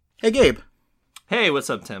Hey, Gabe. Hey,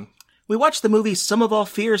 what's up, Tim? We watched the movie Sum of All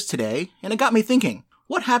Fears today, and it got me thinking.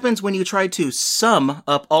 What happens when you try to sum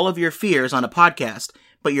up all of your fears on a podcast,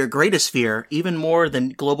 but your greatest fear, even more than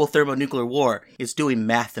global thermonuclear war, is doing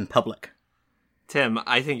math in public? Tim,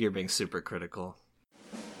 I think you're being super critical.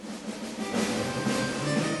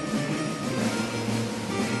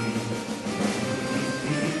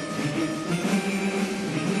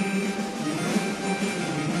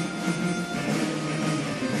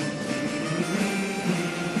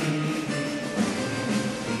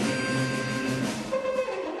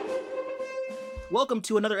 Welcome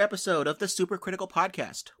to another episode of the Super Critical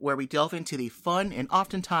Podcast, where we delve into the fun and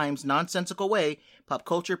oftentimes nonsensical way pop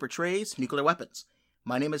culture portrays nuclear weapons.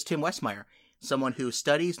 My name is Tim Westmeyer, someone who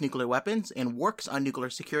studies nuclear weapons and works on nuclear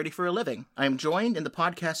security for a living. I am joined in the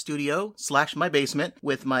podcast studio / my basement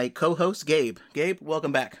with my co-host Gabe. Gabe,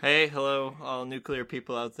 welcome back. Hey, hello, all nuclear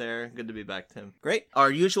people out there. Good to be back, Tim. Great.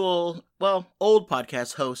 Our usual, old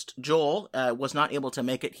podcast host, Joel, was not able to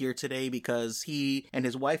make it here today because he and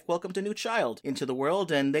his wife welcomed a new child into the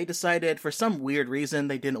world, and they decided, for some weird reason,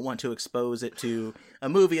 they didn't want to expose it to a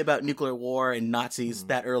movie about nuclear war and Nazis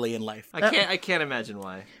that early in life. I can't imagine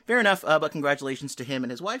why. Fair enough, but congratulations to him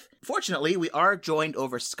and his wife. Fortunately, we are joined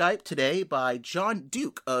over Skype today by John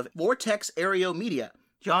Duke of Vortex Aereo Media.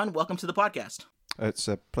 John, welcome to the podcast. It's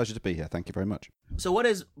a pleasure to be here. Thank you very much. So what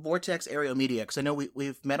is Vortex Aereo Media? Because I know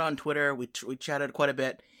we've met on Twitter, we chatted quite a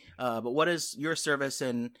bit, but what is your service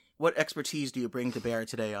and what expertise do you bring to bear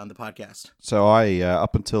today on the podcast? So I,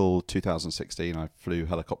 up until 2016, I flew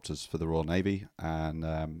helicopters for the Royal Navy, and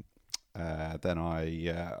then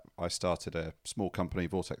I started a small company,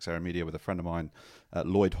 Vortex Aereo Media, with a friend of mine,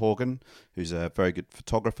 Lloyd Horgan, who's a very good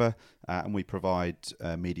photographer, and we provide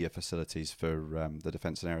media facilities for the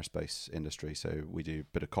defence and aerospace industry. So we do a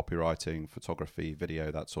bit of copywriting, photography,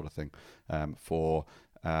 video, that sort of thing, for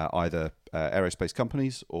either aerospace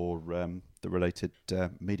companies or the related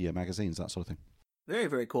media magazines, that sort of thing. Very,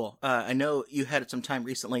 very cool. I know you had some time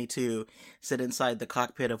recently to sit inside the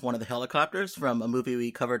cockpit of one of the helicopters from a movie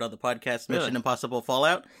we covered on the podcast, Mission Impossible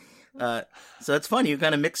Fallout. So it's fun. You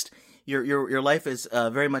kind of mixed, your life is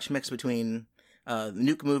very much mixed between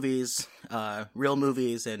nuke movies, real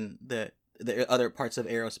movies, and the other parts of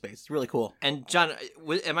aerospace. It's really cool. And John,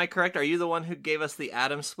 am I correct? Are you the one who gave us the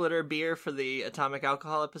Atom Splitter beer for the Atomic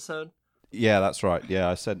Alcohol episode? Yeah, that's right. Yeah,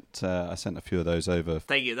 I sent a few of those over.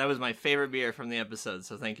 Thank you. That was my favorite beer from the episode,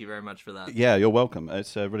 so thank you very much for that. Yeah, you're welcome.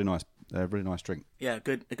 It's a really nice drink. Yeah, a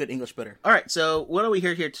good English bitter. All right, so what are we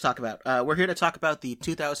here to talk about? We're here to talk about the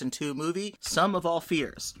 2002 movie Sum of All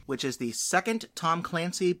Fears, which is the second Tom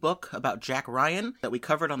Clancy book about Jack Ryan that we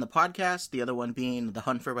covered on the podcast, the other one being The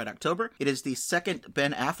Hunt for Red October. It is the second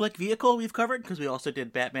Ben Affleck vehicle we've covered, because we also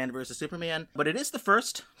did Batman vs. Superman, but it is the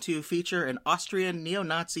first to feature an Austrian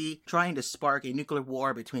neo-Nazi trying to spark a nuclear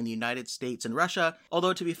war between the United States and Russia,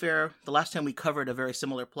 although to be fair, the last time we covered a very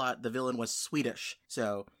similar plot, the villain was Swedish,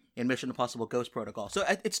 so in Mission Impossible Ghost Protocol. So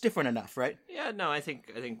it's different enough, right? Yeah, no, I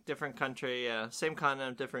think different country, same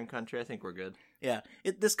continent, different country, I think we're good. Yeah,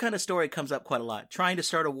 this kind of story comes up quite a lot. Trying to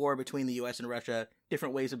start a war between the U.S. and Russia,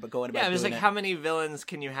 different ways of going about it. Yeah, it was like, how many villains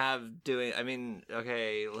can you have doing, I mean,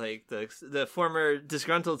 okay, like the former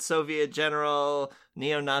disgruntled Soviet general,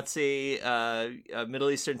 neo-Nazi, Middle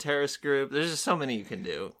Eastern terrorist group, there's just so many you can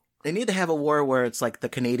do. They need to have a war where it's like the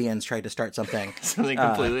Canadians tried to start something. Something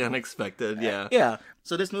completely unexpected, yeah. Yeah.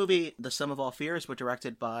 So this movie, The Sum of All Fears, was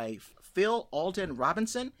directed by Phil Alden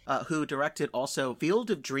Robinson, who directed also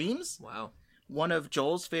Field of Dreams. Wow. One of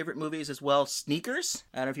Joel's favorite movies as well, Sneakers.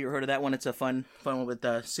 I don't know if you heard of that one. It's a fun one with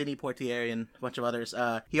Sidney Poitier and a bunch of others.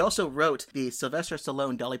 He also wrote the Sylvester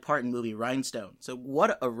Stallone, Dolly Parton movie, Rhinestone. So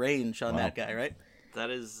what a range on that guy, right?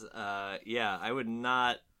 That is, yeah, I would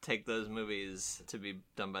not take those movies to be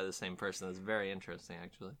done by the same person. That's very interesting,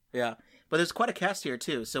 actually. Yeah, but there's quite a cast here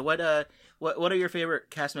too. So what are your favorite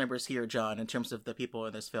cast members here, John, in terms of the people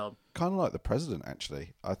in this film? Kind of like the president,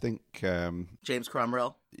 actually. I think James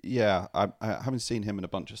Cromwell. Yeah, I haven't seen him in a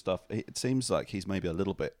bunch of stuff. It seems like he's maybe a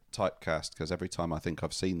little bit typecast, because every time I think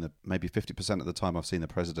I've seen maybe 50% of the time I've seen the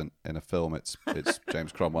president in a film, it's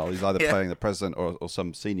James Cromwell. He's either playing the president or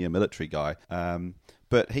some senior military guy.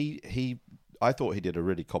 But I thought he did a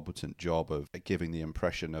really competent job of giving the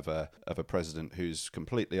impression of a president who's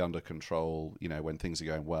completely under control, when things are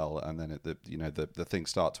going well, and then the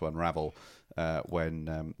things start to unravel when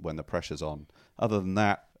the pressure's on. Other than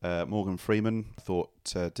that, Morgan Freeman thought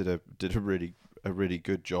did a really a really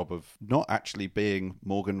good job of not actually being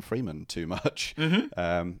Morgan Freeman too much.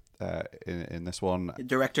 In this one.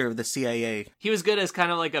 Director of the CIA. He was good as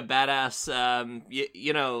kind of like a badass,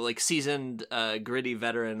 like seasoned, gritty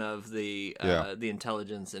veteran of the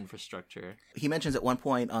intelligence infrastructure. He mentions at one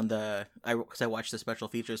point on because I watched the special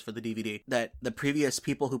features for the DVD, that the previous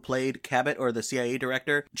people who played Cabot or the CIA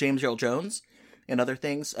director, James Earl Jones, and other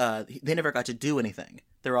things, they never got to do anything.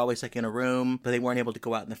 They were always like in a room, but they weren't able to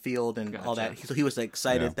go out in the field and all that. So he was like,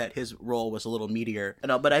 excited that his role was a little meatier.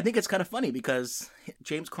 But I think it's kind of funny because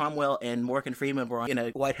James Cromwell and Morgan Freeman were in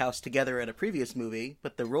a White House together at a previous movie,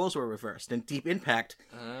 but the roles were reversed. In Deep Impact,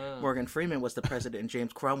 Morgan Freeman was the president and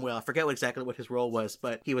James Cromwell, I forget exactly what his role was,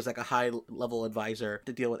 but he was like a high-level advisor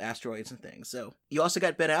to deal with asteroids and things. So you also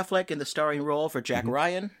got Ben Affleck in the starring role for Jack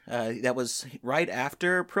Ryan. That was right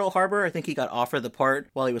after Pearl Harbor. I think he got offered the part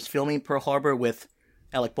while he was filming Pearl Harbor with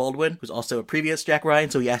Alec Baldwin, who's also a previous Jack Ryan,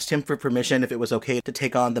 so he asked him for permission if it was okay to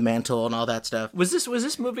take on the mantle and all that stuff. Was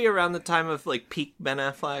this movie around the time of like peak Ben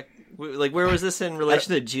Affleck? Like, where was this in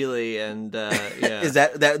relation to Geely? And yeah, is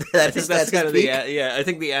that's kind of peak? I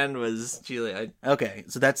think the end was Geely. Okay,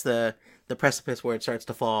 so that's the precipice where it starts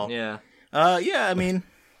to fall. Yeah. I mean,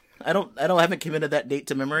 I haven't committed that date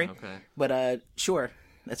to memory. Okay. But sure,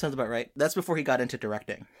 that sounds about right. That's before he got into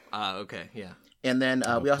directing. Okay, yeah. And then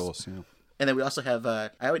of course, yeah. And then we also have,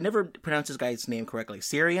 I would never pronounce this guy's name correctly,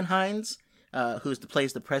 Syrian Hines, who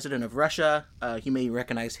plays the president of Russia. You may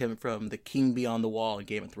recognize him from The King Beyond the Wall in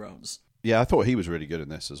Game of Thrones. Yeah, I thought he was really good in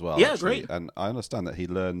this as well. Yeah, actually. great. And I understand that he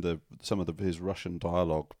learned some of his Russian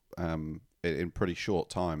dialogue in pretty short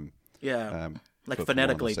time. Yeah, like for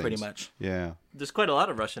phonetically, one of the pretty scenes. much. Yeah. There's quite a lot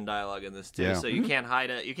of Russian dialogue in this too, Yeah. so you can't hide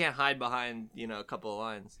it. You can't hide behind a couple of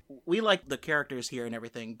lines. We like the characters here and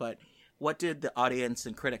everything, but what did the audience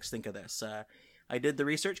and critics think of this? I did the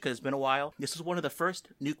research because it's been a while. This is one of the first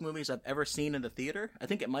Nuke movies I've ever seen in the theater. I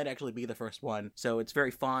think it might actually be the first one. So it's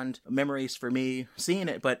very fond memories for me seeing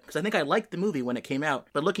it, but because I think I liked the movie when it came out.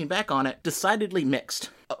 But looking back on it, decidedly mixed.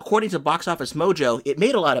 According to Box Office Mojo, it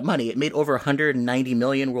made a lot of money. It made over $190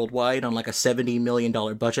 million worldwide on like a $70 million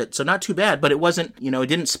budget. So not too bad, but it wasn't, it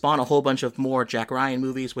didn't spawn a whole bunch of more Jack Ryan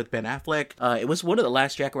movies with Ben Affleck. It was one of the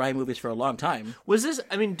last Jack Ryan movies for a long time. Was this,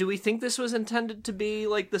 do we think this was intended to be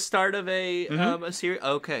like the start of a series?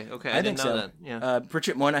 Okay. I didn't think know so. that. Yeah.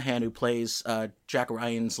 Bridget Moynahan, who plays Jack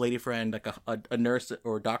Ryan's lady friend, like a nurse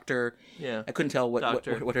or doctor. Yeah. I couldn't tell what her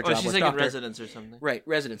job was. She's like doctor. in residence or something. Right,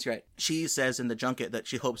 residence, right. She says in the junket that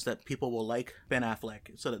she hopes that people will like Ben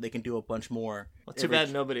Affleck so that they can do a bunch more. Well, too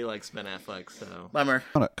bad nobody likes Ben Affleck, so... Bummer.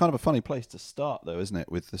 Kind of a funny place to start, though, isn't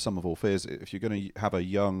it, with the Sum of All Fears? If you're going to have a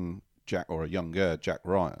young Jack or a younger Jack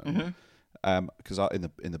Ryan, because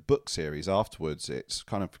in the book series afterwards, it's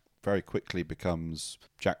kind of very quickly becomes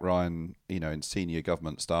Jack Ryan, in senior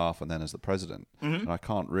government staff and then as the president. And I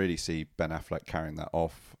can't really see Ben Affleck carrying that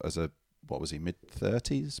off as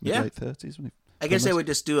mid-30s, mid-late 30s when he... I guess they would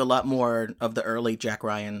just do a lot more of the early Jack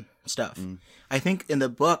Ryan stuff. I think in the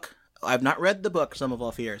book, I've not read the book, Sum of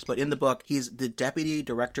All Fears, but in the book, he's the deputy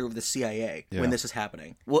director of the CIA when this is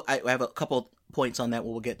happening. Well, I have a couple points on that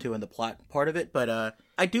we'll get to in the plot part of it, but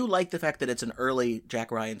I do like the fact that it's an early Jack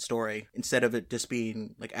Ryan story instead of it just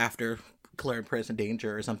being like after Claire Present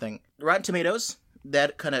Danger or something. Rotten Tomatoes,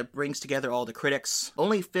 that kind of brings together all the critics.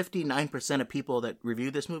 Only 59% of people that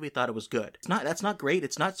reviewed this movie thought it was good. That's not great.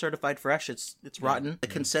 It's not certified fresh. It's rotten. The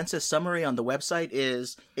consensus summary on the website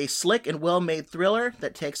is a slick and well-made thriller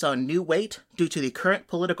that takes on new weight due to the current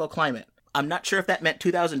political climate. I'm not sure if that meant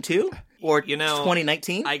 2002 or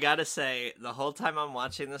 2019. I gotta say, the whole time I'm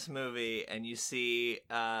watching this movie and you see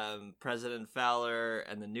President Fowler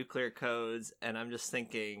and the nuclear codes, and I'm just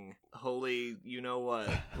thinking, holy, you know what?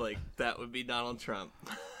 Like, that would be Donald Trump.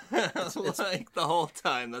 Like, the whole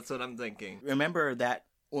time, that's what I'm thinking. Remember that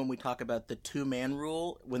when we talk about the two-man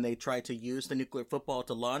rule, when they try to use the nuclear football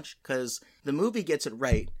to launch, because the movie gets it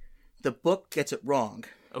right, the book gets it wrong.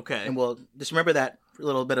 Okay. And we'll just remember that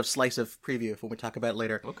little bit of slice of preview when we talk about it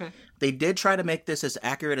later. Okay. They did try to make this as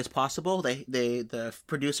accurate as possible. The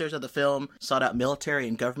producers of the film sought out military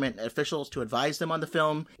and government officials to advise them on the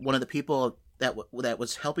film. One of the people that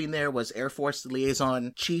was helping there was Air Force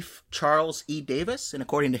Liaison Chief Charles E. Davis, and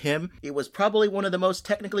according to him, it was probably one of the most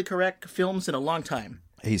technically correct films in a long time.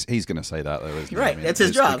 He's going to say that, though, isn't he? Right, that's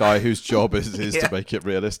his job. The guy whose job is to make it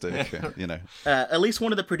realistic, At least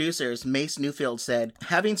one of the producers, Mace Newfield, said,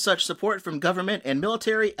 having such support from government and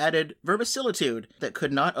military added verisimilitude that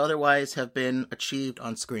could not otherwise have been achieved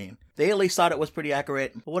on screen. They at least thought it was pretty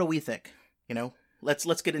accurate, but what do we think?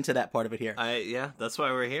 Let's get into that part of it here. That's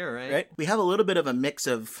why we're here, right? Right? We have a little bit of a mix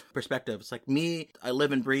of perspectives. Like me, I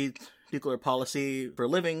live and breathe nuclear policy for a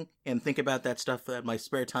living and think about that stuff at my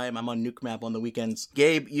spare time. I'm on Nuke Map on the weekends.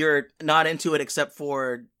 Gabe, you're not into it except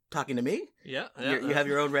for talking to me. Yeah. You have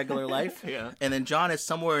your own regular life. Yeah. And then John is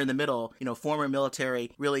somewhere in the middle, former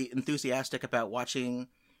military, really enthusiastic about watching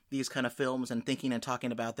these kind of films and thinking and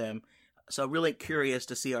talking about them. So really curious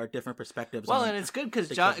to see our different perspectives. Well, and it's good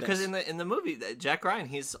because in the movie, Jack Ryan,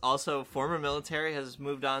 he's also former military, has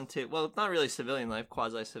moved on to, well, not really civilian life,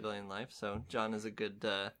 quasi-civilian life. So John is a good,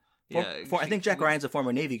 I think Jack Ryan's a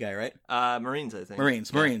former Navy guy, right? Marines, I think.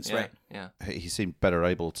 Marines, right. Yeah. He seemed better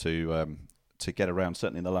able to get around,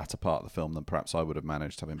 certainly in the latter part of the film, than perhaps I would have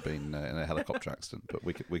managed, having been in a helicopter accident. But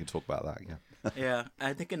we can talk about that again. Yeah,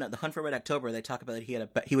 I think in The Hunt for Red October, they talk about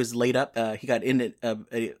that he was laid up. He got in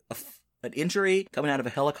an injury coming out of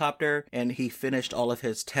a helicopter, and he finished all of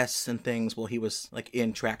his tests and things while he was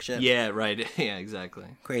in traction. Yeah, right. Yeah, exactly.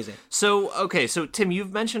 Crazy. So Tim,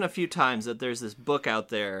 you've mentioned a few times that there's this book out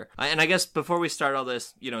there, and I guess before we start all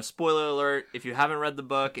this, spoiler alert: if you haven't read the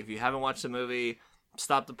book, if you haven't watched the movie,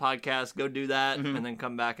 stop the podcast, go do that, and then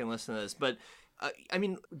come back and listen to this. But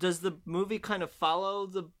does the movie kind of follow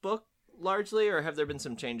the book largely, or have there been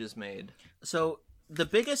some changes made? So the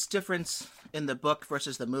biggest difference in the book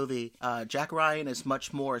versus the movie, Jack Ryan is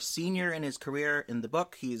much more senior in his career in the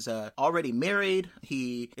book. He's already married.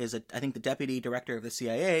 He is, I think, the deputy director of the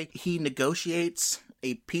CIA. He negotiates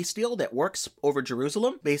a peace deal that works over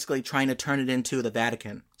Jerusalem, basically trying to turn it into the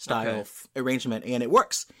Vatican style arrangement, and it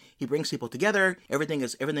works. He brings people together. Everything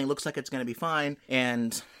looks like it's going to be fine,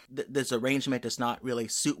 and this arrangement does not really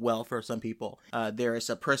suit well for some people. There is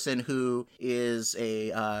a person who is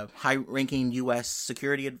a high-ranking U.S.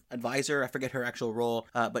 security advisor. I forget her actual role,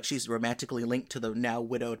 but she's romantically linked to the now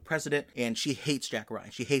widowed president, and she hates Jack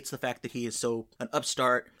Ryan. She hates the fact that he is an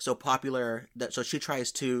upstart, so popular. So she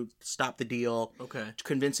tries to stop the deal. Okay.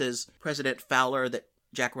 Convinces President Fowler that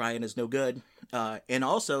Jack Ryan is no good. And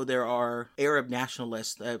also there are Arab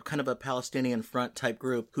nationalists, kind of a Palestinian Front type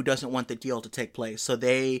group, who doesn't want the deal to take place. So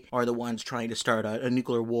they are the ones trying to start a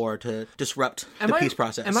nuclear war to disrupt the peace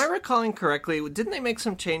process. Am I recalling correctly? Didn't they make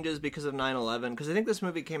some changes because of 9/11? Because I think this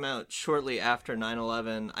movie came out shortly after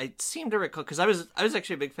 9/11. I seem to recall, because I was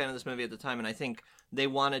actually a big fan of this movie at the time, and I think they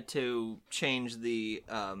wanted to change the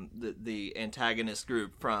antagonist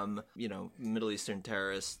group from Middle Eastern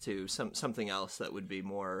terrorists to something else that would be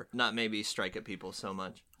more, not maybe strike at people so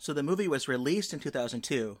much. So the movie was released in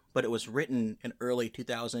 2002, but it was written in early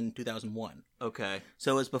 2001. Okay.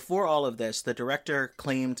 So it was before all of this. The director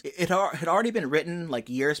claimed it had already been written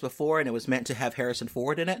years before, and it was meant to have Harrison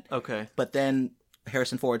Ford in it. Okay. But then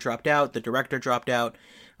Harrison Ford dropped out. The director dropped out,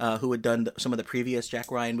 who had done some of the previous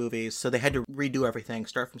Jack Ryan movies. So they had to redo everything,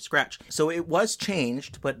 start from scratch. So it was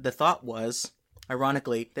changed, but the thought was,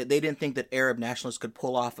 ironically, that they didn't think that Arab nationalists could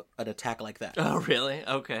pull off an attack like that. Oh, really?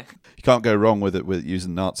 Okay. You can't go wrong with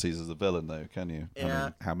using Nazis as a villain, though, can you?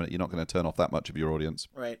 Yeah. You're not going to turn off that much of your audience.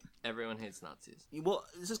 Right. Everyone hates Nazis. Well,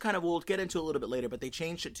 this is we'll get into a little bit later, but they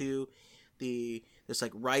changed it to this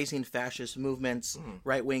rising fascist movements,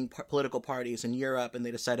 right-wing political parties in Europe, and they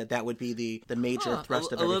decided that would be the major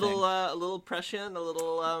thrust of everything. A little prescient, a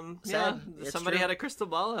little somebody true. had a crystal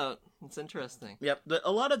ball out. It's interesting. Yep.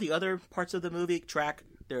 A lot of the other parts of the movie track.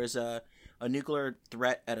 There's a nuclear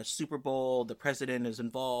threat at a Super Bowl. The president is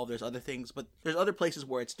involved. There's other things, but there's other places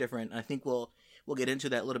where it's different. I think we'll get into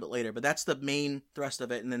that a little bit later, but that's the main thrust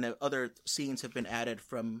of it, and then the other scenes have been added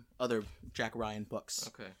from other Jack Ryan books.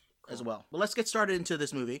 Okay. As well. But let's get started into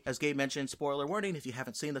this movie. As Gabe mentioned, spoiler warning, if you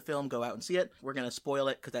haven't seen the film, go out and see it. We're going to spoil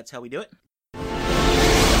it because that's how we do it.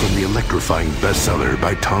 From the electrifying bestseller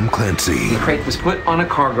by Tom Clancy. The crate was put on a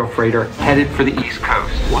cargo freighter headed for the East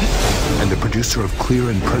Coast. What? And the producer of Clear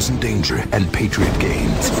and Present Danger and Patriot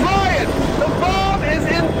Games. It's Ryan! The bomb is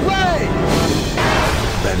in play!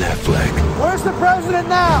 Ben Affleck. Where's the president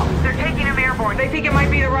now? They're taking him airborne. They think it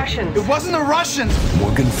might be the Russians. It wasn't the Russians!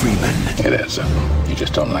 Morgan Freeman. It adds up. You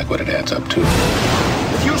just don't like what it adds up to.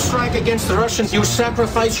 If you strike against the Russians, you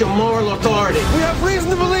sacrifice your moral authority. We have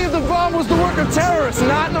reason to believe the bomb was the work of terrorists,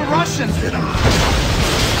 not the Russians. And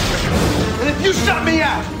if you shut me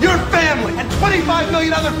out, your family and 25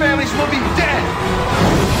 million other families will be dead.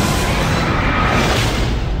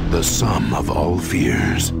 The Sum of All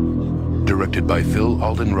Fears. Directed by Phil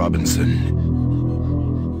Alden Robinson.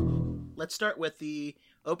 Let's start with the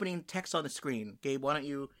opening text on the screen. Gabe, why don't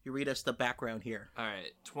you read us the background here? All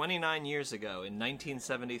right. 29 years ago, in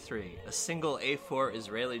 1973, a single A-4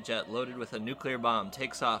 Israeli jet loaded with a nuclear bomb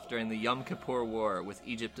takes off during the Yom Kippur War with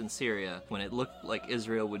Egypt and Syria when it looked like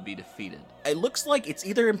Israel would be defeated. It looks like it's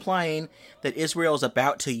either implying that Israel is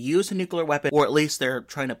about to use a nuclear weapon, or at least they're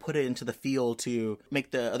trying to put it into the field to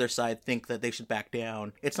make the other side think that they should back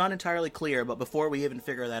down. It's not entirely clear, but before we even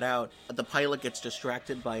figure that out, the pilot gets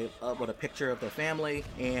distracted by a picture of their family,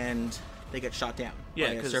 and they get shot down by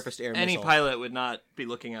a surface-to-air missile. Any pilot would not be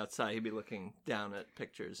looking outside. He'd be looking down at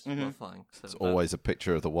pictures while flying. So, it's always a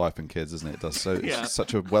picture of the wife and kids, isn't it? It does so. Yeah. It's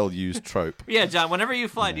such a well-used trope. Yeah, John, whenever you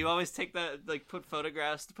fly, do you always take that, like, put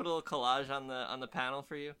photographs, put a little collage on the panel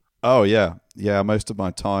for you? Oh yeah. Most of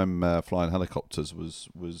my time flying helicopters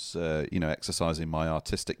was exercising my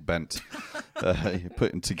artistic bent,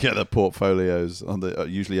 putting together portfolios on the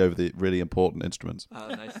usually over the really important instruments. Oh,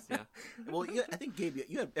 nice. Yeah. Well, I think Gabe,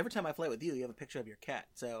 you have, every time I fly with you, you have a picture of your cat.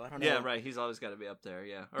 So I don't know. Yeah, right. He's always got to be up there.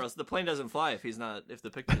 Yeah, or else the plane doesn't fly if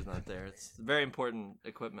the picture's not there. It's very important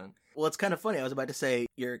equipment. Well, it's kind of funny. I was about to say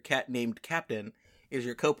your cat named Captain is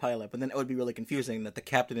your co-pilot, but then it would be really confusing that the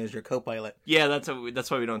captain is your co-pilot. Yeah, that's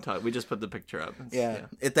why we don't talk. We just put the picture up.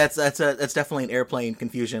 That's definitely an airplane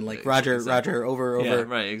confusion. Like Roger, exactly. Roger, over. Yeah,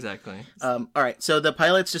 right, exactly. All right, so the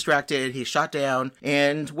pilot's distracted. He's shot down,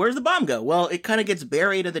 and where's the bomb go? Well, it kind of gets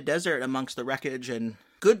buried in the desert amongst the wreckage. And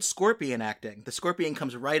good Scorpion acting. The Scorpion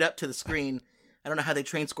comes right up to the screen. I don't know how they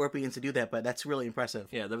train Scorpions to do that, but that's really impressive.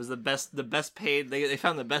 Yeah, that was the best paid. They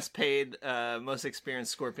found the best paid, most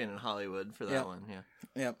experienced Scorpion in Hollywood for that one.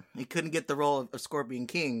 Yeah. He couldn't get the role of Scorpion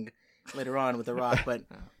King later on with The Rock, but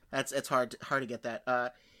it's hard to get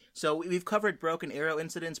that. So we've covered Broken Arrow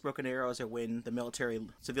incidents. Broken Arrows are when the military,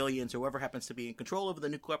 civilians, or whoever happens to be in control of the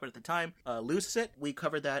nuclear weapon at the time loses it. We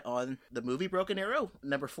covered that on the movie Broken Arrow,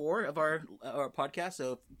 number 4 of our podcast.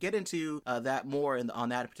 So get into that more on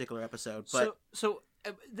that particular episode. But So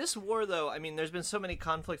this war, though, I mean, there's been so many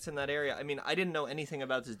conflicts in that area. I mean, I didn't know anything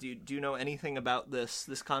about this. Do you know anything about this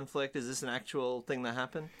conflict? Is this an actual thing that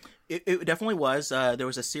happened? It definitely was. There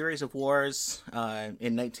was a series of wars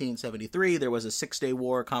in 1973. There was a 6-day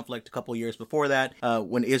war conflict a couple years before that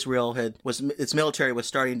when Israel its military was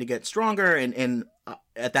starting to get stronger, and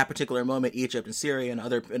at that particular moment, Egypt and Syria and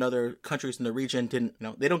other countries in the region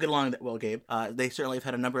they don't get along that well, Gabe. They certainly have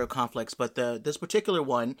had a number of conflicts, but this particular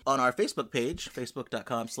one on our Facebook page,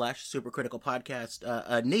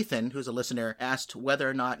 facebook.com/supercriticalpodcast, Nathan, who's a listener, asked whether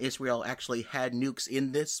or not Israel actually had nukes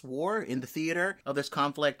in this war, in the theater of this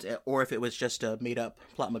conflict, or if it was just a made-up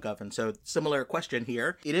plot MacGuffin. So similar question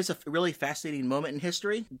here. It is a really fascinating moment in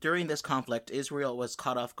history. During this conflict, Israel was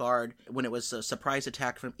caught off guard when it was a surprise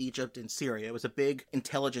attack from Egypt and Syria. It was a big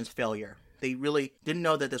intelligence failure. They really didn't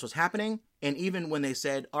know that this was happening, and even when they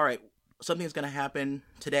said, all right, something's going to happen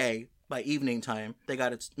today by evening time, they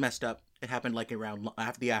got it messed up. It happened like around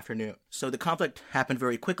the afternoon. So the conflict happened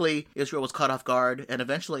very quickly. Israel was caught off guard, and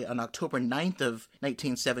eventually on October 9th of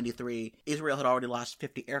 1973, Israel had already lost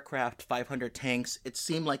 50 aircraft, 500 tanks. It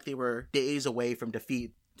seemed like they were days away from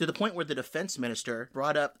defeat, to the point where the defense minister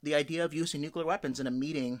brought up the idea of using nuclear weapons in a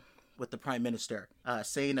meeting with the prime minister,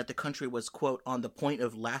 saying that the country was, quote, on the point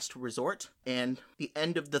of last resort and the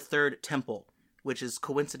end of the third temple, which is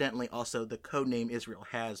coincidentally also the code name Israel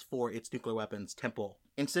has for its nuclear weapons, Temple.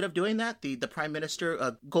 Instead of doing that, the Prime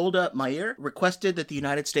Minister, Golda Meir, requested that the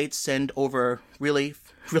United States send over really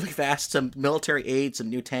fast some military aid, some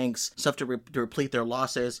new tanks, stuff to replete their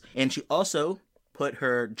losses. And she also put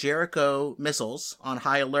her Jericho missiles on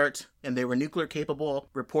high alert, and they were nuclear capable.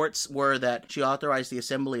 Reports were that she authorized the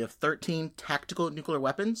assembly of 13 tactical nuclear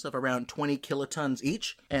weapons of around 20 kilotons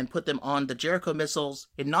each, and put them on the Jericho missiles,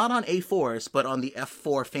 and not on A4s, but on the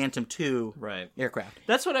F4 Phantom II aircraft.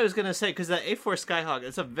 That's what I was going to say, because that A4 Skyhawk,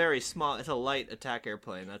 it's a light attack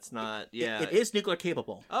airplane. That's not, It is nuclear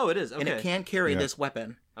capable. Oh, it is, okay. And it can carry this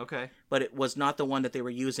weapon. Okay. But it was not the one that they were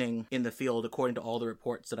using in the field, according to all the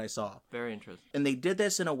reports that I saw. Very interesting. And they did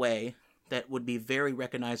this in a way that would be very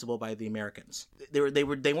recognizable by the Americans. They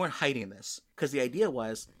weren't hiding this, because the idea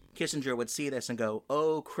was Kissinger would see this and go,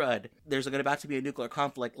 oh crud, there's about to be a nuclear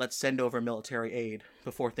conflict, let's send over military aid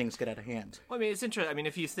before things get out of hand. Well, I mean, it's interesting. I mean,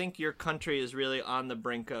 if you think your country is really on the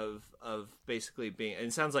brink of basically being, and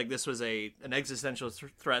it sounds like this was an existential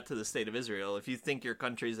threat to the state of Israel. If you think your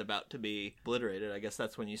country is about to be obliterated, I guess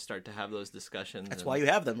that's when you start to have those discussions. That's why you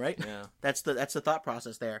have them, right? Yeah. That's the thought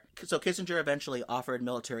process there. So Kissinger eventually offered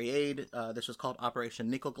military aid. This was called Operation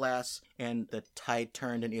Nickel Glass, and the tide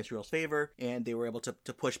turned in Israel's favor, and they were able to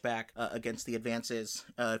push back against the advances.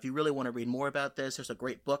 If you really want to read more about this, there's a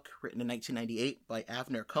great book written in 1998 by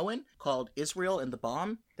Avner Cohen called Israel and the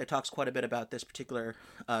Bomb that talks quite a bit about this particular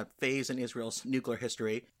phase in Israel's nuclear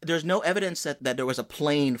history. There's no evidence that there was a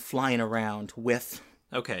plane flying around with...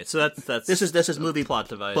 Okay, so that's this is movie plot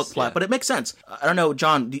device, book plot, but it makes sense. I don't know,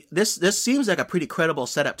 John. This seems like a pretty credible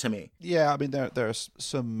setup to me. Yeah, I mean there are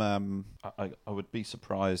some. I would be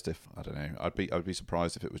surprised if I don't know. I would be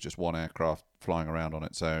surprised if it was just one aircraft flying around on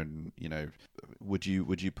its own. You know, would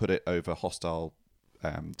you put it over hostile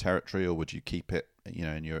territory, or would you keep it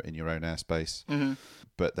in your own airspace? Mm-hmm.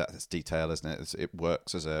 But that's detail, isn't it? It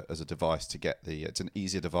works as a device to get it's an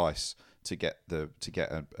easier device to get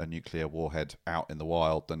a nuclear warhead out in the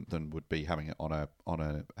wild than would be having it on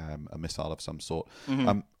a missile of some sort. Mm-hmm.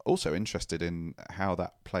 I'm also interested in how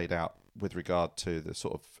that played out with regard to the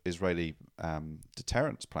sort of Israeli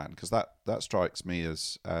deterrence plan, because that strikes me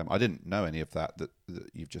as I didn't know any of that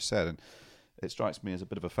you've just said, and it strikes me as a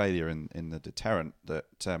bit of a failure in the deterrent that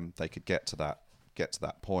they could get to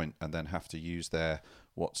that point and then have to use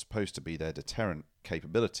what's supposed to be their deterrent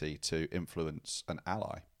capability to influence an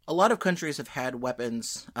ally. A lot of countries have had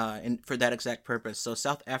weapons for that exact purpose. So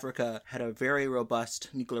South Africa had a very robust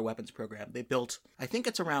nuclear weapons program. They built, I think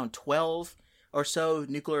it's around 12 or so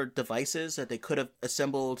nuclear devices that they could have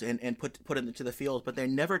assembled and put into the field, but they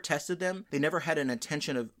never tested them. They never had an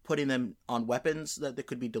intention of putting them on weapons that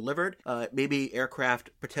could be delivered, maybe aircraft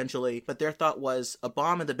potentially, but their thought was a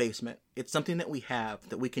bomb in the basement. It's something that we have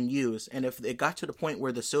that we can use, and if it got to the point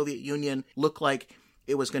where the Soviet Union looked like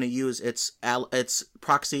it was going to use its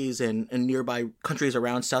proxies and nearby countries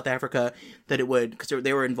around South Africa, that it would, because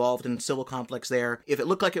they were involved in civil conflicts there. If it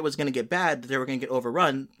looked like it was going to get bad, that they were going to get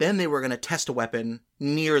overrun, then they were going to test a weapon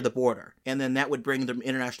near the border. And then that would bring the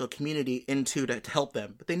international community to help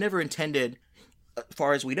them. But they never intended, as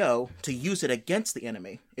far as we know, to use it against the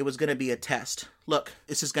enemy. It was going to be a test. Look,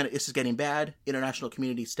 this is getting bad. International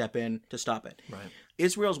community step in to stop it. Right.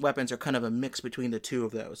 Israel's weapons are kind of a mix between the two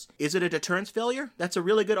of those. Is it a deterrence failure? That's a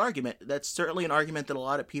really good argument. That's certainly an argument that a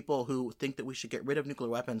lot of people who think that we should get rid of nuclear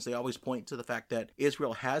weapons, they always point to the fact that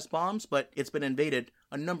Israel has bombs, but it's been invaded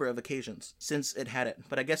a number of occasions since it had it.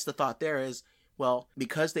 But I guess the thought there is, well,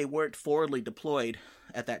 because they weren't forwardly deployed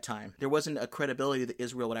at that time, there wasn't a credibility that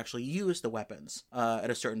Israel would actually use the weapons at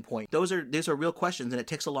a certain point. These are real questions, and it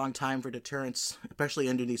takes a long time for deterrence, especially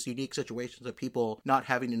under these unique situations of people not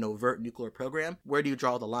having an overt nuclear program. Where do you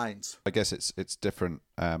draw the lines? I guess it's different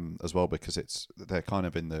as well, because they're kind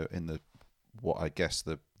of in the what I guess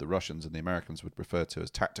the Russians and the Americans would refer to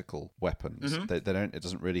as tactical weapons. Mm-hmm. They don't. It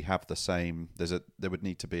doesn't really have the same. There would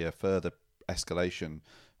need to be a further escalation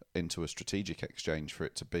into a strategic exchange for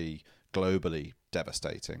it to be globally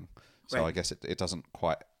devastating. So right. I guess it doesn't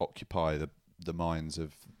quite occupy the minds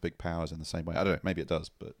of big powers in the same way. I don't know, maybe it does,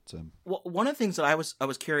 but well, one of the things that I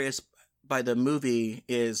was curious by the movie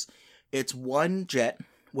is it's one jet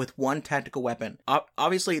with one tactical weapon.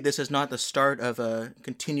 Obviously, this is not the start of a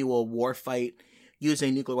continual war fight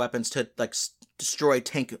using nuclear weapons to destroy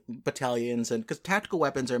tank battalions, and because tactical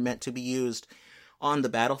weapons are meant to be used on the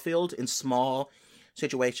battlefield in small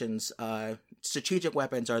situations. Strategic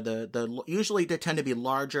weapons are usually they tend to be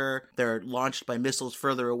larger. They're launched by missiles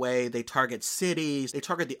further away. They target cities. They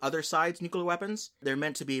target the other side's nuclear weapons. They're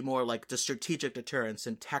meant to be more like the strategic deterrence,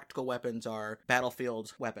 and tactical weapons are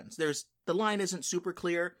battlefield weapons. The line isn't super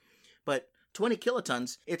clear, but 20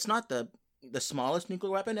 kilotons, it's not the smallest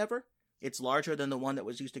nuclear weapon ever. It's larger than the one that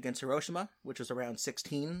was used against Hiroshima, which was around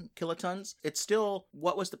 16 kilotons. It's still,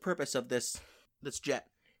 what was the purpose of this jet?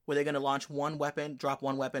 Were they going to launch one weapon, drop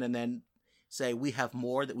one weapon, and then say, we have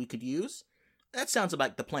more that we could use? That sounds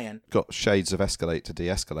like the plan. Got shades of escalate to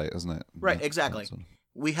de-escalate, hasn't it? Right, exactly.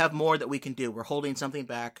 We have more that we can do. We're holding something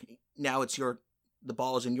back. Now the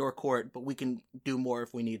ball is in your court, but we can do more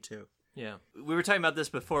if we need to. Yeah. We were talking about this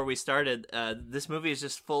before we started. This movie is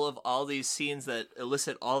just full of all these scenes that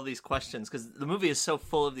elicit all these questions, because the movie is so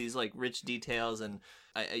full of these rich details, and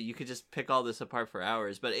you could just pick all this apart for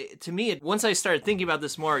hours. But to me, once I started thinking about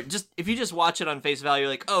this more, if you just watch it on face value,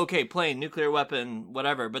 you're like, oh, okay, plane, nuclear weapon,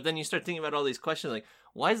 whatever. But then you start thinking about all these questions, like,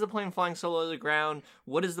 why is the plane flying so low to the ground?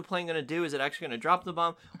 What is the plane going to do? Is it actually going to drop the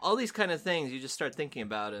bomb? All these kind of things you just start thinking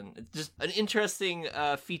about. And it's just an interesting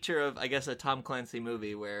feature of, I guess, a Tom Clancy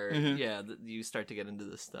movie where, you start to get into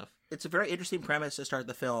this stuff. It's a very interesting premise to start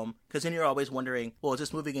the film, because then you're always wondering, well, is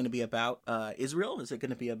this movie going to be about Israel? Is it going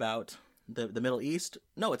to be about the Middle East?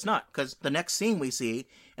 No, it's not, because the next scene we see,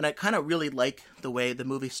 and I kind of really like the way the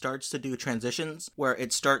movie starts to do transitions, where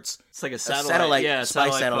it starts... It's like a satellite spy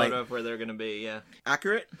satellite photo of where they're going to be, yeah.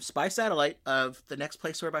 Accurate spy satellite of the next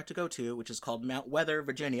place we're about to go to, which is called Mount Weather,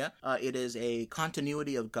 Virginia. It is a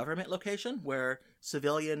continuity of government location where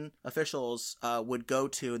civilian officials would go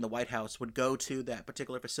to, in the White House, would go to that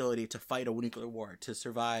particular facility to fight a nuclear war, to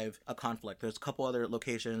survive a conflict. There's a couple other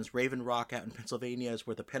locations. Raven Rock out in Pennsylvania is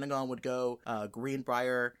where the Pentagon would go.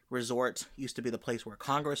 Greenbrier Resort used to be the place where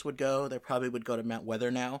Congress would go. They probably would go to Mount Weather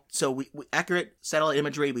now. So we accurate satellite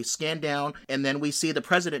imagery, we scan down, and then we see the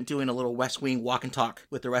president doing a little West Wing walk and talk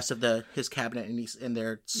with the rest of his cabinet, and he's in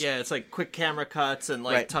there. Yeah, it's like quick camera cuts and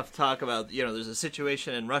like tough talk about, there's a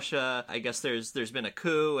situation in Russia. I guess there's been a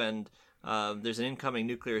coup, and there's an incoming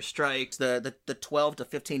nuclear strike. The 12 to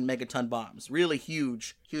 15 megaton bombs, really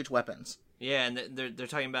huge weapons. Yeah, and they're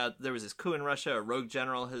talking about there was this coup in Russia. A rogue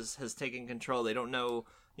general has taken control. They don't know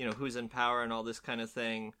who's in power and all this kind of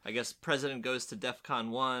thing. I guess president goes to DEFCON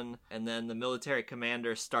 1, and then the military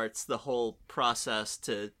commander starts the whole process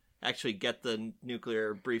to actually get the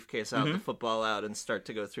nuclear briefcase out, the football out, and start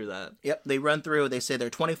to go through that. Yep, they run through. They say they're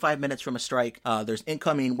 25 minutes from a strike. There's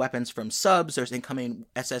incoming weapons from subs. There's incoming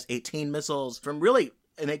SS-18 missiles from really...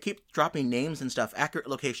 And they keep dropping names and stuff, accurate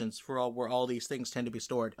locations for where all these things tend to be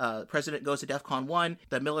stored. President goes to DEFCON 1.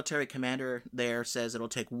 The military commander there says it'll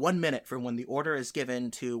take 1 minute from when the order is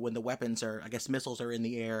given to when the weapons are, I guess, missiles are in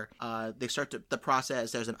the air. They start the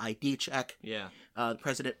process. There's an ID check. Yeah. The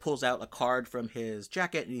president pulls out a card from his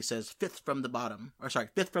jacket and he says, fifth from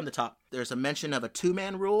the top. There's a mention of a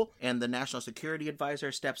 2-man rule, and the national security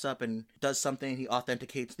advisor steps up and does something. He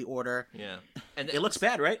authenticates the order. Yeah. And it looks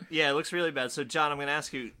bad, right? Yeah, it looks really bad. So, John, I'm going to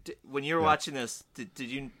ask you, when you were watching this, did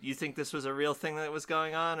you think this was a real thing that was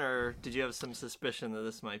going on, or did you have some suspicion that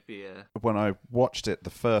this might be a... When I watched it the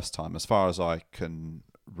first time, as far as I can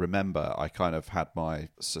remember, I kind of had my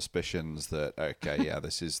suspicions that, okay, yeah,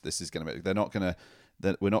 this is going to be...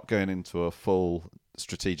 We're not going into a full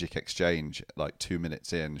strategic exchange like 2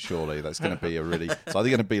 minutes in, surely. That's going to be it's either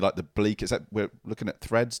going to be like the bleakest... We're looking at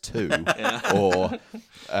Threads 2, or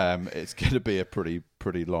it's going to be a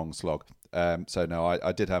pretty long slog. So no,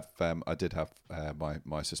 I did have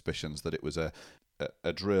my suspicions that it was a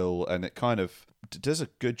drill, and it kind of does a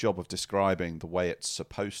good job of describing the way it's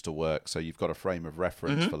supposed to work, so you've got a frame of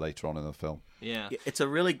reference for later on in the film. Yeah, it's a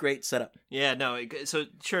really great setup. Yeah, no, so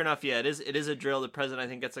sure enough, yeah, it is a drill. The president, I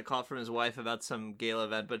think, gets a call from his wife about some gala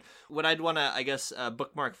event, but what I'd want to, I guess,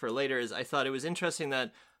 bookmark for later is I thought it was interesting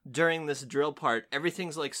that during this drill part,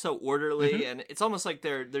 everything's like so orderly, and it's almost like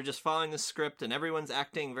they're just following the script, and everyone's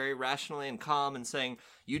acting very rationally and calm and saying,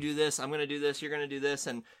 you do this, I'm going to do this, you're going to do this,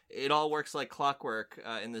 and it all works like clockwork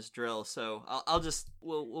in this drill. So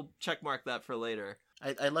we'll check mark that for later.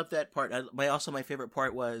 I love that part. My favorite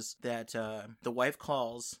part was that the wife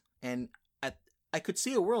calls, and I could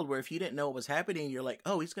see a world where if you didn't know what was happening, you're like,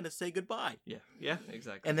 oh, he's going to say goodbye. Yeah,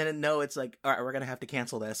 exactly. And then it's like, all right, we're going to have to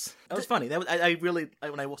cancel this. That was funny. I really,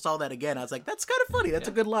 when I saw that again, I was like, that's kind of funny. That's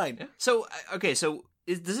a good line. Yeah. So, okay,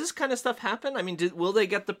 does this kind of stuff happen? I mean, will they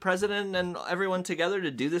get the president and everyone together to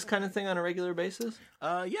do this kind of thing on a regular basis?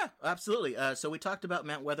 Yeah, absolutely. So we talked about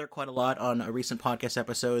Mount Weather quite a lot on a recent podcast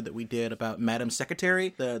episode that we did about Madam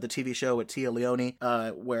Secretary, the TV show with Tia Leone,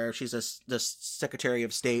 where she's the Secretary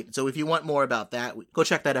of State. So if you want more about that, go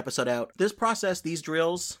check that episode out. This process, these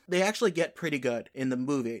drills, they actually get pretty good in the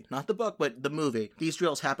movie. Not the book, but the movie. These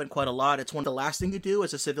drills happen quite a lot. It's one of the last thing you do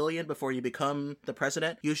as a civilian before you become the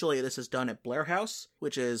president. Usually this is done at Blair House,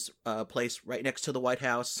 which is a place right next to the White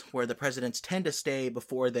House where the presidents tend to stay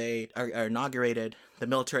before they are inaugurated. The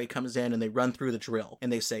military comes in and they run through the drill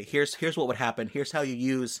and they say, here's what would happen. Here's how you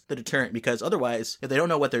use the deterrent, because otherwise, if they don't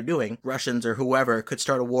know what they're doing, Russians or whoever could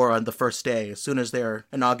start a war on the first day as soon as they're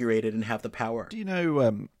inaugurated and have the power. Do you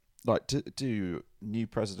know, do new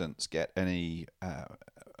presidents get any?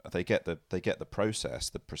 They get the process,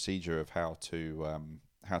 the procedure of how to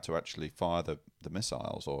actually fire the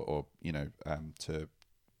missiles, or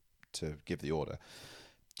to give the order.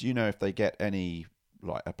 Do you know if they get any,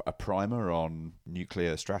 like a primer on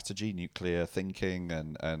nuclear strategy, nuclear thinking,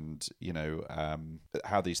 and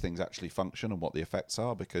how these things actually function and what the effects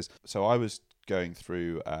are? Because I was going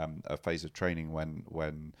through a phase of training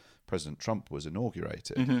when President Trump was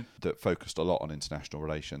inaugurated that focused a lot on international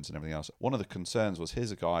relations and everything else. One of the concerns was,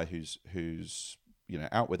 here's a guy who's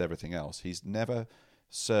out with everything else. He's never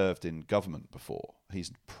served in government before.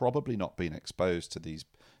 He's probably not been exposed to these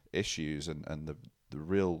issues and the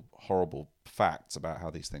real horrible facts about how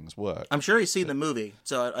these things work. I'm sure he's seen the movie,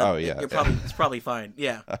 so it's probably fine.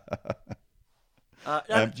 Yeah.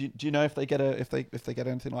 Do you know if they get if they get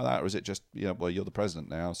anything like that, or is it just well, you're the president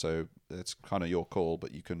now, so it's kind of your call,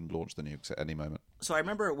 but you can launch the nukes at any moment? So I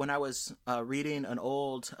remember when I was reading an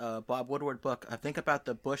old Bob Woodward book, I think about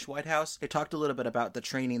the Bush White House. They talked a little bit about the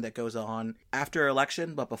training that goes on after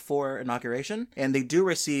election, but before inauguration. And they do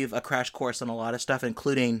receive a crash course on a lot of stuff,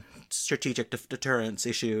 including strategic deterrence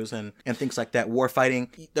issues and things like that, war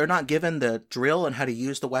fighting. They're not given the drill on how to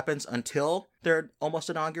use the weapons until they're almost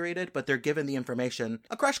inaugurated, but they're given the information.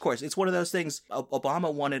 A crash course. It's one of those things.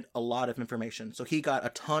 Obama wanted a lot of information. So he got a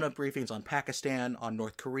ton of briefings on Pakistan, on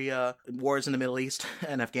North Korea, wars in the Middle East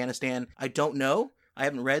and Afghanistan. I don't know. I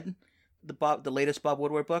haven't read the latest Bob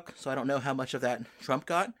Woodward book, so I don't know how much of that Trump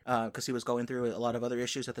got, because he was going through a lot of other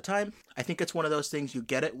issues at the time. I think it's one of those things you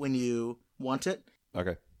get it when you want it.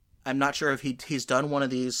 Okay. I'm not sure if he's done one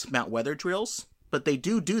of these Mount Weather drills, but they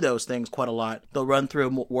do those things quite a lot. They'll run through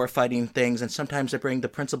war fighting things, and sometimes they bring the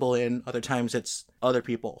principal in, other times it's other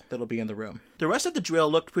people that'll be in the room. The rest of the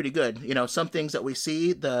drill looked pretty good. Some things that we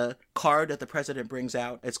see, the card that the president brings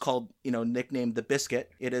out, it's called, nicknamed the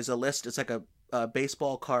Biscuit. It is a list, it's like a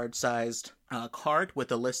baseball card sized card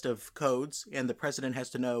with a list of codes, and the president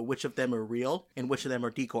has to know which of them are real and which of them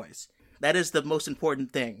are decoys. That is the most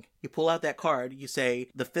important thing. You pull out that card, you say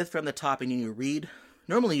the fifth from the top, and you read.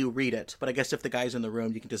 Normally you read it, but I guess if the guy's in the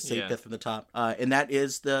room, you can just say fifth from the top. And that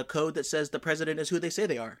is the code that says the president is who they say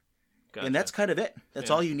they are. Gotcha. And that's kind of it.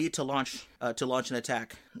 That's all you need to launch an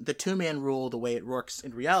attack. The two-man rule, the way it works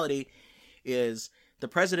in reality, is the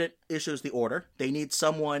president issues the order. They need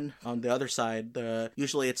someone on the other side.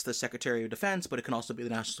 Usually it's the Secretary of Defense, but it can also be the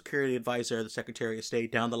National Security Advisor, the Secretary of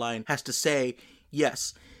State down the line, has to say,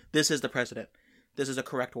 yes, this is the president. This is a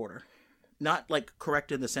correct order. Not like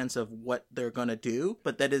correct in the sense of what they're going to do,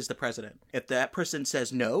 but that is the president. If that person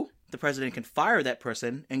says no, the president can fire that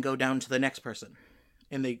person and go down to the next person.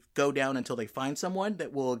 And they go down until they find someone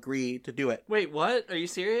that will agree to do it. Wait, what? Are you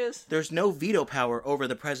serious? There's no veto power over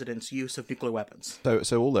the president's use of nuclear weapons.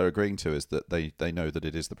 So all they're agreeing to is that they know that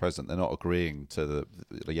it is the president. They're not agreeing to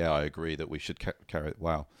I agree that we should carry it.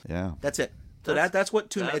 Wow. Yeah. That's it. So that's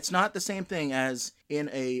what it's not the same thing as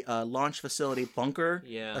in a launch facility bunker,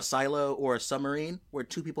 a silo, or a submarine where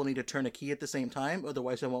two people need to turn a key at the same time,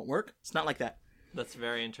 otherwise it won't work. It's not like that. That's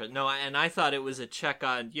very interesting. No, and I thought it was a check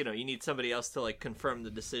on, you need somebody else to confirm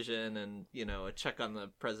the decision and, a check on the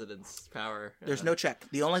president's power. There's no check.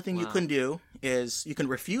 The only thing you can do is you can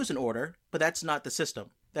refuse an order, but that's not the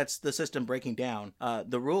system. That's the system breaking down.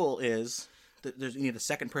 The rule is that you need a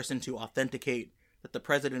second person to authenticate that the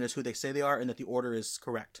president is who they say they are and that the order is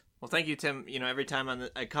correct. Well, thank you, Tim. Every time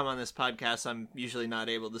I come on this podcast, I'm usually not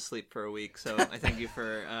able to sleep for a week. So I thank you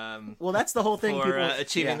for well, that's the whole thing. For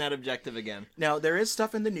achieving that objective again. Now, there is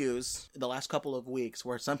stuff in the news the last couple of weeks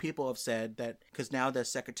where some people have said that because now the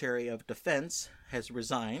Secretary of Defense has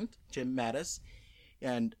resigned, Jim Mattis,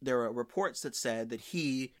 and there are reports that said that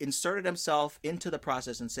he inserted himself into the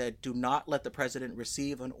process and said, do not let the president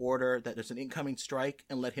receive an order that there's an incoming strike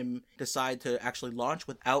and let him decide to actually launch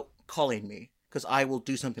without calling me, because I will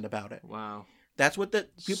do something about it. Wow. That's what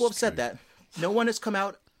people have said that. No one has come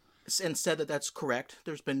out and said that that's correct.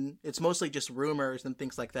 It's mostly just rumors and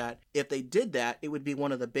things like that. If they did that, it would be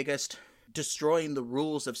one of the biggest destroying the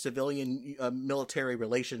rules of civilian military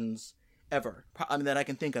relations ever. That I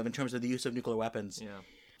can think of in terms of the use of nuclear weapons. Yeah.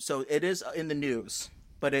 So it is in the news,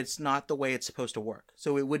 but it's not the way it's supposed to work.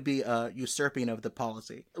 So it would be a usurping of the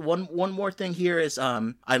policy. One more thing here is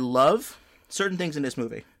I love certain things in this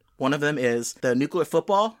movie. One of them is the nuclear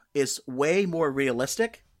football is way more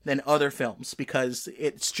realistic than other films because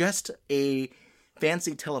it's just a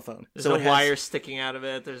fancy telephone. There's no wire sticking out of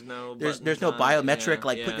it. There's no biometric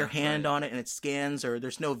put your hand on it and it scans, or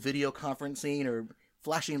there's no video conferencing or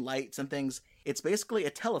flashing lights and things. It's basically a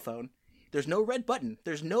telephone. There's no red button.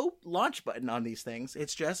 There's no launch button on these things.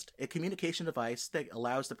 It's just a communication device that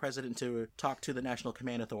allows the president to talk to the National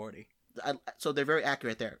Command Authority. So they're very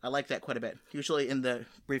accurate there. I like that quite a bit. Usually in the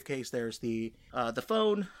briefcase, there's the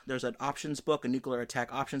phone. There's an options book, a nuclear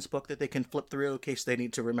attack options book that they can flip through in case they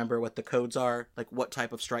need to remember what the codes are, like what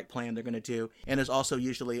type of strike plan they're going to do. And there's also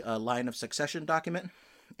usually a line of succession document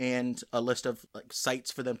and a list of sites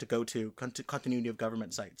for them to go to, continuity of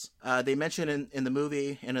government sites. They mention in the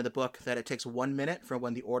movie and in the book that it takes 1 minute from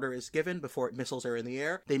when the order is given before missiles are in the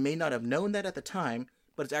air. They may not have known that at the time,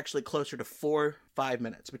 but it's actually closer to 4-5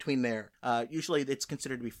 minutes between there. Usually it's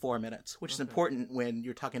considered to be 4 minutes, which is important when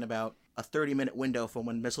you're talking about a 30-minute window from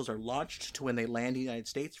when missiles are launched to when they land in the United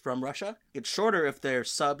States from Russia. It's shorter if they're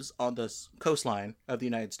subs on the coastline of the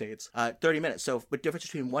United States. 30 minutes. So the difference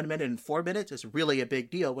between 1 minute and 4 minutes is really a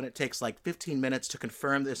big deal when it takes like 15 minutes to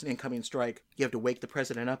confirm this incoming strike. You have to wake the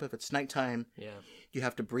president up if it's nighttime. Yeah. You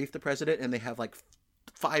have to brief the president, and they have like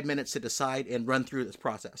 5 minutes to decide and run through this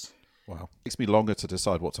process. Wow. Takes me longer to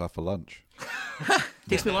decide what to have for lunch.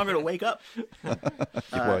 Takes me longer to wake up. Well,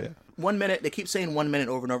 yeah. 1 minute. They keep saying 1 minute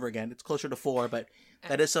over and over again. It's closer to 4, but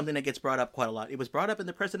that is something that gets brought up quite a lot. It was brought up in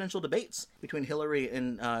the presidential debates between Hillary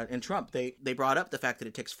and Trump. They brought up the fact that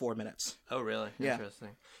it takes 4 minutes. Oh, really? Yeah. Interesting.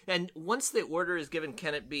 And once the order is given,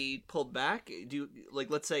 can it be pulled back? Do you, like,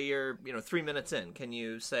 let's say you're 3 minutes in. Can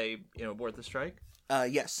you say abort the strike?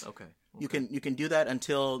 Yes. Okay. You can do that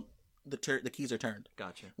until the keys are turned.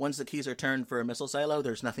 Gotcha. Once the keys are turned for a missile silo,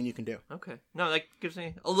 there's nothing you can do. Okay. No, that gives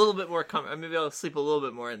me a little bit more comfort. Maybe I'll sleep a little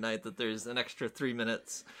bit more at night that there's an extra 3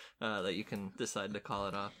 minutes that you can decide to call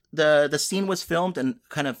it off. The scene was filmed in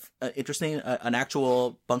kind of interesting, an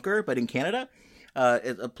actual bunker, but in Canada.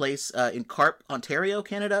 A place in Carp, Ontario,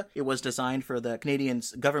 Canada. It was designed for the Canadian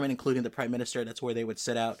government, including the Prime Minister. That's where they would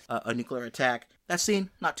sit out a nuclear attack. That scene,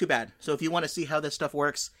 not too bad. So if you want to see how this stuff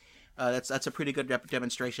works, that's a pretty good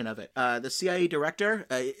demonstration of it. The CIA director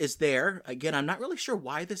is there. Again, I'm not really sure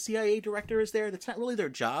why the CIA director is there. That's not really their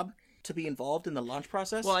job to be involved in the launch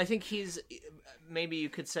process. Well, I think maybe you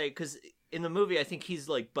could say, because in the movie, I think he's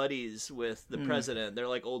like buddies with the president. They're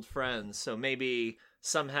like old friends. So maybe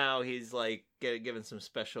somehow he's like given some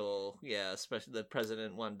special, the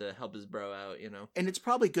president wanted to help his bro out, And it's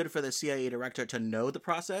probably good for the CIA director to know the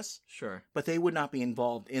process. Sure. But they would not be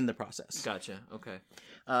involved in the process. Gotcha. Okay.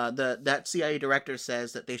 That CIA director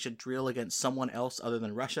says that they should drill against someone else other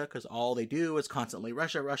than Russia, because all they do is constantly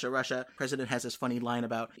Russia, Russia, Russia. President has this funny line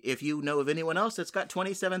about, if you know of anyone else that's got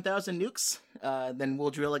 27,000 nukes, then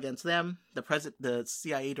we'll drill against them. The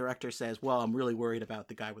CIA director says, well, I'm really worried about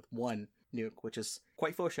the guy with one nuke, which is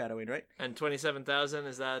quite foreshadowing, right? And 27,000,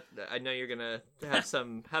 is that? I know you're gonna have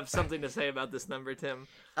something to say about this number, Tim.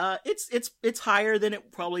 It's higher than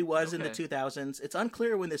it probably was in the Okay. 2000s. It's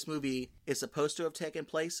unclear when this movie is supposed to have taken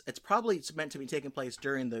place. It's probably meant to be taking place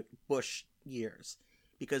during the Bush years,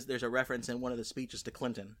 because there's a reference in one of the speeches to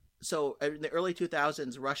Clinton. So in the early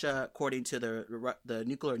 2000s, Russia, according to the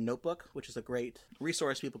Nuclear Notebook, which is a great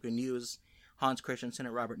resource people can use, Hans Christensen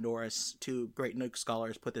and Robert Norris, two great nuke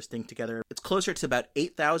scholars, put this thing together. It's closer to about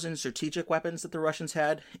 8,000 strategic weapons that the Russians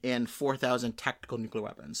had and 4,000 tactical nuclear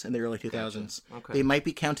weapons in the early 2000s. Gotcha. Okay. They might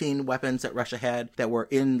be counting weapons that Russia had that were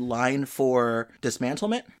in line for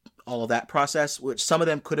dismantlement. All of that process, which some of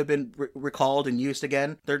them could have been recalled and used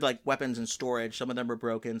again. They're like weapons in storage. Some of them are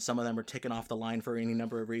broken. Some of them are taken off the line for any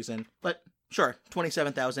number of reasons. But sure,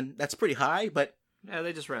 27,000, that's pretty high, but Yeah,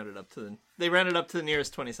 they just rounded up to the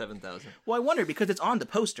nearest 27,000. well, I wonder, because it's on the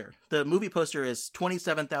poster. The movie poster is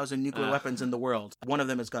 27,000 nuclear weapons in the world. One of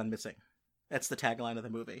them has gone missing. That's the tagline of the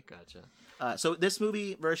movie. Gotcha. So this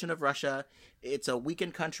movie version of Russia, it's a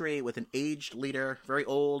weakened country with an aged leader, very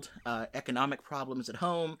old, economic problems at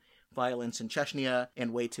home, violence in Chechnya,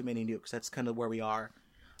 and way too many nukes. That's kind of where we are.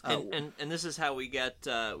 And this is how we get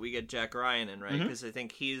Jack Ryan in, right? Because I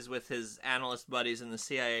think he's with his analyst buddies in the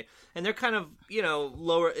CIA, and they're kind of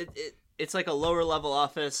lower. It's like a lower level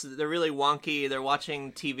office. They're really wonky. They're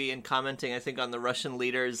watching TV and commenting, I think, on the Russian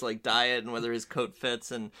leader's like diet and whether his coat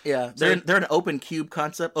fits. And yeah, they're an open cube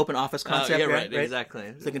concept, open office concept. Yeah, right?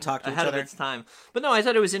 Exactly. So they can talk to ahead each other. of its time. But no, I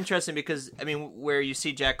thought it was interesting because I mean, where you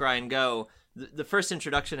see Jack Ryan go, the first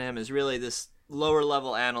introduction to him is really this lower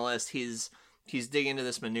level analyst. He's digging into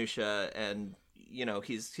this minutia, and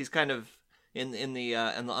he's kind of on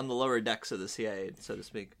the lower decks of the CIA, so to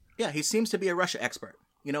speak. Yeah, he seems to be a Russia expert.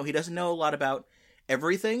 He doesn't know a lot about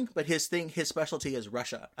everything, but his specialty is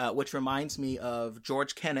Russia, which reminds me of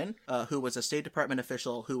George Kennan, who was a State Department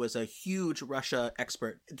official who was a huge Russia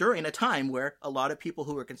expert during a time where a lot of people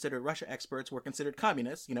who were considered Russia experts were considered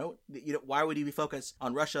communists. Why would he be focused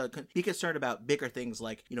on Russia? Be concerned about bigger things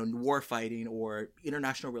like war fighting or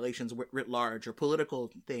international relations writ large or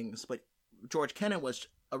political things. But George Kennan was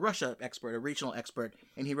a Russia expert, a regional expert,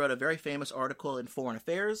 and he wrote a very famous article in Foreign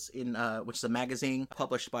Affairs, which is a magazine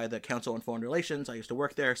published by the Council on Foreign Relations. I used to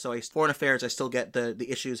work there, so Foreign Affairs, I still get the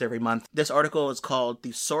issues every month. This article is called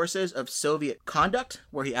The Sources of Soviet Conduct,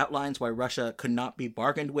 where he outlines why Russia could not be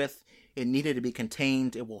bargained with. It needed to be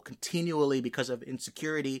contained. It will continually, because of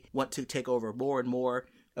insecurity, want to take over more and more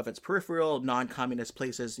of its peripheral, non-communist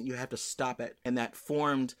places. You have to stop it. And that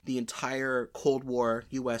formed the entire Cold War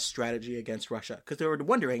U.S. strategy against Russia. Because they were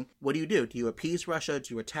wondering, what do you do? Do you appease Russia?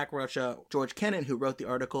 Do you attack Russia? George Kennan, who wrote the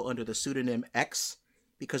article under the pseudonym X,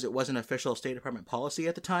 because it wasn't official State Department policy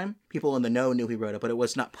at the time. People in the know knew he wrote it, but it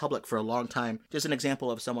was not public for a long time. Just an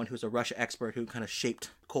example of someone who's a Russia expert who kind of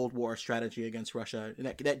shaped Cold War strategy against Russia. And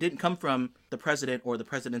that didn't come from the president or the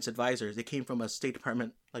president's advisors. It came from a State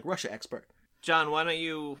Department, Russia expert. John, why don't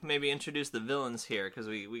you maybe introduce the villains here, because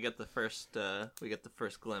we get the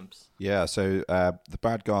first glimpse. Yeah, so the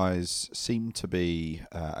bad guys seem to be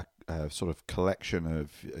a sort of collection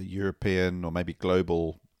of European or maybe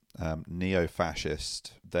global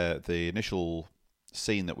neo-fascist. The initial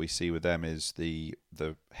scene that we see with them is the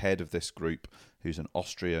head of this group, who's an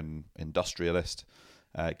Austrian industrialist,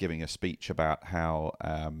 giving a speech about how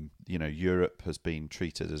Europe has been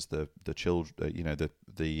treated as the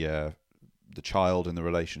child in the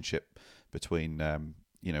relationship between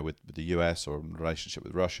with the US or in relationship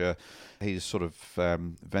with Russia. He's sort of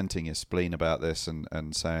venting his spleen about this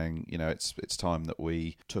and saying, it's time that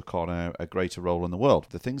we took on a greater role in the world.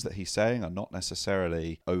 The things that he's saying are not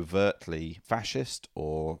necessarily overtly fascist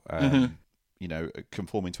or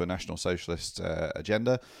conforming to a National Socialist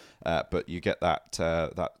agenda, but you get that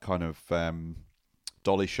kind of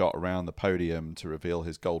dolly shot around the podium to reveal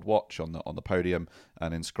his gold watch on the podium,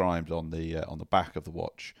 and inscribed on the back of the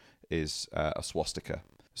watch is a swastika.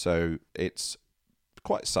 So it's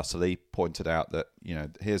quite subtly pointed out that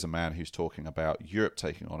here's a man who's talking about Europe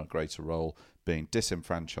taking on a greater role, being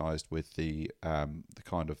disenfranchised with the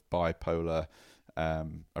kind of bipolar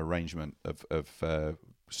arrangement of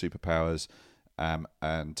superpowers,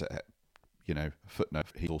 and footnote,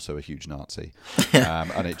 he's also a huge Nazi,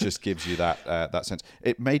 and it just gives you that sense.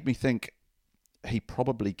 It made me think he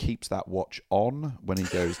probably keeps that watch on when he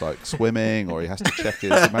goes swimming, or he has to check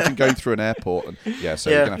his. Imagine going through an airport and you're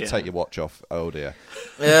gonna have to take your watch off. Oh dear.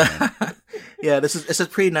 Yeah, yeah. This is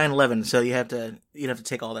pre 9/11, so you'd have to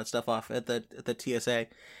take all that stuff off at the TSA.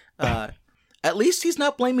 At least he's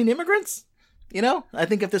not blaming immigrants. I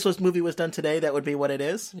think if this movie was done today, that would be what it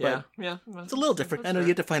is. Yeah, It's a little different. I know you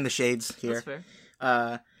have to find the shades here. That's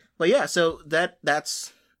fair. But yeah, so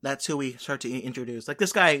that's who we start to introduce.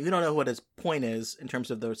 This guy, we don't know what his point is in terms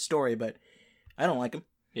of the story, but I don't like him.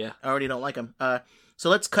 Yeah. I already don't like him. So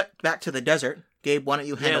let's cut back to the desert. Gabe, why don't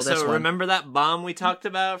you handle this one? Remember that bomb we talked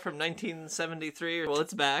about from 1973? Well,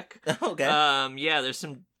 it's back. Okay. There's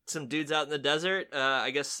some dudes out in the desert, I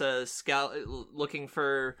guess looking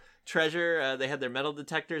for treasure. They had their metal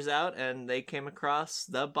detectors out, and they came across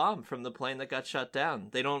the bomb from the plane that got shot down.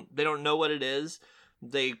 They don't know what it is.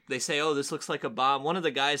 They say, oh, this looks like a bomb. One of the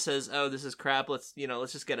guys says, oh, this is crap. Let's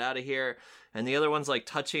just get out of here. And the other one's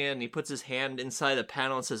touching it, and he puts his hand inside the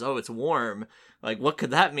panel and says, oh, it's warm. What could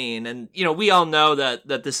that mean? And, we all know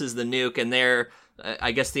that this is the nuke, and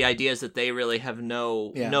I guess the idea is that they really have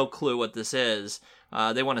no clue what this is.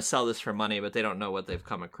 They want to sell this for money, but they don't know what they've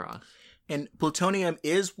come across. And plutonium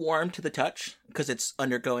is warm to the touch because it's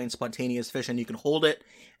undergoing spontaneous fission. You can hold it,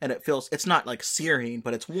 and it's not searing,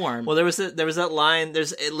 but it's warm. Well, there was that line.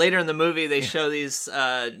 Later in the movie they show these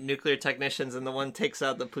nuclear technicians, and the one takes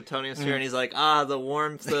out the plutonium sphere, and he's like, the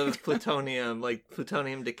warmth of plutonium,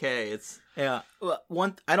 plutonium decay.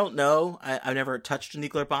 Well, I don't know. I've never touched a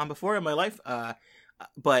nuclear bomb before in my life,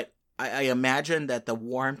 but I imagine that the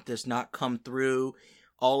warmth does not come through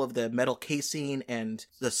all of the metal casing and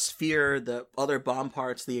the sphere, the other bomb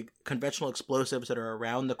parts, the conventional explosives that are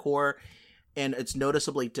around the core, and it's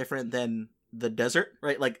noticeably different than the desert,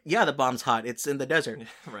 right? The bomb's hot. It's in the desert.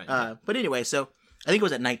 Right. But anyway, so I think it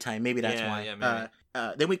was at nighttime. Maybe that's why. Yeah,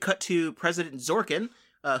 maybe. Then we cut to President Zorkin,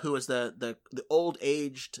 who was the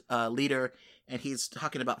old-aged leader, and he's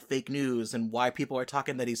talking about fake news and why people are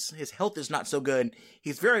talking that his health is not so good.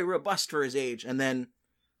 He's very robust for his age, and then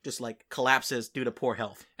just collapses due to poor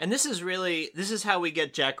health. And this is how we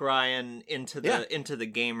get Jack Ryan into the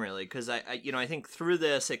game, really, because I think through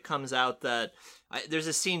this it comes out that there's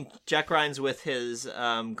a scene Jack Ryan's with his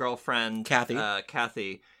girlfriend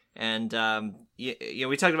Kathy, and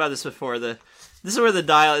we talked about this before. This is where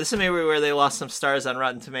this is maybe where they lost some stars on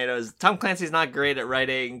Rotten Tomatoes. Tom Clancy's not great at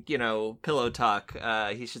writing, pillow talk.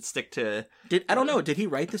 He should stick to. I don't know. Did he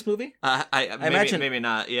write this movie? I imagine maybe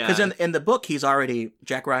not. Yeah, because in the book he's already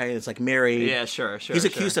Jack Ryan is married. Yeah, sure. He's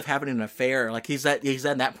accused of having an affair. He's at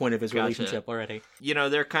that point of his relationship already.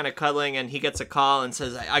 They're kind of cuddling, and he gets a call and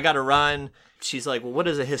says, "I got to run." she's like, well, what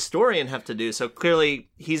does a historian have to do? So clearly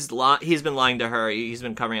he's been lying to her. He's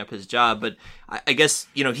been covering up his job. But I guess,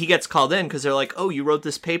 he gets called in because they're like, oh, you wrote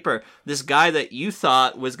this paper. This guy that you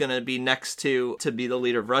thought was going to be next to be the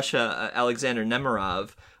leader of Russia, Alexander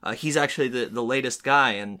Nemerov, he's actually the latest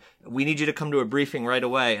guy. And we need you to come to a briefing right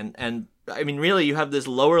away. And I mean, really, you have this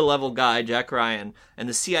lower level guy, Jack Ryan, and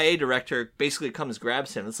the CIA director basically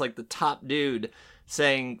grabs him. It's like the top dude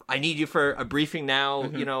saying, I need you for a briefing now,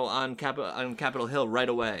 on Capitol Hill right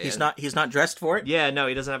away. He's not dressed for it? Yeah, no,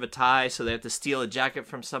 he doesn't have a tie, so they have to steal a jacket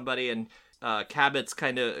from somebody, and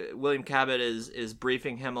William Cabot is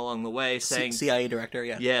briefing him along the way, saying CIA director,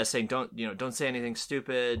 yeah. Yeah, saying don't say anything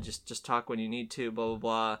stupid, just talk when you need to, blah blah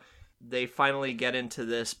blah. They finally get into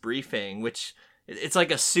this briefing, which it's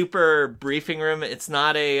like a super briefing room. It's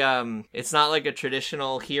not like a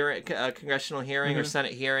traditional congressional hearing or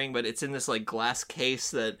Senate hearing, but it's in this like glass case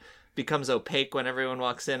that becomes opaque when everyone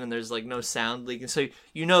walks in, and there's like no sound leaking. So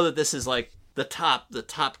that this is like the top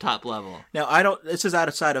level. Now, this is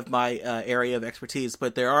outside of my area of expertise,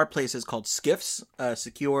 but there are places called SCIFs,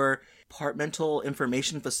 Secure Departmental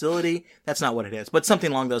Information Facility. That's not what it is, but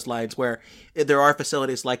something along those lines, where there are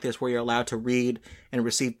facilities like this where you're allowed to read and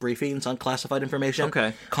receive briefings on classified information.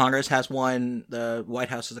 Okay. Congress has one. The White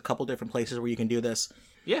House has a couple different places where you can do this.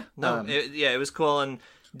 Yeah. No. It was cool. And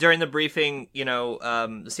during the briefing,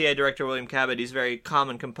 the CIA director, William Cabot, he's very calm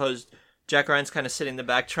and composed. Jack Ryan's kind of sitting in the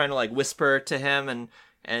back trying to like whisper to him,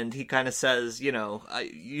 and he kind of says,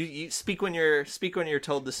 you speak when you're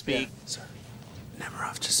told to speak. Yeah. Sir,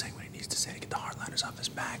 Nemerov's just saying what he needs to say to get the hardliners off his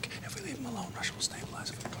back. If we leave him alone, Russia will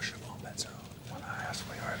stabilize. If we push him, all bets are over. When I asked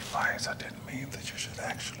for your advice, I didn't mean that you should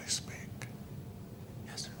actually speak.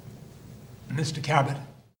 Yes, sir. Mr. Cabot.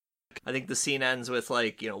 I think the scene ends with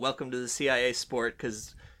like, welcome to the CIA sport,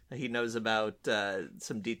 because he knows about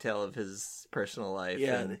some detail of his personal life.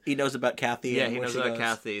 Yeah, and he knows about Kathy. Yeah, he knows about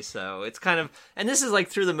Kathy. So it's kind of, and this is like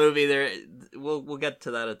through the movie. We'll get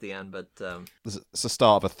to that at the end, but it's the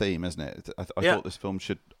start of a theme, isn't it? I thought this film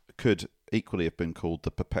could equally have been called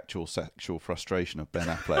The Perpetual Sexual Frustration of Ben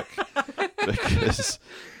Affleck. Because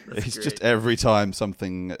he's just every time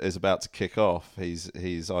something is about to kick off, he's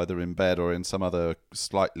either in bed or in some other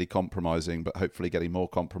slightly compromising, but hopefully getting more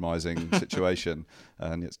compromising situation,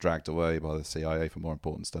 and it's dragged away by the CIA for more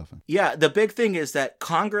important stuff. Yeah, the big thing is that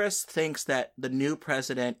Congress thinks that the new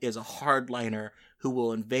president is a hardliner who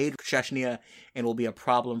will invade Chechnya and will be a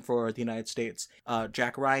problem for the United States.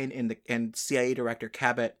 Jack Ryan and CIA Director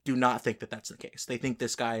Cabot do not think that that's the case. They think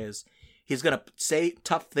this guy he's going to say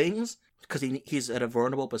tough things because he's at a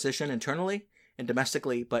vulnerable position internally and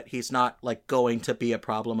domestically, but he's not like going to be a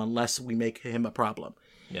problem unless we make him a problem.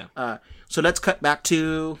 Yeah. So let's cut back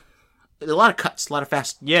to a lot of cuts, a lot of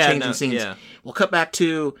fast changing scenes. Yeah. We'll cut back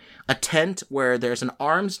to a tent where there's an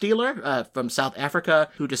arms dealer from South Africa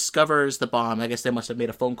who discovers the bomb. I guess they must have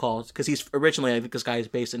made a phone call because I think this guy is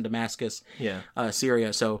based in Damascus,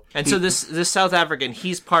 Syria. So this South African,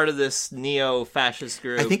 he's part of this neo-fascist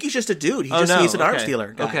group. I think he's just a dude. He's an arms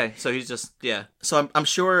dealer guy. Okay, so he's just So I'm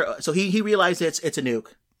sure. So he realized it's a nuke.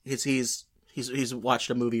 He's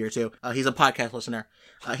watched a movie or two. He's a podcast listener.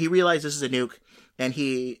 He realized this is a nuke. And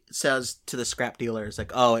he says to the scrap dealer, "It's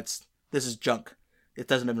like, this is junk. It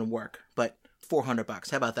doesn't even work. But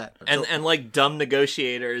 $400. How about that?" And like dumb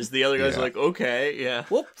negotiators, the other guy's like, "Okay, yeah."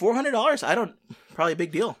 Well, $400. Probably a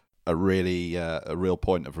big deal. A real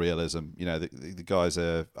point of realism. The guys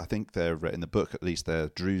are. I think they're in the book at least. They're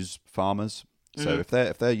Druze farmers. So if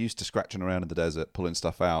they're used to scratching around in the desert, pulling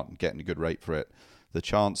stuff out and getting a good rate for it, the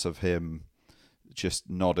chance of him just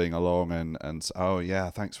nodding along and oh yeah,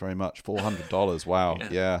 thanks very much, $400, wow,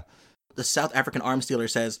 yeah. The South African arms dealer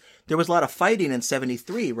says there was a lot of fighting in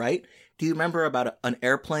 '73, right? Do you remember about an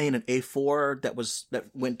airplane, an A4 that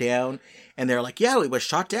went down? And they're like, yeah, it was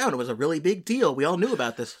shot down. It was a really big deal. We all knew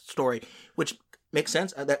about this story, which makes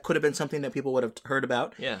sense. That could have been something that people would have heard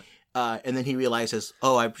about. Yeah. And then he realizes,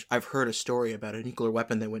 I've heard a story about a nuclear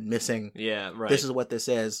weapon that went missing. Yeah, right. This is what this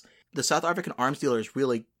is. The South African arms dealer is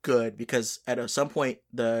really good because at some point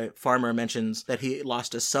the farmer mentions that he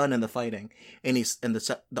lost his son in the fighting, and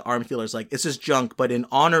the arms dealer is like, "This is junk, but in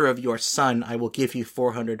honor of your son, I will give you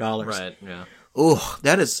 $400." Right. Yeah. Oh,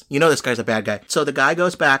 that is, this guy's a bad guy. So the guy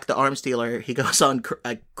goes back, the arms dealer, he goes on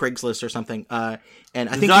Craigslist or something, and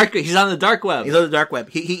I think he's on the dark web. He's on the dark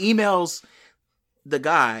web. He emails the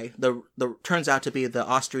guy, the turns out to be the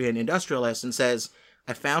Austrian industrialist, and says,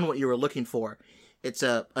 "I found what you were looking for. It's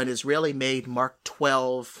an Israeli-made Mark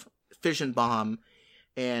 12 fission bomb,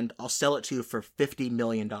 and I'll sell it to you for $50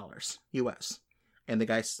 million US." And the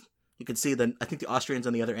guy, you can see I think the Austrian's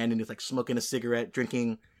on the other end, and he's like smoking a cigarette,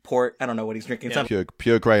 drinking port. I don't know what he's drinking.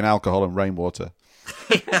 Pure grain alcohol and rainwater.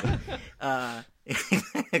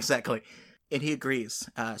 Exactly. And he agrees.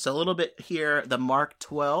 So a little bit here, the Mark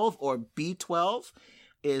 12 or B-12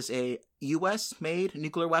 is a U.S.-made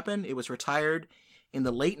nuclear weapon. It was retired in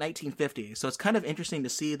the late 1950s. So it's kind of interesting to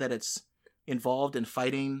see that it's involved in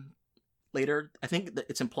fighting later. I think that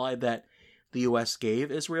it's implied that the U.S.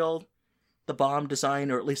 gave Israel the bomb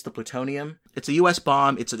design, or at least the plutonium. It's a U.S.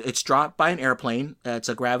 bomb. It's dropped by an airplane. It's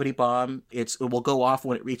a gravity bomb. It will go off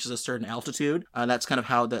when it reaches a certain altitude. That's kind of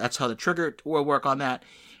how the trigger will work on that.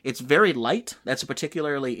 It's very light. That's a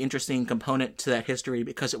particularly interesting component to that history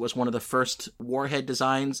because it was one of the first warhead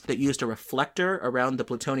designs that used a reflector around the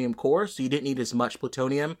plutonium core, so you didn't need as much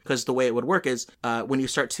plutonium, because the way it would work is when you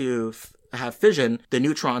start to have fission, the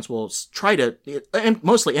neutrons will try to,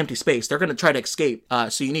 mostly empty space, they're going to try to escape.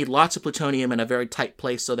 So you need lots of plutonium in a very tight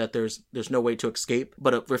place so that there's no way to escape.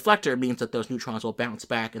 But a reflector means that those neutrons will bounce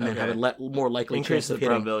back and then have a more likely chance of hitting.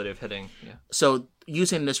 Probability of hitting. Yeah. So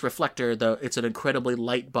using this reflector, though, it's an incredibly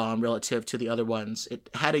light bomb relative to the other ones. It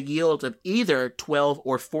had a yield of either 12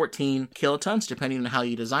 or 14 kilotons, depending on how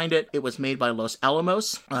you designed it. It was made by Los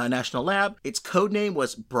Alamos National Lab. Its code name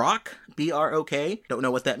was Brock, B-R-O-K. Don't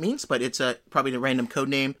know what that means, but it's probably a random code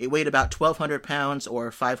name. It weighed about 1,200 pounds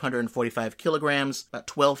or 545 kilograms, about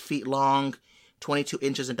 12 feet long, 22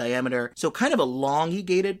 inches in diameter. So kind of a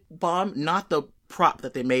elongated bomb, not the prop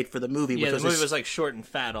that they made for the movie. Yeah, the movie was like short and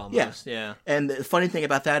fat almost. Yeah. And the funny thing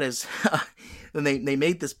about that is when they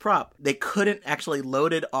made this prop, they couldn't actually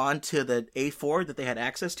load it onto the A4 that they had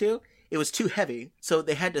access to. It was too heavy. So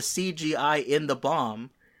they had to CGI in the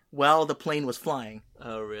bomb while the plane was flying.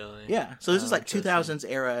 Oh, really? Yeah. So this is like 2000s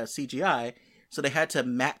era CGI. So they had to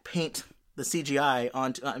matte paint the CGI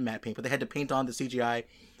onto, not matte paint, but they had to paint on the CGI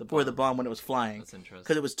for the bomb when it was flying. That's interesting.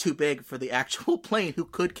 Because it was too big for the actual plane who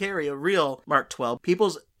could carry a real Mark 12.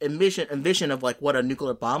 People's envision of like what a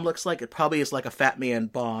nuclear bomb looks like, it probably is like a Fat Man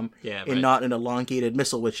bomb and not an elongated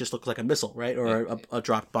missile, which just looks like a missile, right? Or a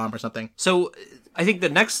dropped bomb or something. So I think the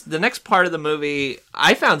next part of the movie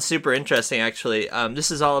I found super interesting, actually. This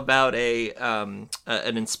is all about an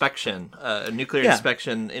inspection, a nuclear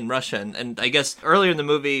inspection in Russia. And I guess earlier in the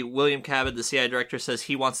movie, William Cabot, the CIA director, says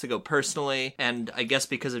he wants to go personally. And I guess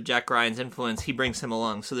because of Jack Ryan's influence, he brings him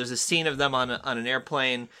along. So there's a scene of them on an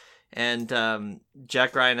airplane. And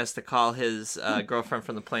Jack Ryan has to call his girlfriend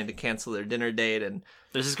from the plane to cancel their dinner date. And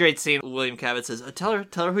there's this great scene. William Cabot says, tell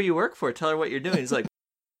her who you work for. Tell her what you're doing. He's like,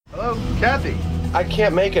 hello, Kathy. I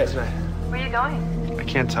can't make it. Where are you going? I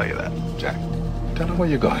can't tell you that, Jack. Tell her where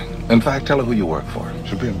you're going. In fact, tell her who you work for.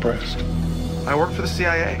 She'll be impressed. I work for the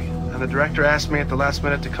CIA, and the director asked me at the last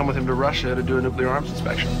minute to come with him to Russia to do a nuclear arms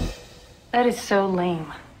inspection. That is so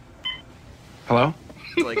lame. Hello?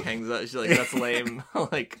 She like hangs up. She's like, that's lame.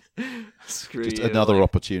 Like, screw Just you. another like,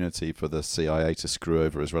 opportunity for the CIA to screw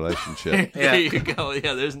over his relationship. There you go.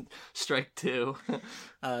 Yeah, there's strike two.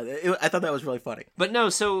 I thought that was really funny. But no,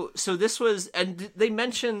 so this was, and did they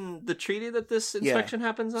mention the treaty that this inspection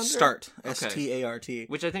happens under? START, S-T-A-R-T.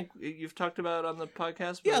 Which I think you've talked about on the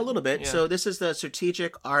podcast. Yeah, a little bit. Yeah. So this is the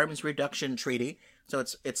Strategic Arms Reduction Treaty. So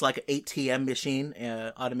it's like an ATM machine,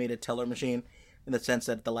 automated teller machine, in the sense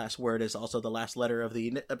that the last word is also the last letter of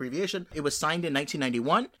the abbreviation. It was signed in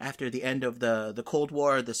 1991 after the end of the Cold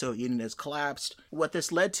War. The Soviet Union has collapsed. What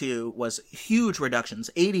this led to was huge reductions,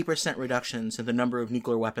 80% reductions in the number of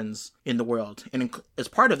nuclear weapons in the world. And as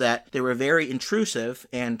part of that, there were very intrusive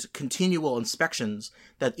and continual inspections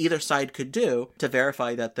that either side could do to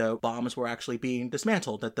verify that the bombs were actually being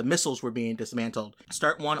dismantled, that the missiles were being dismantled.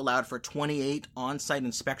 START 1 allowed for 28 on-site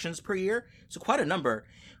inspections per year, so quite a number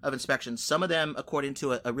of inspections. Some of them, according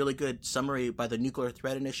to a really good summary by the Nuclear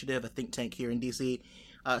Threat Initiative, a think tank here in DC,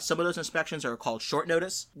 some of those inspections are called short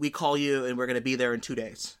notice. We call you and we're going to be there in 2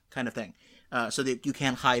 days, kind of thing. So that you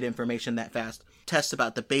can't hide information that fast. Tests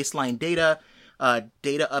about the baseline data,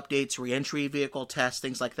 data updates, reentry vehicle tests,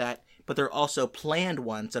 things like that. But there are also planned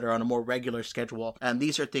ones that are on a more regular schedule. And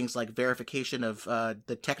these are things like verification of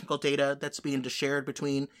the technical data that's being shared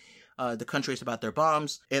between the countries about their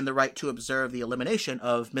bombs, and the right to observe the elimination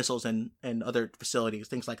of missiles and other facilities,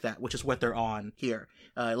 things like that, which is what they're on here.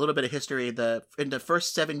 A little bit of history. In the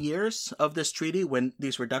first 7 years of this treaty, when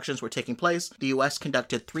these reductions were taking place, the U.S.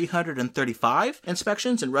 conducted 335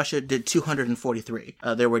 inspections and Russia did 243.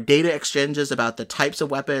 There were data exchanges about the types of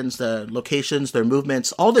weapons, the locations, their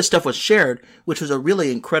movements. All this stuff was shared, which was a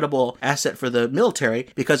really incredible asset for the military,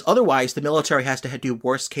 because otherwise the military has to do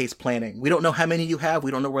worst case planning. We don't know how many you have. We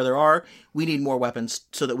don't know where there are. We need more weapons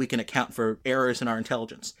so that we can account for errors in our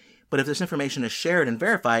intelligence. But if this information is shared and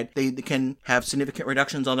verified, they can have significant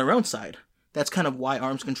reductions on their own side. That's kind of why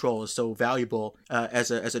arms control is so valuable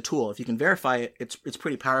as a tool. If you can verify it, it's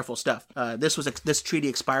pretty powerful stuff. This treaty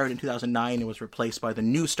expired in 2009 and was replaced by the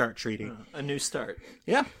New START treaty. A new start.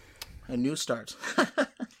 Yeah, a new start.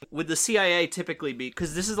 Would the CIA typically be,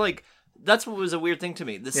 because this is like, that's what was a weird thing to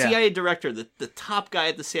me. The CIA director, the top guy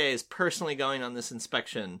at the CIA, is personally going on this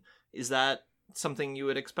inspection. Is that something you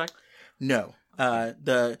would expect? No.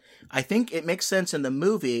 I think it makes sense in the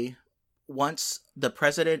movie once the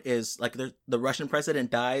president is, like, the Russian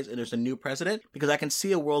president dies and there's a new president, because I can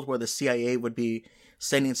see a world where the CIA would be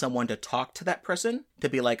sending someone to talk to that person, to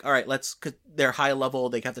be like, all right, cause they're high level,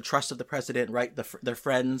 they have the trust of the president, right? They're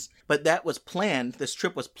friends. But that was planned. This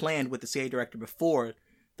trip was planned with the CIA director before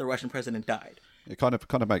the Russian president died. It kind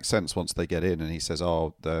of makes sense once they get in, and he says,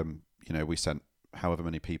 we sent however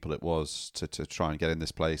many people it was to try and get in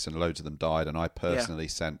this place, and loads of them died, and I personally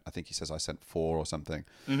sent, I think he says I sent 4 or something.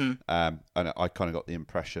 Mm-hmm. And I kind of got the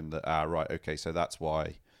impression that, right, okay, so that's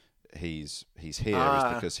why he's here,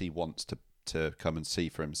 is because he wants to come and see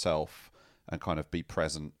for himself and kind of be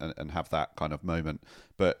present and have that kind of moment.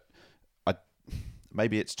 But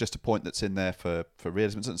maybe it's just a point that's in there for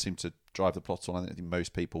realism. It doesn't seem to drive the plot on. I think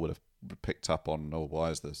most people would have picked up on, why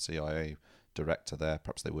is the CIA director there?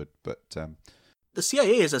 Perhaps they would, but the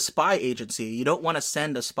CIA is a spy agency. You don't want to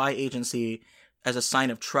send a spy agency as a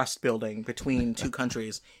sign of trust building between two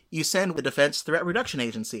countries. You send the Defense Threat Reduction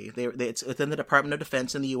Agency. It's within the Department of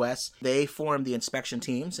Defense in the U.S. They form the inspection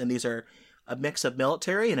teams, and these are a mix of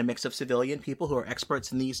military and a mix of civilian people who are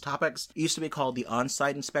experts in these topics. It used to be called the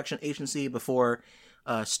On-Site Inspection Agency before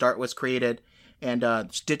START was created. And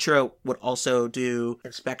DTRA would also do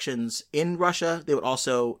inspections in Russia. They would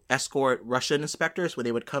also escort Russian inspectors when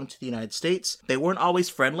they would come to the United States. They weren't always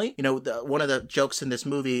friendly. One of the jokes in this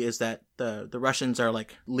movie is that the Russians are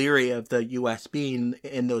like leery of the U.S. being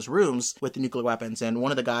in those rooms with the nuclear weapons. And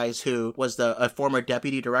one of the guys who was a former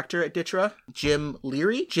deputy director at DTRA, Jim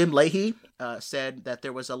Leahy, said that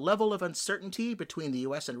there was a level of uncertainty between the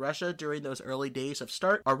U.S. and Russia during those early days of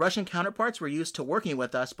START. Our Russian counterparts were used to working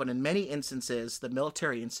with us, but in many instances, the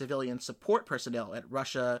military and civilian support personnel at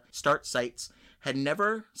Russia START sites had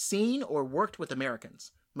never seen or worked with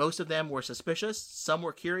Americans. Most of them were suspicious, some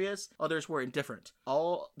were curious, others were indifferent.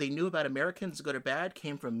 All they knew about Americans, good or bad,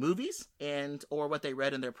 came from movies or what they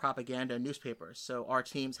read in their propaganda newspapers. So our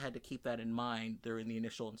teams had to keep that in mind during the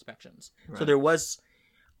initial inspections. Right. So there was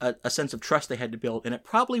a sense of trust they had to build, and it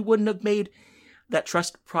probably wouldn't have made that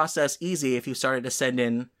trust process easy if you started to send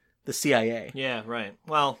in the CIA. Yeah, right.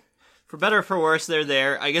 Well, for better or for worse, they're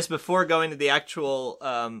there. I guess before going to the actual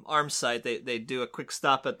arms site, they do a quick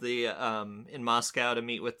stop at the in Moscow to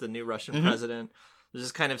meet with the new Russian president. There's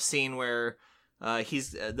this kind of scene where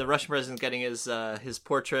the Russian president's getting his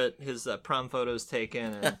portrait, his prom photos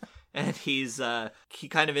taken, and he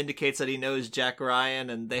kind of indicates that he knows Jack Ryan,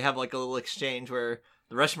 and they have like a little exchange where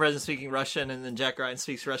the Russian president's speaking Russian, and then Jack Ryan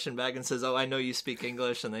speaks Russian back and says, "Oh, I know you speak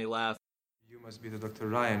English," and they laugh. You must be the Dr.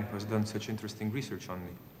 Ryan who has done such interesting research on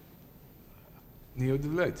me. Не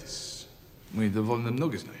удивляйтесь. Мы довольно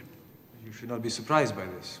много знаем. You should not be surprised by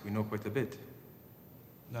this. We know quite a bit.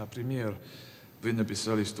 Например, вы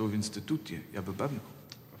написали, что в институте я был бабник.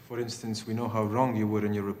 For instance, we know how wrong you were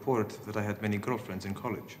in your report that I had many girlfriends in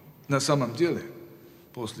college. На самом деле,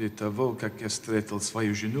 после того, как я встретил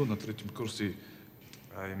свою жену на 3-м курсе,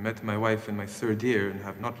 I met my wife in my 3rd year and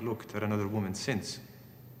have not looked at another woman since.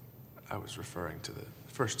 I was referring to the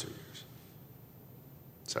first 2 years.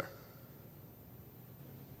 Sir.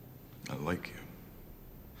 I like you.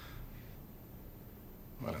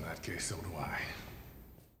 Well, in that case, so do I.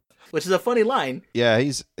 Which is a funny line. Yeah,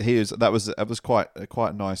 that was quite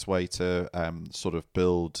a nice way to sort of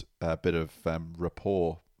build a bit of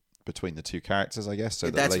rapport between the two characters, I guess.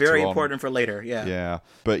 So that's very important for later. Yeah. Yeah,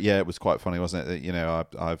 but yeah, it was quite funny, wasn't it?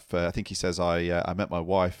 I think he says I met my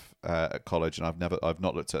wife at college, and I've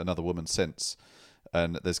not looked at another woman since.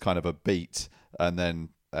 And there's kind of a beat, and then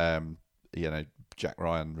Jack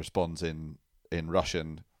Ryan responds in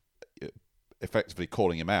Russian, effectively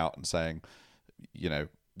calling him out and saying,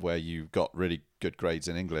 where you got really good grades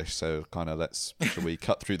in English, so kind of should we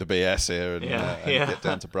cut through the BS here and get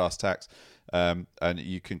down to brass tacks? And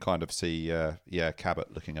you can kind of see,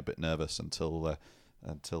 Cabot looking a bit nervous until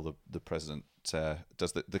the president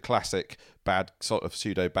does the classic bad sort of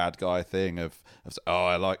pseudo bad guy thing of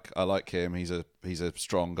I like him, he's a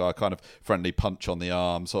strong guy, kind of friendly punch on the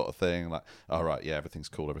arm sort of thing, like, all right, yeah, everything's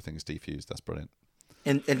cool, everything's defused, that's brilliant.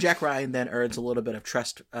 And Jack Ryan then earns a little bit of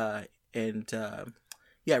trust and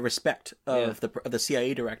respect of the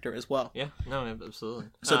CIA director as well. Yeah, no, absolutely.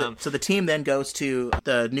 So the team then goes to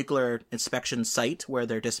the nuclear inspection site where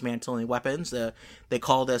they're dismantling weapons. They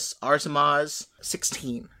call this Arzamas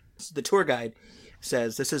 16. So the tour guide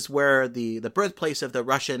says this is where the birthplace of the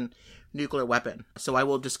Russian nuclear weapon. So I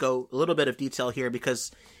will just go a little bit of detail here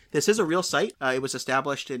because this is a real site. It was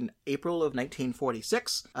established in April of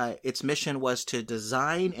 1946. Its mission was to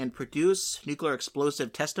design and produce nuclear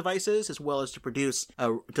explosive test devices as well as to produce a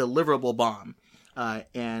deliverable bomb.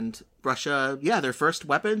 And Russia, their first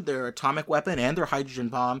weapon, their atomic weapon and their hydrogen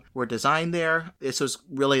bomb were designed there. This was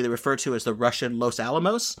really referred to as the Russian Los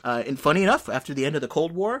Alamos. And funny enough, after the end of the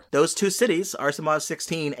Cold War, those two cities, Arzamas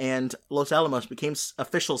 16 and Los Alamos, became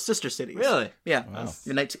official sister cities. Really? Yeah. Wow.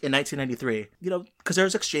 In 1993. Because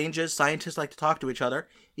there's exchanges, scientists like to talk to each other.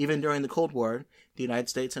 Even during the Cold War, the United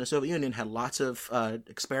States and the Soviet Union had lots of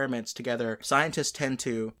experiments together. Scientists tend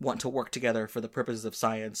to want to work together for the purposes of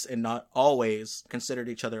science and not always considered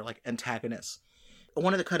each other like antagonists.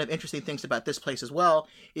 One of the kind of interesting things about this place as well,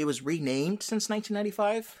 it was renamed since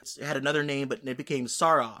 1995. It had another name, but it became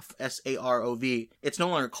Sarov, Sarov. It's no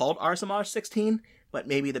longer called Arzamas 16, but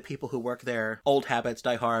maybe the people who work there, old habits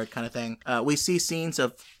die hard kind of thing. We see scenes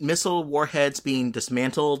of missile warheads being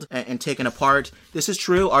dismantled and taken apart. This is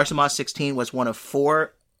true. Arzamas 16 was one of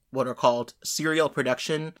 4 what are called serial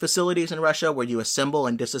production facilities in Russia where you assemble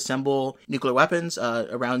and disassemble nuclear weapons.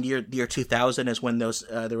 Around the year 2000 is when those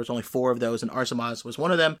there was only 4 of those, and Arzamas was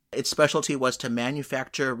one of them. Its specialty was to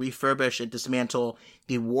manufacture, refurbish, and dismantle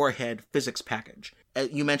the warhead physics package.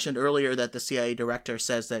 You mentioned earlier that the CIA director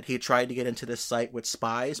says that he tried to get into this site with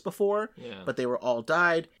spies before, but they were all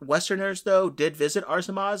died. Westerners, though, did visit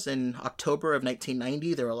Arzamas in October of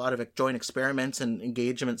 1990. There were a lot of joint experiments and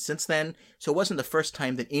engagements since then, so it wasn't the first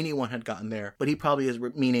time that anyone had gotten there, but he probably is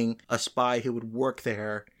meaning a spy who would work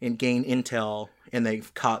there and gain intel, and they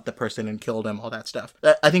caught the person and killed him, all that stuff.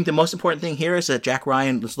 I think the most important thing here is that Jack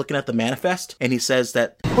Ryan was looking at the manifest, and he says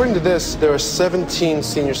that According to this, there are 17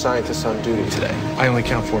 senior scientists on duty today. I only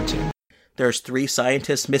count 14. There's 3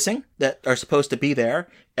 scientists missing that are supposed to be there.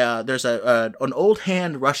 There's an old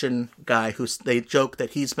hand Russian guy who they joke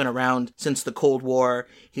that he's been around since the Cold War.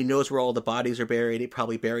 He knows where all the bodies are buried. He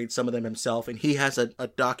probably buried some of them himself. And he has a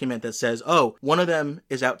document that says, one of them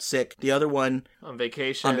is out sick. The other one on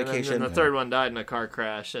vacation. And then the third one died in a car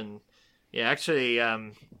crash. And yeah, actually,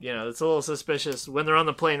 it's a little suspicious. When they're on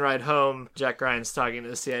the plane ride home, Jack Ryan's talking to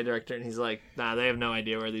the CIA director, and he's like, nah, they have no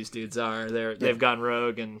idea where these dudes are. They've gone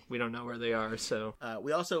rogue, and we don't know where they are, so...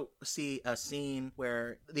 we also see a scene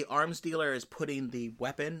where the arms dealer is putting the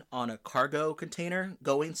weapon on a cargo container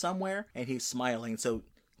going somewhere, and he's smiling. So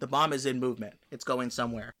the bomb is in movement. It's going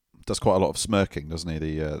somewhere. Does quite a lot of smirking, doesn't he,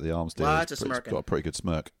 the arms dealer? Lots of smirking. Got a pretty good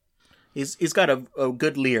smirk. He's got a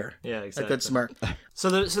good leer. Yeah, exactly. A good smirk. So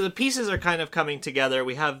the pieces are kind of coming together.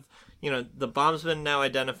 We have, the bomb's been now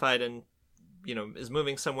identified and, is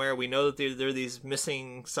moving somewhere. We know that there are these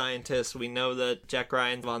missing scientists. We know that Jack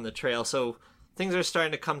Ryan's on the trail. So things are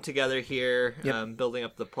starting to come together here, building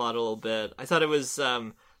up the plot a little bit. I thought it was...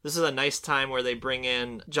 this is a nice time where they bring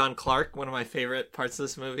in John Clark, one of my favorite parts of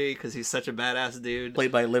this movie, because he's such a badass dude.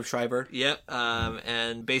 Played by Liv Schreiber. Yep.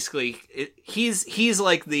 And basically, he's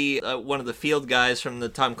like the one of the field guys from the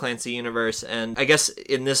Tom Clancy universe. And I guess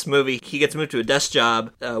in this movie, he gets moved to a desk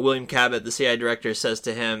job. William Cabot, the CIA director, says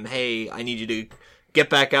to him, hey, I need you to get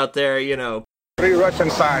back out there, 3 Russian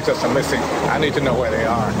scientists are missing. I need to know where they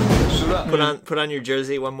are. Put on your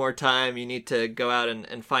jersey one more time. You need to go out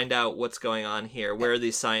and find out what's going on here. Where are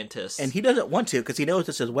these scientists? And he doesn't want to because he knows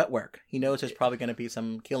this is wet work. He knows there's probably going to be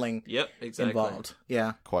some killing involved.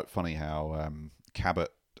 Yeah. Quite funny how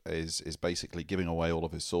Cabot is basically giving away all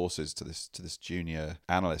of his sources to this junior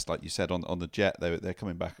analyst. Like you said, on the jet, they're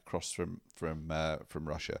coming back across from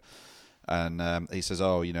Russia. And he says,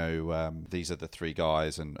 these are the 3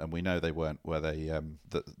 guys, and we know they weren't where they.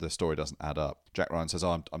 The story doesn't add up. Jack Ryan says,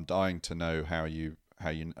 I'm dying to know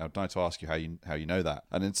I'm dying to ask you how you know that.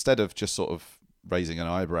 And instead of just sort of raising an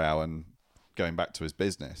eyebrow and going back to his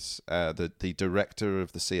business, the director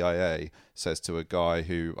of the CIA says to a guy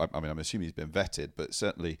who, I'm assuming he's been vetted, but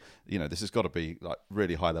certainly, this has got to be like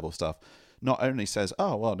really high level stuff. Not only says,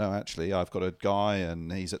 actually, I've got a guy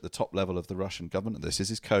and he's at the top level of the Russian government. This is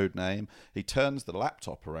his code name. He turns the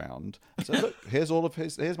laptop around and says, look, here's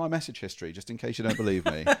my message history, just in case you don't believe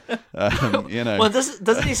me. Well,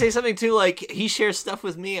 doesn't he say something too, like, he shares stuff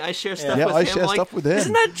with me, I share stuff with him? I share stuff with him.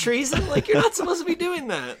 Isn't that treason? Like, you're not supposed to be doing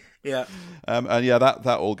that. Yeah.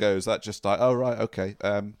 That all goes, that just like, oh, right, okay.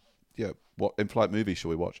 What in-flight movie shall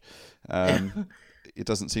we watch? It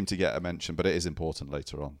doesn't seem to get a mention, but it is important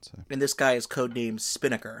later on. So. And this guy is codenamed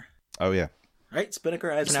Spinnaker. Oh, yeah. right? Spinnaker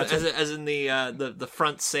as an as in the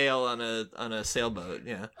front sail on a sailboat.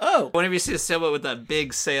 Yeah. Oh, whenever you see a sailboat with that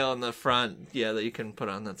big sail in the front, yeah, that you can put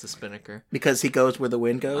on, that's a spinnaker. Because he goes where the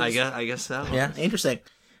wind goes. I guess so. Yeah, interesting.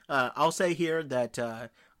 I'll say here that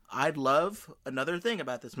I'd love another thing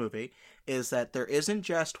about this movie is that there isn't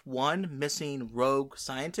just one missing rogue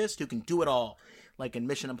scientist who can do it all. Like in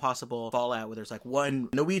Mission Impossible Fallout, where there's like one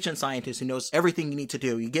Norwegian scientist who knows everything you need to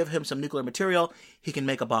do. You give him some nuclear material, he can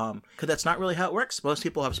make a bomb. Because that's not really how it works. Most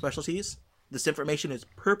people have specialties. This information is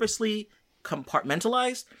purposely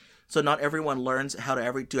compartmentalized, so not everyone learns how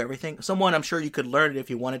to do everything. Someone, I'm sure you could learn it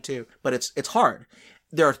if you wanted to, but it's hard.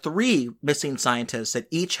 There are 3 missing scientists that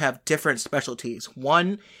each have different specialties.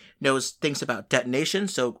 One knows things about detonation,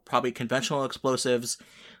 so probably conventional explosives.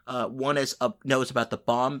 One knows about the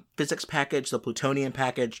bomb physics package, the plutonium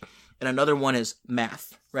package, and another one is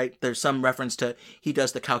math, right? There's some reference to he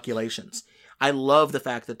does the calculations. I love the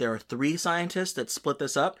fact that there are 3 scientists that split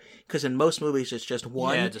this up, because in most movies it's just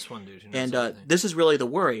one. Yeah, just one dude. And this is really the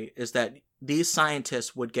worry, is that these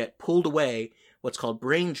scientists would get pulled away, what's called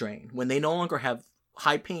brain drain, when they no longer have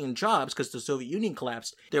high-paying jobs because the Soviet Union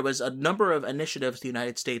collapsed. There was a number of initiatives the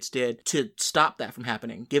United States did to stop that from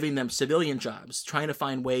happening, giving them civilian jobs, trying to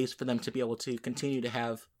find ways for them to be able to continue to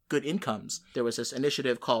have good incomes. There was this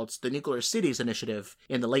initiative called the Nuclear Cities Initiative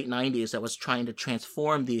in the late 90s that was trying to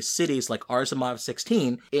transform these cities like Arzamat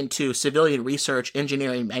 16 into civilian research,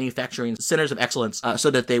 engineering, manufacturing centers of excellence,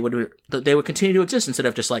 so that they would continue to exist instead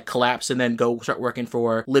of just like collapse and then go start working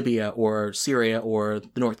for Libya or Syria or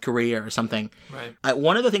North Korea or something. Right.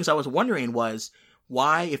 One of the things I was wondering was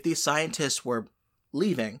why, if these scientists were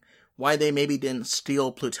leaving, why they maybe didn't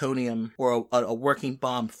steal plutonium or a working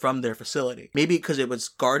bomb from their facility. Maybe because it was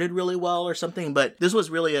guarded really well or something, but this was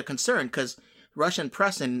really a concern because Russian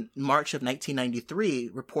press in March of 1993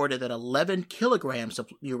 reported that 11 kilograms of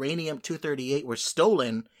uranium-238 were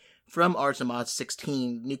stolen from Arzamat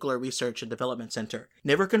 16 Nuclear Research and Development Center.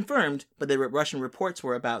 Never confirmed, but the Russian reports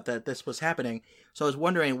were about that this was happening. So I was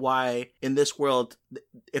wondering why, in this world,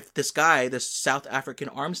 if this South African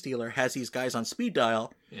arms dealer has these guys on speed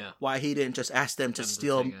dial, why he didn't just ask them to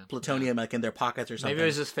steal plutonium like in their pockets or something. Maybe it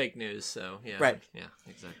was just fake news, so yeah. Right. Yeah,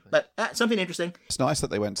 exactly. But something interesting. It's nice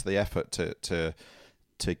that they went to the effort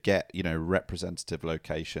to get, representative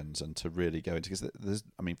locations and to really go into, because there's,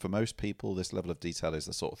 for most people, this level of detail is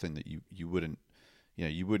the sort of thing that you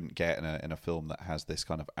wouldn't get in a film that has this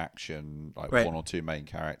kind of action, like right. one or two main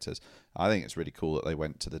characters. I think it's really cool that they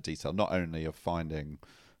went to the detail, not only of finding,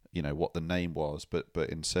 what the name was, but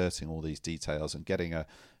inserting all these details and getting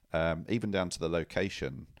even down to the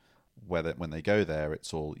location. Whether when they go there,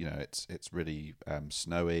 it's all it's really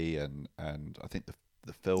snowy and I think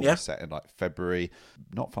the film is set in like February,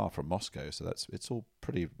 not far from Moscow, so it's all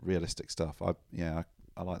pretty realistic stuff. I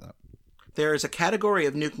like that. There is a category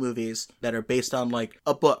of nuke movies that are based on like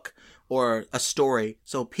a book or a story.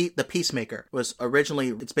 So The Peacemaker was originally,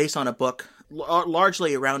 it's based on a book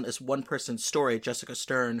largely around this one person's story, Jessica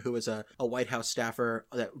Stern, who was a White House staffer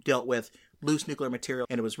that dealt with loose nuclear material,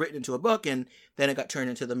 and it was written into a book, and then it got turned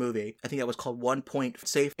into the movie. I think that was called 1 Point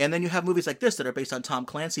Safe. And then you have movies like this that are based on Tom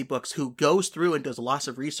Clancy books, who goes through and does lots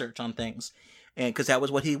of research on things. And because that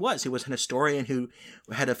was what he was. He was an historian who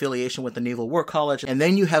had affiliation with the Naval War College. And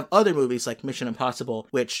then you have other movies like Mission Impossible,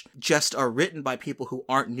 which just are written by people who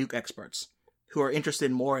aren't nuke experts, who are interested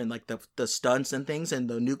more in like the stunts and things, and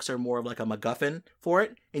the nukes are more of like a MacGuffin for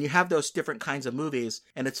it. And you have those different kinds of movies,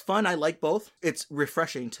 and it's fun. I like both. It's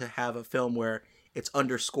refreshing to have a film where it's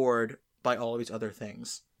underscored by all of these other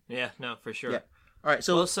things. Yeah, no, for sure. Yeah. All right,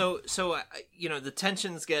 so the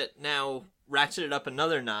tensions get now ratcheted up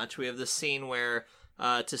another notch. We have this scene where,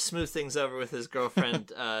 to smooth things over with his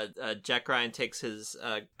girlfriend, Jack Ryan takes his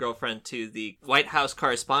girlfriend to the White House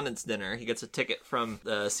Correspondents' Dinner. He gets a ticket from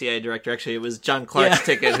the CIA director. Actually, it was John Clark's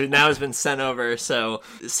ticket, who now has been sent over. So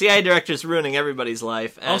the CIA director's ruining everybody's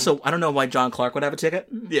life. And also, I don't know why John Clark would have a ticket.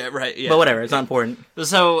 Yeah, right. Yeah. But whatever, it's not important.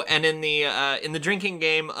 So, and in the drinking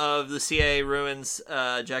game of the CIA ruins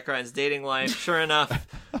Jack Ryan's dating life, sure enough,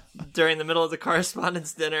 during the middle of the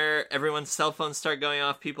Correspondents' Dinner, everyone's cell phones start going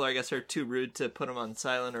off. People, I guess, are too rude to put them on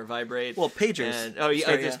silent or vibrate. Well, pagers. And,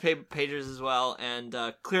 there's pagers as well. And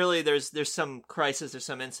clearly there's some crisis, there's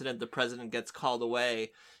some incident. The president gets called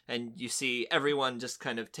away, and you see everyone just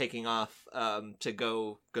kind of taking off to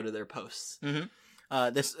go to their posts.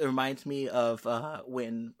 Mm-hmm. This reminds me of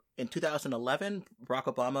when in 2011, Barack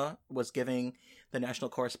Obama was giving the national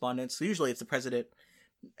correspondence. So usually it's the president.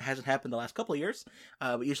 Hasn't happened the last couple of years,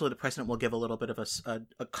 but usually the president will give a little bit of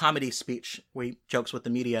a comedy speech where he jokes with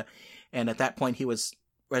the media. And at that point,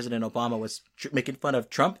 President Obama was making fun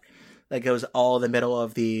of Trump Like, it was all in the middle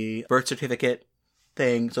of the birth certificate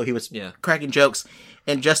thing, so he was cracking jokes.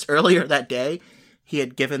 And just earlier that day, he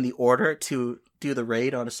had given the order to do the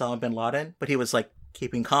raid on Osama bin Laden, but he was like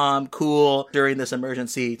keeping calm, cool during this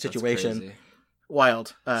emergency situation.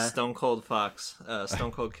 Wild. Stone Cold Fox,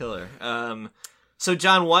 Stone Cold Killer. So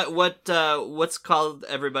John, what's called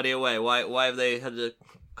everybody away? Why have they had to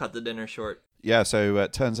cut the dinner short? Yeah, so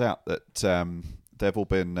it turns out that they've all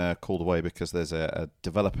been called away because there's a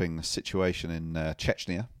developing situation in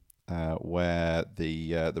Chechnya, where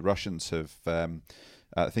the Russians have.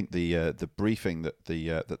 I think the briefing that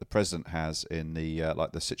the president has in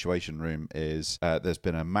the situation room is there's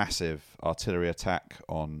been a massive artillery attack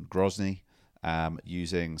on Grozny,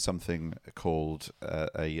 using something called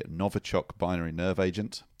a Novichok binary nerve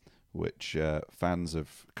agent, which fans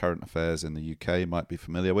of current affairs in the UK might be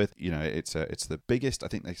familiar with. You know, it's the biggest. I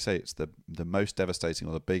think they say it's the most devastating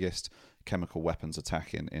or the biggest chemical weapons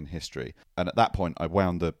attack in history. And at that point, I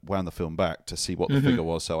wound the film back to see what the figure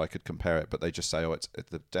was, so I could compare it. But they just say, it's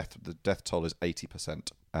the death toll is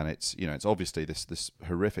 80%, and it's obviously this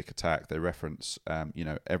horrific attack. They reference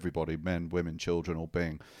everybody, men, women, children, all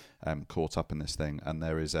being caught up in this thing, and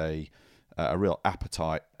there is a real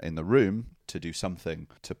appetite in the room to do something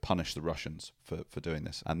to punish the Russians for doing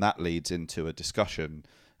this. And that leads into a discussion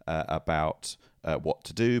about what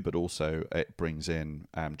to do, but also it brings in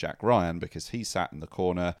Jack Ryan, because he sat in the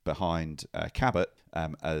corner behind Cabot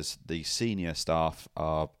as the senior staff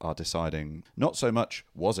are deciding not so much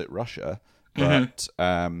was it Russia, but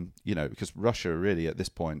because Russia really at this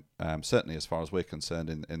point, certainly as far as we're concerned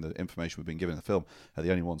in the information we've been given in the film, are the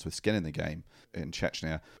only ones with skin in the game in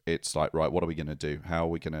Chechnya. It's like, right, what are we going to do? How are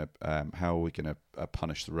we going to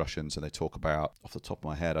punish the Russians? And they talk about, off the top of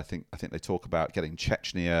my head, I think they talk about getting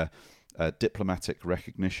Chechnya diplomatic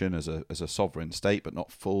recognition as a sovereign state, but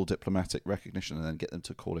not full diplomatic recognition, and then get them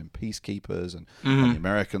to call in peacekeepers, and the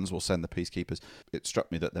Americans will send the peacekeepers. It struck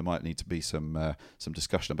me that there might need to be some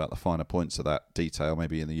discussion about the finer points of that detail,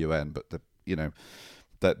 maybe in the UN, but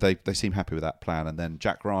that they seem happy with that plan. And then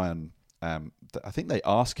Jack Ryan, I think they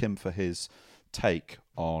ask him for his take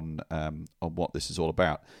on what this is all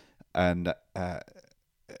about, and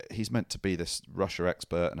he's meant to be this Russia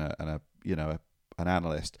expert and an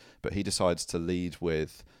analyst, but he decides to lead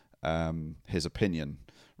with his opinion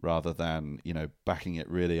rather than backing it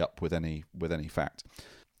really up with any fact.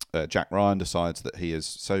 Jack Ryan decides that he is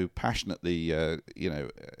so passionately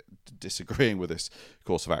disagreeing with this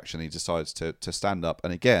course of action, he decides to stand up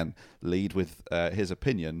and again lead with his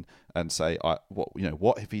opinion and say,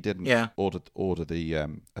 what if he didn't order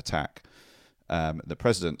the attack? The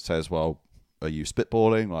president says, well, are you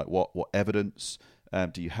spitballing? Like, what evidence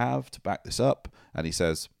do you have to back this up? And he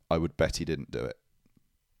says, I would bet he didn't do it.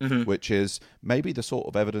 Which is maybe the sort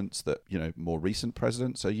of evidence that more recent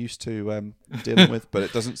presidents are used to dealing with, but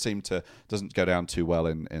it doesn't go down too well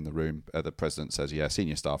in the room. The president says,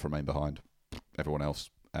 senior staff remain behind, everyone else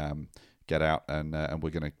get out, and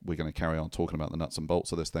we're gonna carry on talking about the nuts and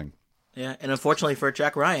bolts of this thing. Yeah, and unfortunately for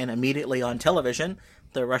Jack Ryan, immediately on television,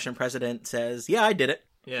 the Russian president says, "Yeah, I did it.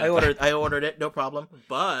 Yeah, I ordered it, no problem."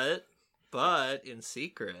 But in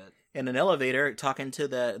secret, in an elevator, talking to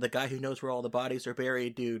the guy who knows where all the bodies are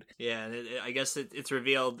buried, dude. Yeah, and I guess it's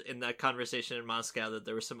revealed in that conversation in Moscow that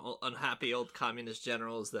there were some unhappy old communist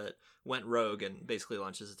generals that went rogue and basically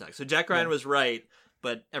launched this attack. So Jack Ryan was right,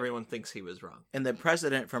 but everyone thinks he was wrong. And the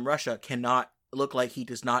president from Russia cannot look like he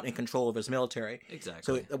is not in control of his military.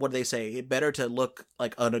 Exactly. So what do they say? Better to look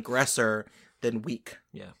like an aggressor than weak.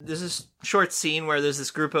 Yeah. There's this short scene where there's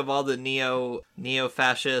this group of all the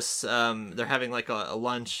neo-fascists. They're having like a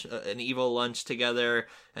lunch, an evil lunch together.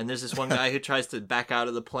 And there's this one guy who tries to back out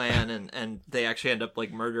of the plan, and they actually end up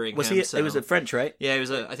like murdering him. It was a French, right? Yeah, he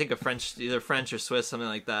was I think either French or Swiss, something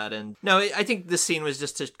like that. And no, I think this scene was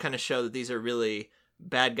just to kind of show that these are really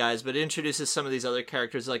bad guys, but it introduces some of these other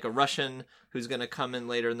characters, like a Russian who's going to come in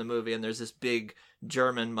later in the movie, and there's this big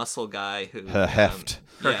German muscle guy who Herr Heft.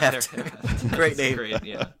 Herr Heft. Great name. Great,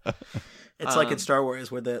 yeah. It's like in Star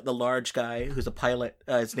Wars where the large guy who's a pilot,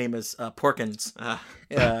 his name is Porkins.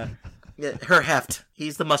 Herr Heft.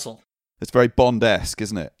 He's the muscle. It's very Bond-esque,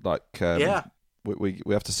 isn't it? Like we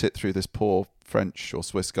have to sit through this poor French or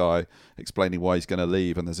Swiss guy explaining why he's going to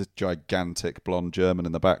leave, and there's this gigantic blonde German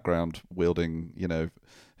in the background wielding,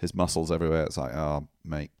 his muscles everywhere. It's like, oh,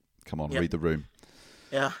 mate, come on, read the room.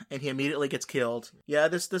 Yeah, and he immediately gets killed. Yeah,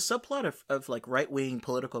 this subplot of like right-wing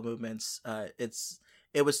political movements,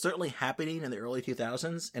 it was certainly happening in the early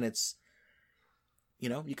 2000s, and it's,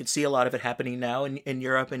 you can see a lot of it happening now in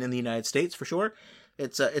Europe and in the United States for sure.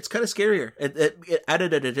 It's kind of scarier. It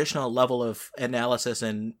added an additional level of analysis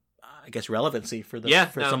and I guess, relevancy for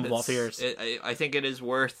some of all fears. I think it is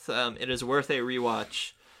worth a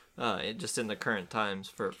rewatch, just in the current times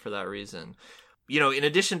for that reason. In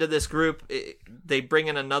addition to this group, they bring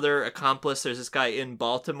in another accomplice. There's this guy in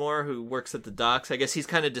Baltimore who works at the docks. I guess he's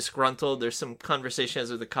kind of disgruntled. There's some conversation, as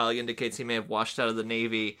the colleague indicates, he may have washed out of the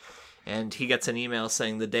Navy, and he gets an email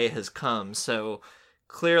saying the day has come. So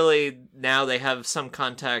clearly now they have some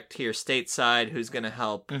contact here stateside who's going to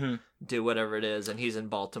help do whatever it is, and he's in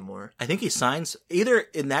Baltimore. I think he signs, either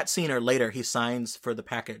in that scene or later, he signs for the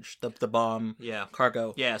package, the bomb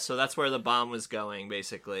cargo. Yeah, so that's where the bomb was going,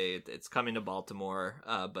 basically. It's coming to Baltimore,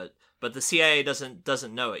 but the CIA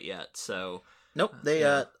doesn't know it yet, so... Nope.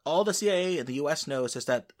 All the CIA and the U.S. knows is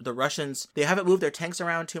that the Russians, they haven't moved their tanks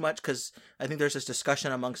around too much, because I think there's this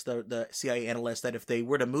discussion amongst the CIA analysts that if they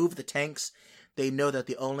were to move the tanks, they know that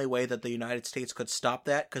the only way that the United States could stop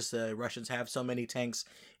that, because the Russians have so many tanks,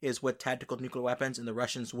 is with tactical nuclear weapons, and the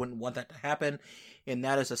Russians wouldn't want that to happen. And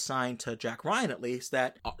that is a sign to Jack Ryan, at least,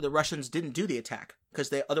 that the Russians didn't do the attack,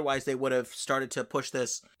 because otherwise they would have started to push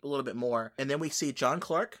this a little bit more. And then we see John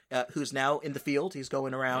Clark, who's now in the field. He's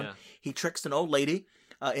going around. Yeah. He tricks an old lady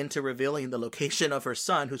into revealing the location of her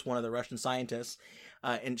son, who's one of the Russian scientists.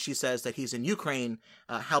 And she says that he's in Ukraine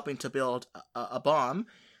helping to build a bomb.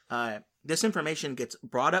 This information gets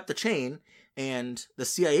brought up the chain, and the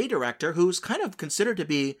CIA director, who's kind of considered to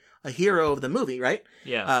be a hero of the movie, right?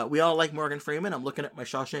 Yeah. We all like Morgan Freeman. I'm looking at my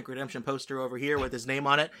Shawshank Redemption poster over here with his name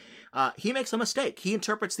on it. He makes a mistake. He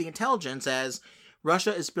interprets the intelligence as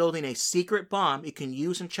Russia is building a secret bomb it can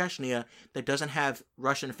use in Chechnya that doesn't have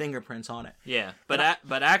Russian fingerprints on it. Yeah, but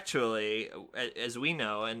actually, as we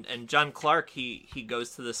know, and John Clark, he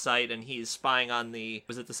goes to the site and he's spying on the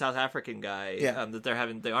South African guy that they're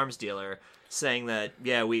having, the arms dealer, saying that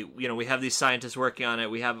we have these scientists working on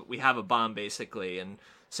it. We have a bomb, basically, and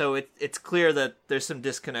so it's clear that there's some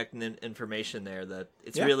disconnect in information there, that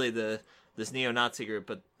it's really this neo-Nazi group,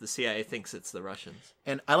 but the CIA thinks it's the Russians.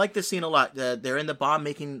 And I like this scene a lot. They're in the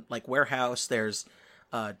bomb-making warehouse. There's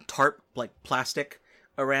tarp, plastic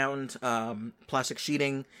around, plastic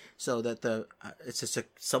sheeting, so that it's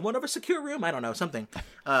somewhat of a secure room. I don't know, something.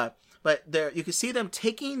 But there you can see them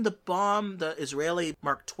taking the bomb, the Israeli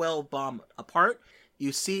Mark 12 bomb, apart.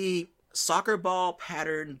 You see soccer ball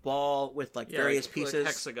patterned ball with various pieces, like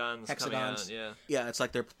hexagons coming out, yeah, it's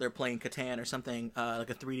like they're playing Catan or something, like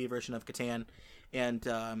a 3D version of Catan, and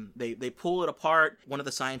they pull it apart. One of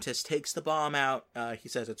the scientists takes the bomb out. He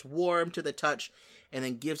says it's warm to the touch, and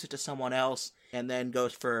then gives it to someone else, and then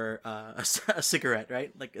goes for a cigarette,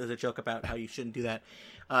 right? Like, there's a joke about how you shouldn't do that.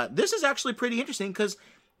 This is actually pretty interesting, because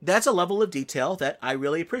that's a level of detail that I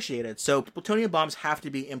really appreciated. So plutonium bombs have to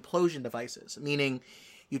be implosion devices, meaning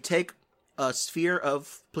you take a sphere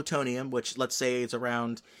of plutonium, which let's say is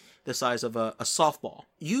around the size of a softball.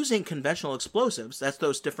 Using conventional explosives, that's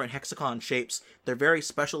those different hexagon shapes, they're very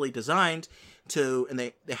specially designed and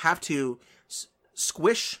they have to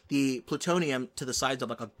squish the plutonium to the size of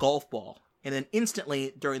like a golf ball. And then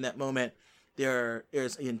instantly during that moment,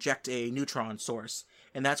 inject a neutron source.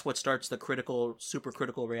 And that's what starts the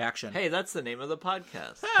supercritical reaction. Hey, that's the name of the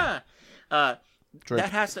podcast. That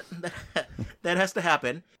has to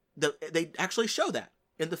happen. They actually show that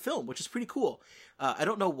in the film, which is pretty cool. I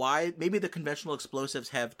don't know why. Maybe the conventional explosives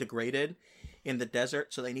have degraded in the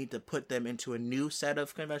desert, so they need to put them into a new set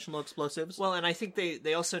of conventional explosives. Well, and I think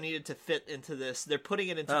they also needed to fit into this. They're putting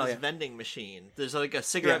it into this vending machine. There's like a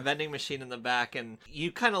cigarette vending machine in the back, and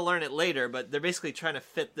you kind of learn it later, but they're basically trying to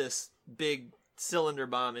fit this big cylinder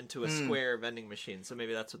bomb into a square vending machine, so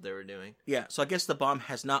maybe that's what they were doing. Yeah, so I guess the bomb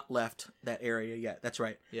has not left that area yet. That's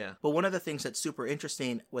right. Yeah. But one of the things that's super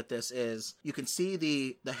interesting with this is you can see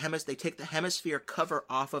they take the hemisphere cover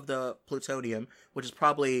off of the plutonium, which is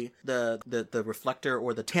probably the reflector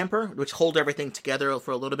or the tamper, which hold everything together for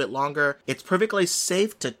a little bit longer. It's perfectly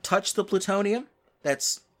safe to touch the plutonium.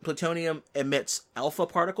 Plutonium emits alpha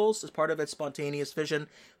particles as part of its spontaneous fission.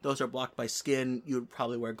 Those are blocked by skin. You would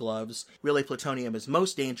probably wear gloves. Really, plutonium is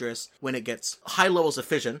most dangerous when it gets high levels of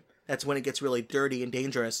fission. That's when it gets really dirty and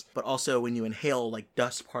dangerous, but also when you inhale like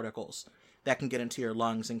dust particles. That can get into your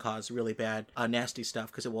lungs and cause really bad, nasty stuff,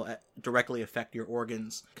 because it will directly affect your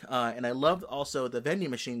organs. And I loved also the vending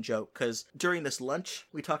machine joke, because during this lunch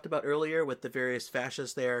we talked about earlier with the various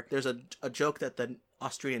fascists there's a joke that the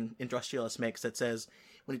Austrian industrialist makes that says,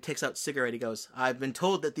 when he takes out a cigarette, he goes, "I've been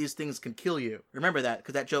told that these things can kill you." Remember that,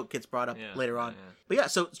 because that joke gets brought up later on. Yeah. But yeah,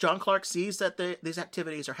 so John Clark sees that these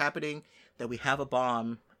activities are happening, that we have a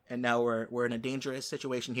bomb, and now we're in a dangerous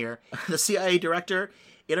situation here. The CIA director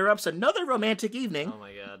interrupts another romantic evening. Oh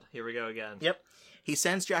my god, here we go again. Yep. He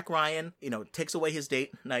sends Jack Ryan, takes away his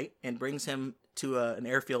date night and brings him to an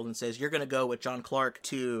airfield and says, "You're going to go with John Clark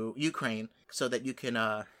to Ukraine so that you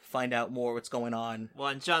can find out more what's going on." Well,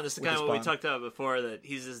 and John, this is kind of what we talked about before, that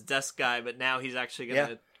he's this desk guy, but now he's actually going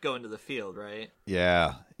to go into the field, right?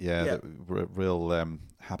 Yeah. The real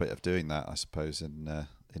habit of doing that, I suppose, in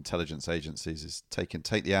intelligence agencies is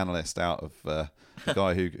take the analyst out of the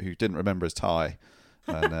guy who didn't remember his tie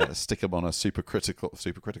and stick him on a super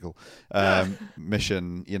critical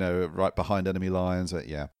mission, right behind enemy lines.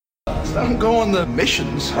 I don't go on the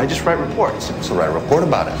missions. I just write reports. So write a report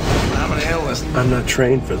about it. I'm an analyst. I'm not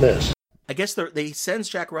trained for this. I guess they sends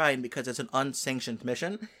Jack Ryan because it's an unsanctioned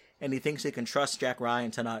mission, and he thinks he can trust Jack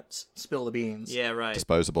Ryan to not spill the beans. Yeah, right.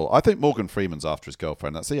 Disposable. I think Morgan Freeman's after his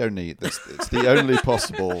girlfriend. It's the only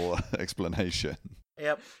possible explanation.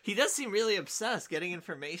 Yep. He does seem really obsessed getting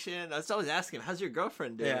information. I was always asking him, "How's your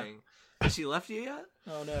girlfriend doing? Yeah. Has she left you yet?"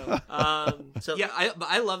 Oh no.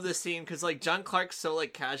 I love this scene because like John Clark's so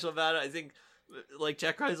like casual about it. I think like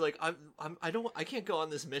Jack Ryan's like, I can't go on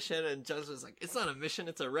this mission, and John's like, "It's not a mission,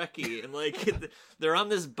 it's a recce." And like they're on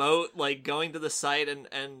this boat like going to the site,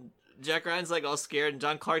 and Jack Ryan's like all scared, and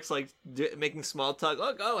John Clark's like making small talk.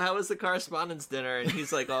 Like, "Oh, how was the correspondence dinner?" And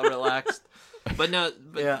he's like all relaxed. But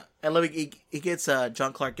and he gets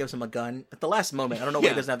John Clark gives him a gun at the last moment. I don't know why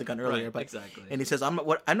he doesn't have the gun earlier, right, but exactly. And he says, "I'm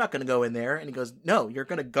not going to go in there." And he goes, "No, you're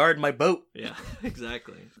going to guard my boat." Yeah,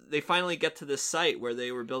 exactly. They finally get to this site where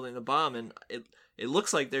they were building the bomb, and it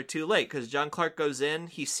looks like they're too late because John Clark goes in.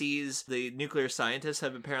 He sees the nuclear scientists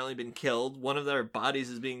have apparently been killed. One of their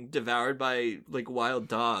bodies is being devoured by like wild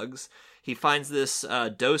dogs. He finds this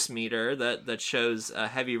dose meter that shows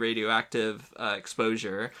heavy radioactive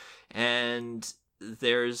exposure. And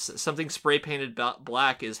there's something spray painted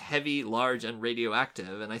black is heavy, large, and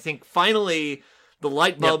radioactive. And I think finally the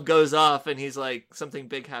light bulb goes off, and he's like, something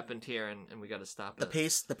big happened here, and we got to stop it.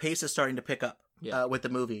 The pace is starting to pick up with the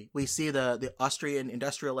movie. We see the Austrian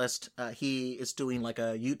industrialist. He is doing like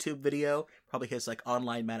a YouTube video, probably his like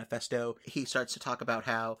online manifesto. He starts to talk about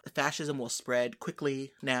how fascism will spread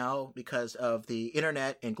quickly now because of the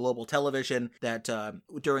internet and global television, that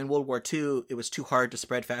during World War II, it was too hard to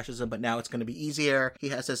spread fascism, but now it's going to be easier. He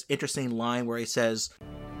has this interesting line where he says,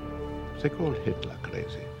 "They called Hitler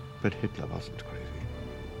crazy, but Hitler wasn't crazy.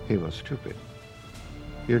 He was stupid.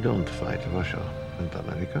 You don't fight Russia and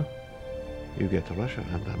America. You get Russia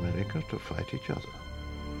and America to fight each other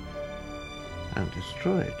and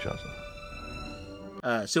destroy each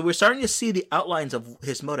other." So we're starting to see the outlines of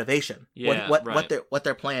his motivation. Yeah, what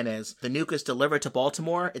their plan is. The nuke is delivered to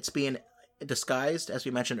Baltimore. It's being disguised, as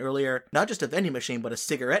we mentioned earlier, not just a vending machine, but a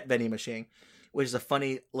cigarette vending machine, which is a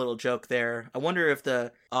funny little joke there. I wonder if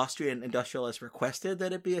the Austrian industrialist requested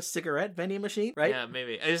that it be a cigarette vending machine, right? Yeah,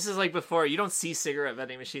 maybe. This is like before, you don't see cigarette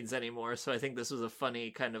vending machines anymore, so I think this was a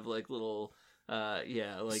funny kind of like little... My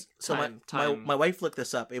wife looked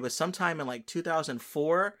this up. It was sometime in like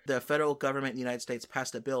 2004. The federal government in the United States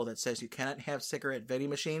passed a bill that says you cannot have cigarette vending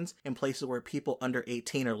machines in places where people under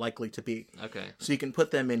 18 are likely to be. Okay. So you can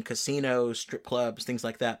put them in casinos, strip clubs, things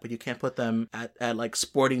like that, but you can't put them at like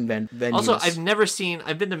sporting venues. Also, I've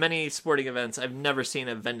been to many sporting events. I've never seen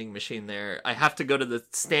a vending machine there. I have to go to the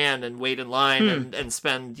stand and wait in line and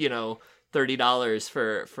spend, $30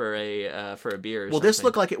 for a beer. Well, this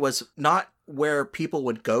looked like it was not where people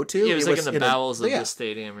would go to. Yeah, it was like in the bowels of the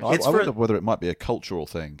stadium. I wonder whether it might be a cultural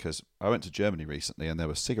thing, because I went to Germany recently and there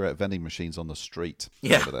were cigarette vending machines on the street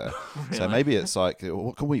over there. Really? So maybe it's like,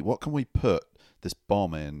 what can we put this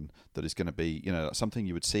bomb in that is going to be, something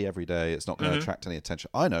you would see every day. It's not going to attract any attention.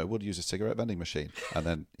 I know, we'll use a cigarette vending machine and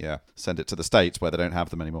then, send it to the States where they don't have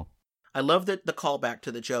them anymore. I love the callback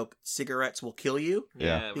to the joke, cigarettes will kill you.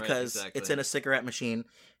 Yeah. Because it's in a cigarette machine.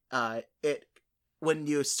 When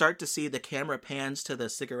you start to see the camera pans to the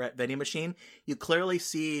cigarette vending machine, you clearly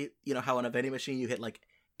see, how in a vending machine you hit like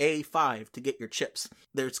A5 to get your chips.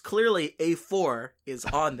 There's clearly A4 is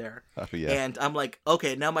on there. Oh, yeah. And I'm like,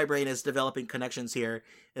 okay, now my brain is developing connections here.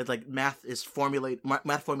 It's like math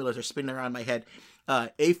formulas are spinning around my head.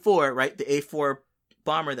 A4, right? The A4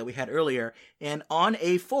 bomber that we had earlier. And on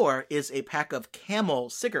A4 is a pack of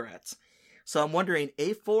Camel cigarettes. So I'm wondering,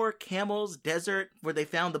 A4, Camels, desert, where they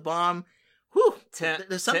found the bomb. Whew,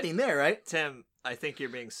 there's something there, right? Tim, I think you're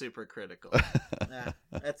being super critical.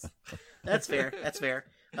 That's fair. That's fair.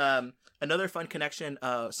 Another fun connection,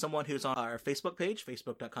 someone who's on our Facebook page,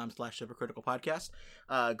 facebook.com/supercriticalpodcast,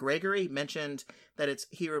 Gregory mentioned that it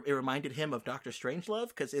reminded him of Dr. Strangelove,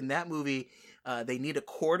 because in that movie, they need a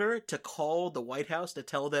quarter to call the White House to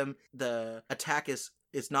tell them the attack is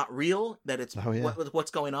not real, that it's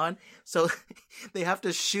what's going on. So they have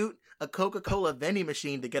to shoot a Coca-Cola vending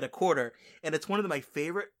machine to get a quarter. And it's one of my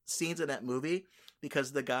favorite scenes in that movie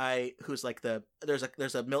because the guy who's like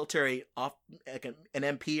there's a military off, like an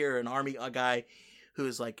MP or an army guy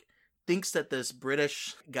who's like thinks that this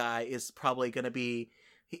British guy is probably going to be.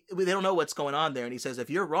 They don't know what's going on there, and he says, if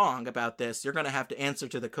you're wrong about this, you're going to have to answer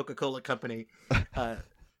to the Coca-Cola company. I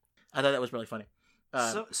thought that was really funny.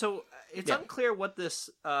 So it's unclear what this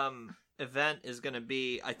event is going to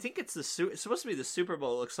be. I think it's supposed to be the Super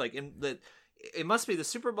Bowl. It looks like it must be the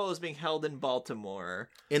Super Bowl is being held in Baltimore.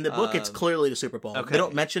 In the book, it's clearly the Super Bowl. Okay. They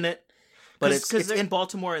don't mention it, but it's in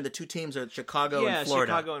Baltimore, and the two teams are Chicago and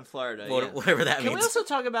Florida. Chicago and Florida. Whatever that means. Can we also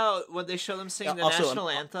talk about when they show them singing the national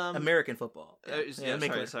anthem? American football.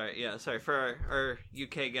 Sorry for our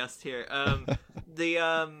UK guest here. Can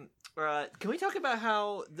we talk about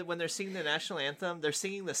how when they're singing the national anthem, they're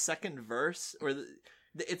singing the second verse, or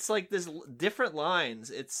it's like this different lines.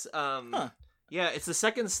 It's Yeah, it's the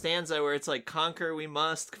second stanza where it's like, conquer we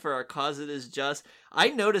must, for our cause it is just. I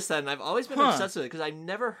noticed that, and I've always been obsessed with it, because I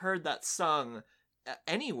never heard that sung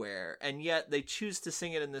anywhere, and yet they choose to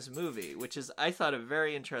sing it in this movie, which is, I thought, a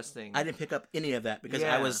very interesting... I didn't pick up any of that, because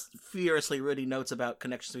I was furiously reading notes about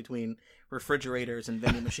connections between refrigerators and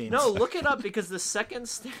vending machines. No, look it up, because the second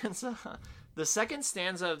stanza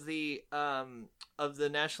of the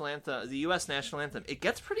national anthem, the U.S. national anthem, it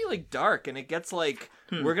gets pretty like dark, and it gets like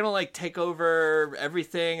we're gonna like take over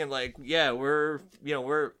everything, and like we're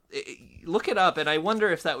look it up, and I wonder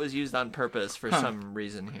if that was used on purpose for some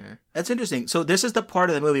reason here. That's interesting. So this is the part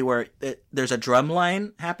of the movie where there's a drum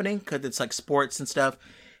line happening, because it's like sports and stuff,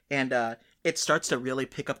 and it starts to really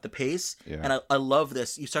pick up the pace, and I love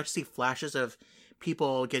this. You start to see flashes of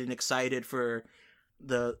people getting excited for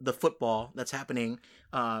the football that's happening.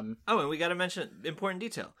 And we got to mention important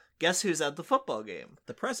detail. Guess who's at the football game?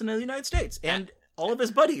 The President of the United States and all of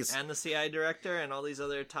his buddies, and the CIA director, and all these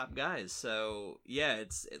other top guys. So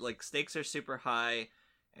it's like stakes are super high,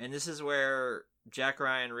 and this is where Jack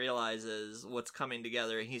Ryan realizes what's coming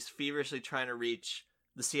together. He's feverishly trying to reach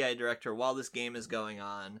the CIA director while this game is going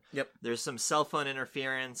on. Yep. There's some cell phone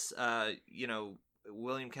interference.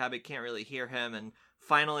 William Cabot can't really hear him, and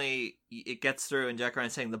finally, it gets through, and Jack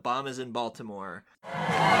Ryan's saying the bomb is in Baltimore. Yeah,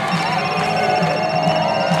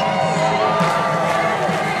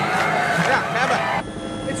 Cabot.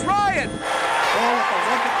 It's Ryan! Ball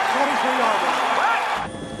at the 23-yard line. What?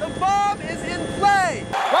 The bomb is in play!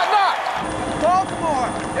 What not? Baltimore!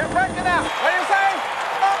 They're breaking out. What do you say?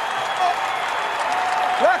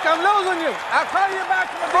 Look, I'm losing you. I'll call you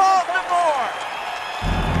back to the Baltimore!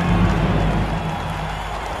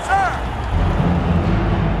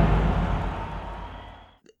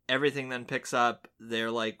 Everything then picks up.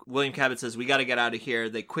 They're like, William Cabot says, we got to get out of here.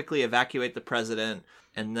 They quickly evacuate the president,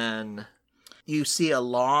 and then you see a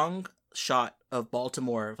long shot of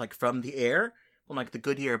Baltimore, like from the air, from like the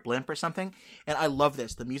Goodyear blimp or something. And I love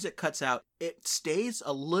this. The music cuts out. It stays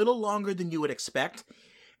a little longer than you would expect,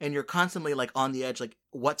 and you're constantly like on the edge, like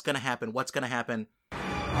what's gonna happen? What's gonna happen?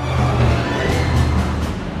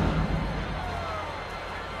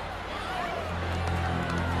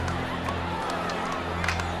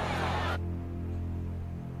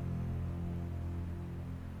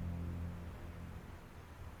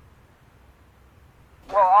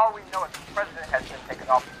 Well, all we know is the president has been taken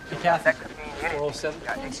off. That could mean anything.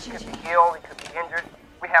 He could be ill, he could be injured.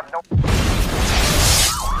 We have no...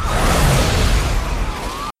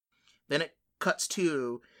 Then it cuts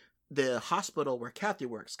to the hospital where Kathy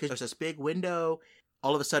works, because there's this big window.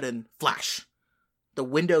 All of a sudden, flash. The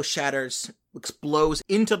window shatters, explodes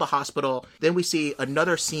into the hospital. Then we see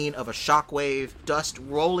another scene of a shockwave, dust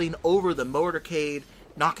rolling over the motorcade,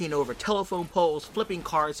 knocking over telephone poles, flipping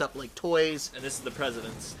cars up like toys. And this is the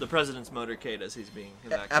president's motorcade as he's being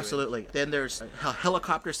evacuated. Absolutely. Then there's a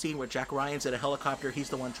helicopter scene where Jack Ryan's in a helicopter. He's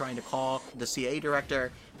the one trying to call the CIA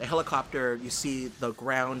director. The helicopter, you see the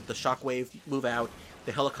ground, the shockwave move out.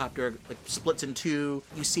 The helicopter splits in two.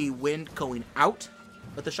 You see wind going out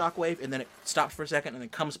with the shockwave, and then it stops for a second and then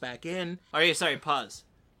comes back in. Sorry, pause.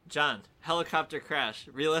 John, helicopter crash,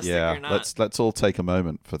 realistic or not? Let's all take a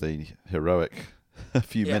moment for the heroic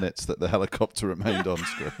few minutes that the helicopter remained on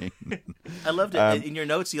screen. I loved it. In your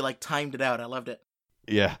notes, you timed it out. I loved it.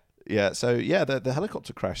 Yeah. So the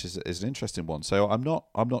helicopter crash is an interesting one. So I'm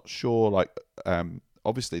not sure.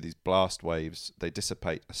 Obviously these blast waves, they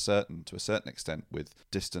dissipate to a certain extent with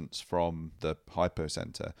distance from the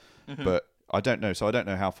hypocenter, but I don't know. So I don't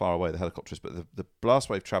know how far away the helicopter is, but the blast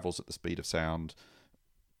wave travels at the speed of sound.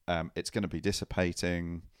 It's going to be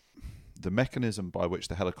dissipating. The mechanism by which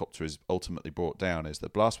the helicopter is ultimately brought down is the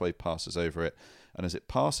blast wave passes over it, and as it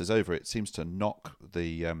passes over it seems to knock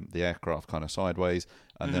the aircraft kind of sideways,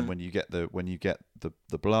 and then when you get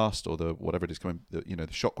the blast or the whatever it is coming, the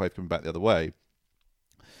shockwave coming back the other way,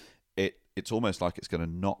 it's almost like it's going to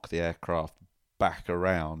knock the aircraft back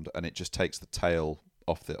around, and it just takes the tail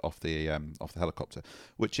off the helicopter,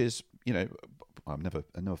 which is, you know, I've never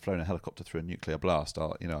flown a helicopter through a nuclear blast.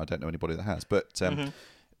 I don't know anybody that has, but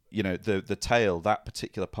you know, the tail, that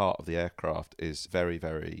particular part of the aircraft is very,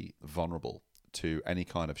 very vulnerable to any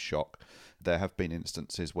kind of shock. There have been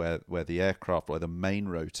instances where the aircraft, or the main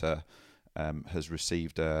rotor, has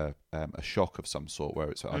received a shock of some sort, where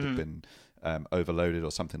it's either been overloaded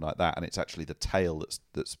or something like that, and it's actually the tail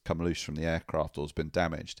that's come loose from the aircraft or has been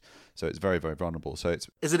damaged. So it's very, very vulnerable. So is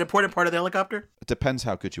it an important part of the helicopter? It depends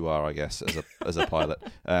how good you are, I guess, as a pilot.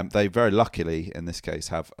 They very luckily, in this case,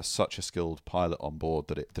 have such a skilled pilot on board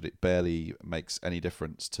that it barely makes any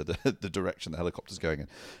difference to the direction the helicopter's going in.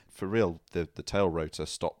 For real, the tail rotor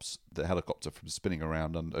stops the helicopter from spinning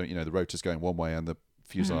around, and you know, the rotor's going one way and the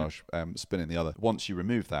fuselage spinning the other. Once you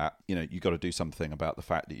remove that, you know, you've got to do something about the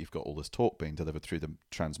fact that you've got all this torque being delivered through the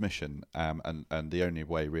transmission, and the only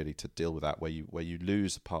way really to deal with that, where you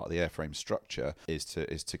lose part of the airframe structure, is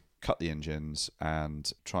to cut the engines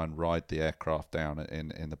and try and ride the aircraft down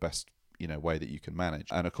in the best, you know, way that you can manage.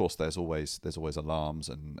 And of course there's always alarms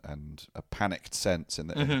and a panicked sense in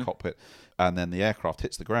the cockpit, and then the aircraft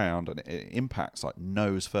hits the ground and it impacts like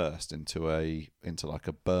nose first into like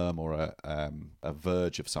a berm or a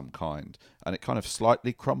verge of some kind, and it kind of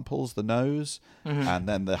slightly crumples the nose, and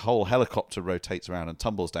then the whole helicopter rotates around and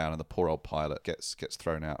tumbles down, and the poor old pilot gets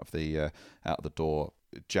thrown out of the door.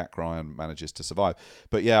 Jack Ryan manages to survive.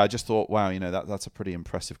 But yeah, I just thought, wow, you know, that's a pretty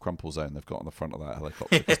impressive crumple zone they've got on the front of that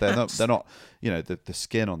helicopter, because they're not, you know, the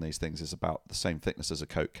skin on these things is about the same thickness as a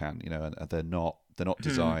Coke can, you know, and they're not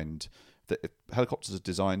designed. Helicopters are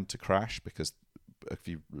designed to crash, because if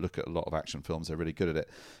you look at a lot of action films, they're really good at it,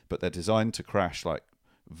 but they're designed to crash like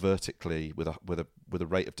vertically with a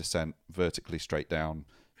rate of descent vertically straight down.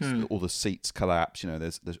 All the seats collapse, you know,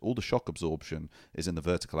 there's all the shock absorption is in the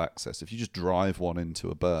vertical axis. If you just drive one into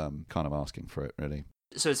a berm, kind of asking for it, really.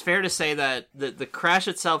 So it's fair to say that the crash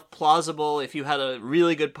itself, plausible if you had a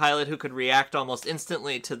really good pilot who could react almost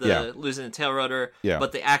instantly to the losing the tail rotor,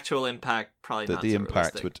 but the actual impact probably not the so impact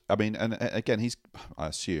realistic. would, I mean, and again, I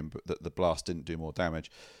assume that the blast didn't do more damage.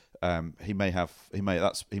 He may not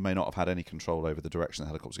have had any control over the direction the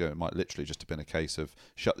helicopter's going. It might literally just have been a case of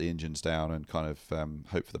shut the engines down and kind of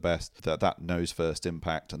hope for the best. That nose first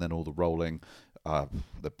impact and then all the rolling,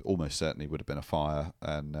 there almost certainly would have been a fire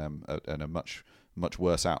and a much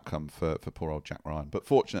worse outcome for poor old Jack Ryan. But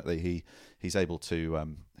fortunately, he's able to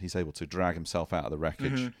drag himself out of the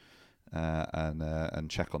wreckage and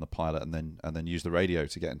check on the pilot and then use the radio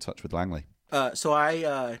to get in touch with Langley. So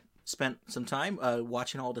I spent some time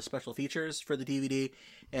watching all the special features for the DVD,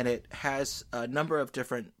 and it has a number of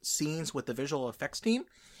different scenes with the visual effects team,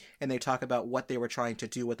 and they talk about what they were trying to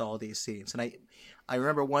do with all these scenes. And I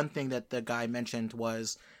remember one thing that the guy mentioned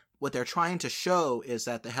was what they're trying to show is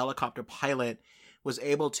that the helicopter pilot was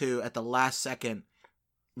able to, at the last second,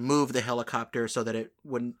 move the helicopter so that it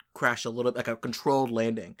wouldn't crash a little, like a controlled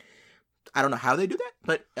landing. I don't know how they do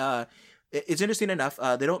that, but it's interesting enough.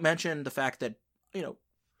 They don't mention the fact that, you know,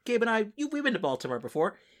 Gabe and I, we've been to Baltimore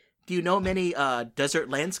before. Do you know many desert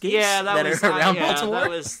landscapes that are around Baltimore?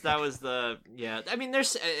 That was the I mean,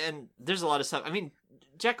 there's a lot of stuff. I mean,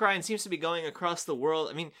 Jack Ryan seems to be going across the world.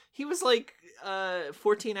 I mean, he was like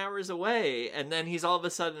 14 hours away, and then he's all of a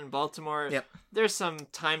sudden in Baltimore. Yep. There's some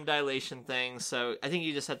time dilation things, so I think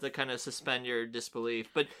you just have to kind of suspend your disbelief.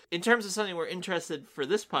 But in terms of something we're interested for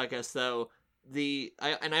this podcast, though,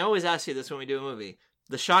 I always ask you this when we do a movie: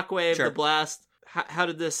 the shockwave, the blast. How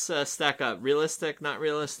did this stack up? Realistic? Not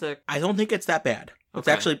realistic? I don't think it's that bad. Okay. It's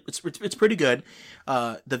actually it's pretty good.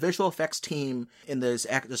 The visual effects team in the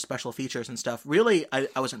special features and stuff, really,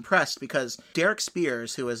 I was impressed because Derek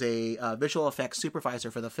Spears, who is a visual effects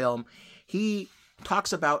supervisor for the film, he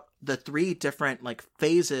talks about the three different like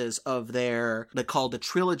phases of they call the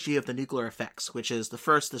trilogy of the nuclear effects, which is the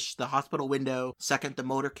first, the hospital window, second, the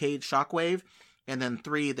motorcade shockwave, and then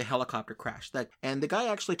 3, the helicopter crash. And the guy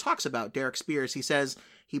actually talks about Derek Spears. He says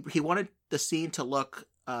he wanted the scene to look,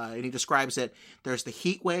 and he describes it, there's the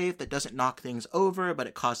heat wave that doesn't knock things over, but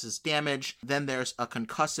it causes damage. Then there's a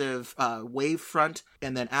concussive wave front.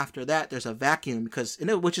 And then after that, there's a vacuum,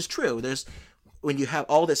 which is true. When you have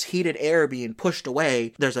all this heated air being pushed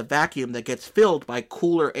away, there's a vacuum that gets filled by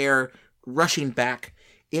cooler air rushing back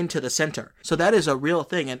into the center. So that is a real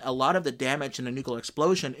thing, and a lot of the damage in a nuclear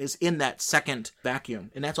explosion is in that second vacuum,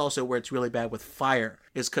 and that's also where it's really bad with fire,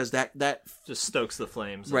 is because that just stokes the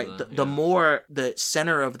flames. Right. The more the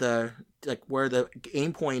center of where the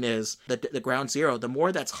aim point is, the ground zero, the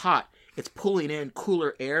more that's hot, it's pulling in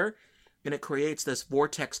cooler air, and it creates this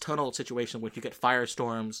vortex tunnel situation where you get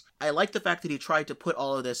firestorms. I like the fact that he tried to put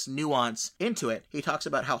all of this nuance into it. He talks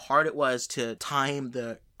about how hard it was to time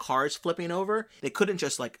the cars flipping over. They couldn't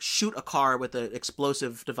just like shoot a car with an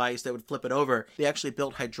explosive device that would flip it over. They actually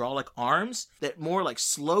built hydraulic arms that more like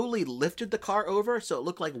slowly lifted the car over, so it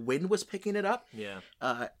looked like wind was picking it up. Yeah.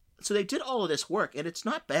 So they did all of this work, and it's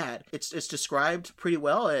not bad. It's described pretty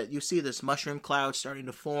well. You see this mushroom cloud starting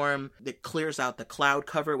to form. It clears out the cloud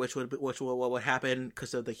cover, which would happen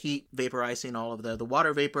because of the heat vaporizing all of the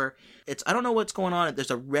water vapor. I don't know what's going on.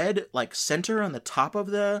 There's a red like center on the top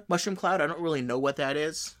of the mushroom cloud. I don't really know what that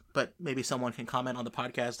is, but maybe someone can comment on the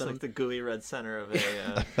podcast. It's like the gooey red center of it.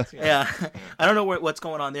 Yeah. I don't know what's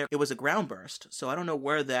going on there. It was a ground burst, so I don't know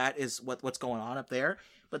where that is. What's going on up there?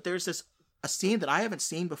 But there's a scene that I haven't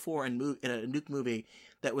seen before in a Nuke movie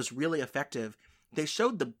that was really effective. They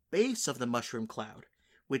showed the base of the mushroom cloud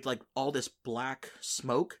with like all this black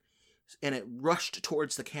smoke, and it rushed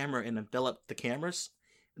towards the camera and enveloped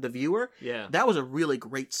the viewer. Yeah. That was a really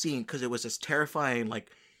great scene because it was this terrifying, like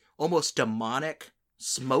almost demonic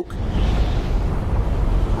smoke.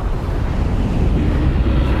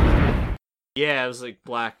 Yeah, it was like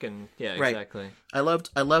black and Right. Exactly. I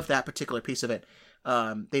loved that particular piece of it.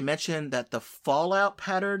 They mentioned that the fallout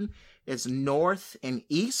pattern is north and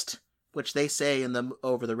east, which they say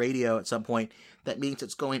over the radio at some point. That means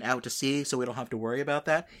it's going out to sea, so we don't have to worry about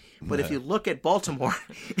that. But if you look at Baltimore,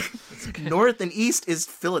 north and east is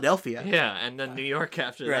Philadelphia. Yeah, and then New York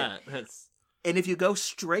after that. And if you go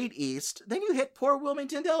straight east, then you hit poor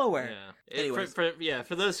Wilmington, Delaware. Yeah. Anyways.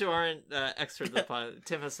 For those who aren't experts,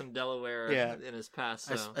 Tim has some Delaware in his past.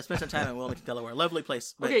 So. I spent some time in Wilmington, Delaware. Lovely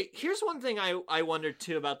place. But... Okay, here's one thing I wondered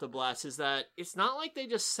too about the blast is that it's not like they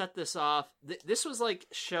just set this off. This was like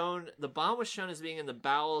shown, the bomb was shown as being in the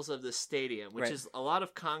bowels of the stadium, which is a lot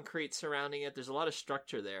of concrete surrounding it. There's a lot of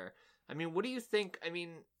structure there. I mean, what do you think? I mean,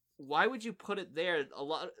 why would you put it there?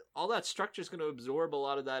 All that structure is going to absorb a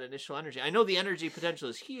lot of that initial energy. I know the energy potential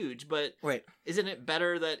is huge, but isn't it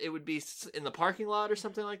better that it would be in the parking lot or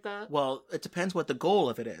something like that? Well, it depends what the goal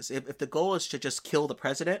of it is. If the goal is to just kill the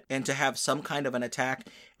president and to have some kind of an attack,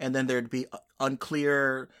 and then there'd be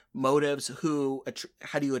unclear motives,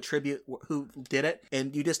 how do you attribute who did it,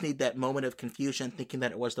 and you just need that moment of confusion thinking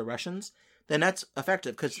that it was the Russians, then that's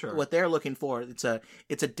effective because what they're looking for, it's a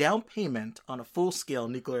down payment on a full-scale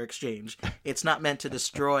nuclear exchange. It's not meant to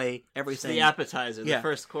destroy everything. It's the appetizer, the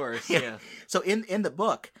first course. Yeah. So in the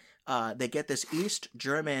book, they get this East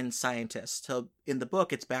German scientist. So in the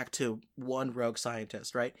book, it's back to one rogue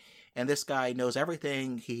scientist, right? And this guy knows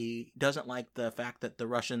everything. He doesn't like the fact that the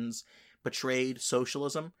Russians betrayed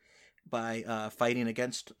socialism by fighting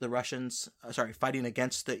against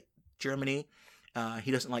Germany.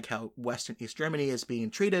 He doesn't like how West and East Germany is being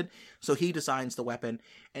treated, so he designs the weapon,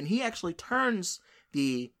 and he actually turns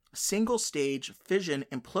the single-stage fission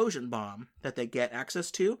implosion bomb that they get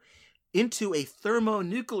access to into a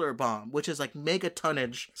thermonuclear bomb, which is like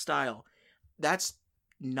megatonnage style. That's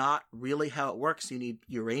not really how it works. You need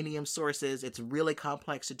uranium sources. It's really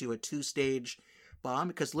complex to do a two-stage bomb,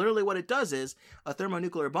 because literally what it does is a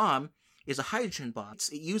thermonuclear bomb is a hydrogen bomb.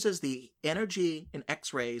 It uses the energy in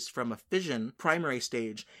X-rays from a fission primary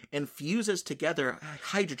stage and fuses together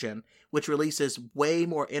hydrogen, which releases way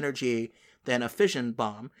more energy than a fission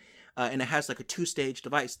bomb, and it has like a two-stage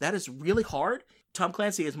device. That is really hard. Tom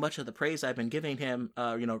Clancy, as much of the praise I've been giving him,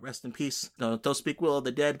 rest in peace, don't speak well of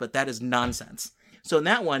the dead, but that is nonsense. So in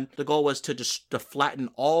that one, the goal was to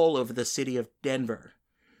flatten all over the city of Denver,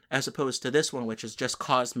 as opposed to this one, which has just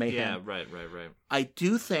caused mayhem. Yeah, right. I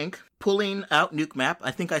do think pulling out Nuke Map,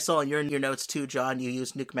 I think I saw in your notes too, John, you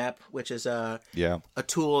used Nuke Map, which is a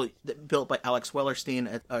tool built by Alex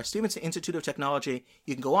Wellerstein at Stevenson Institute of Technology.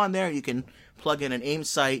 You can go on there, you can plug in an aim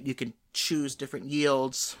site, you can choose different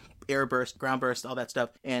yields, air burst, ground burst, all that stuff,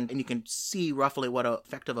 and you can see roughly what an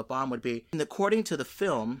effect of a bomb would be. And according to the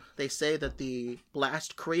film, they say that the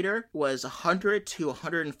blast crater was 100 to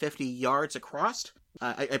 150 yards across.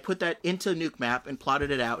 I put that into Nuke Map and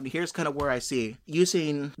plotted it out, and here's kind of where I see.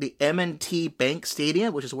 Using the M&T Bank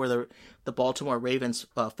Stadium, which is where the Baltimore Ravens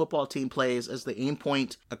football team plays, as the aim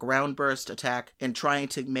point, a ground burst attack, and trying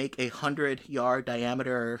to make a 100-yard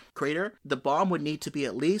diameter crater, the bomb would need to be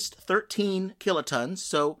at least 13 kilotons,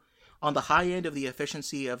 so on the high end of the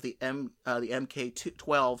efficiency of the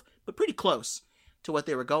MK-12, but pretty close to what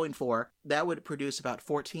they were going for. That would produce about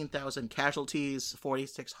 14,000 casualties,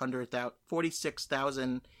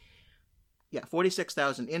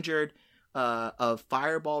 46,000 injured, a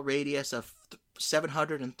fireball radius of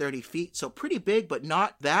 730 feet, so pretty big, but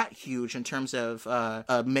not that huge in terms of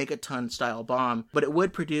a megaton style bomb. But it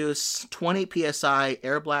would produce 20 psi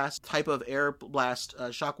air blast, type of air blast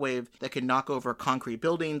shockwave that can knock over concrete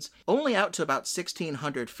buildings, only out to about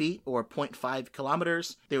 1,600 feet or 0.5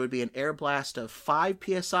 kilometers. There would be an air blast of 5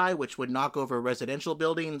 psi, which would knock over residential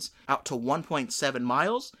buildings out to 1.7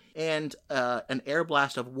 miles, and an air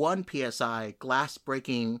blast of 1 psi glass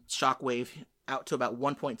breaking shockwave out to about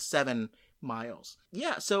 1.7 miles.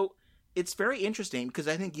 Yeah, so it's very interesting because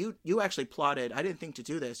I think you actually plotted, I didn't think to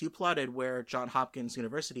do this, you plotted where Johns Hopkins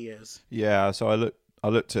University is. Yeah, so I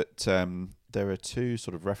looked at, there are two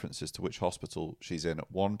sort of references to which hospital she's in.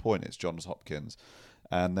 At one point it's Johns Hopkins,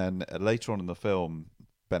 and then later on in the film,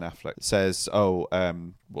 Ben Affleck says,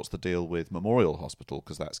 what's the deal with Memorial Hospital?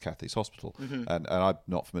 Because that's Kathy's hospital. Mm-hmm. And I'm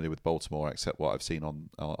not familiar with Baltimore except what I've seen on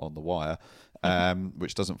The Wire,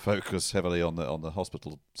 which doesn't focus heavily on the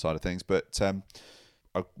hospital side of things. But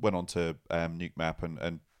I went on to Nuke Map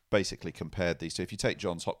and basically compared these two. If you take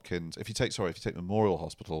Johns Hopkins, if you take Memorial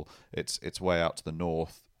Hospital, it's way out to the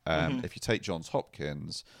north. If you take Johns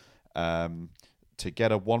Hopkins, to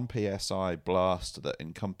get a 1 psi blast that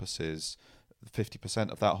encompasses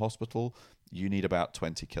 50% of that hospital, you need about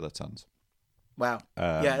 20 kilotons. Wow.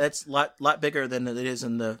 Yeah, that's a lot bigger than it is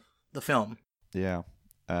in the film. Yeah.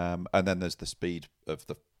 And then there's the speed of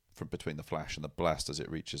from between the flash and the blast as it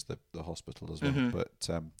reaches the hospital as well.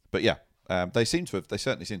 Mm-hmm. But yeah, they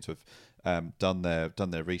certainly seem to have done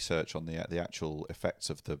their research on the actual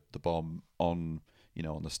effects of the bomb on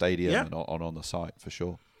the stadium and on the site for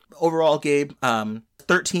sure. Overall, Gabe,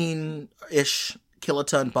 13-ish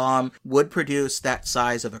kiloton bomb would produce that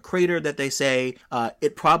size of a crater that they say.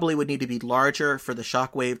 It probably would need to be larger for the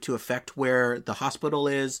shockwave to affect where the hospital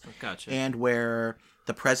is. Gotcha. And where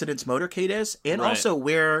the president's motorcade is, and also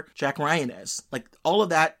where Jack Ryan is. Like, all of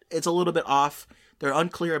that, it's a little bit off. They're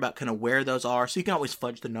unclear about kind of where those are, so you can always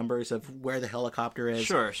fudge the numbers of where the helicopter is.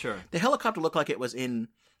 Sure. The helicopter looked like it was in,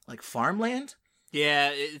 like, farmland. Yeah,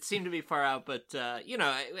 it seemed to be far out, but, I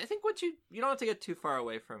think you don't have to get too far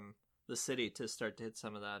away from the city to start to hit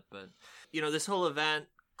some of that. But, this whole event,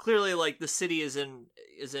 clearly, like, the city is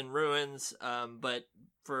in ruins, but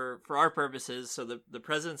for our purposes, so the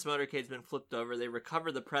president's motorcade's been flipped over. They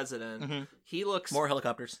recover the president. Mm-hmm. He looks... More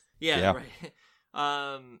helicopters. Yeah.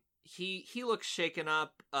 Right. He looks shaken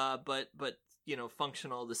up, but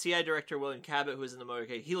functional. The CI director, William Cabot, who was in the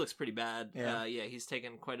motorcade, he looks pretty bad. Yeah. He's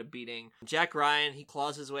taken quite a beating. Jack Ryan, he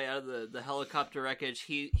claws his way out of the helicopter wreckage.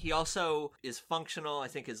 He also is functional. I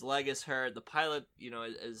think his leg is hurt. The pilot,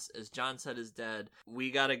 as John said, is dead.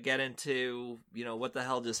 We got to get into, what the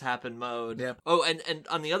hell just happened mode. Yeah. Oh, and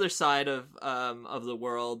on the other side of the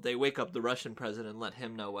world, they wake up the Russian president and let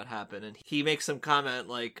him know what happened. And he makes some comment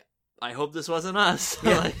like, I hope this wasn't us.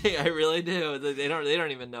 Yeah. I really do. They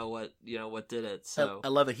don't even know what did it. So I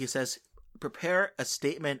love it. He says, "Prepare a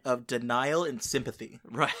statement of denial and sympathy."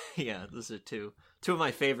 Right. Yeah. Those are two of my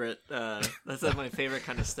favorite. That's my favorite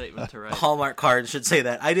kind of statement to write. Hallmark card should say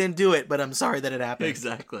that. I didn't do it, but I'm sorry that it happened.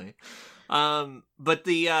 Exactly. But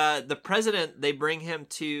the president, they bring him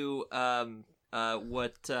to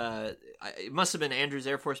it must have been Andrews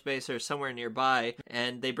Air Force Base or somewhere nearby,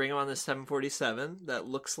 and they bring him on this 747 that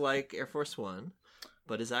looks like Air Force One,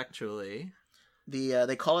 but is actually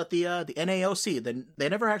they call it the NAOC. They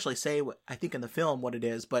never actually say I think in the film what it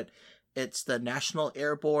is, but it's the National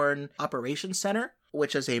Airborne Operations Center,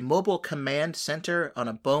 which is a mobile command center on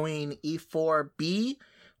a Boeing E-4B,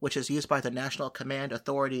 which is used by the National Command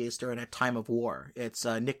Authorities during a time of war. Its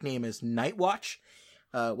nickname is Night Watch.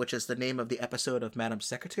 Which is the name of the episode of Madam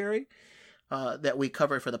Secretary that we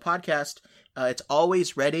covered for the podcast. It's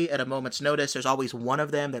always ready at a moment's notice. There's always one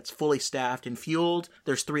of them that's fully staffed and fueled.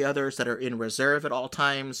 There's 3 others that are in reserve at all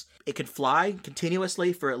times. It can fly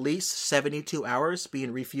continuously for at least 72 hours,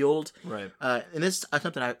 being refueled. Right. And this is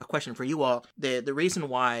a question for you all. The reason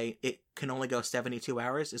why it can only go 72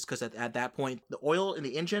 hours is because at that point, the oil in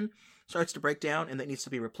the engine starts to break down and that needs to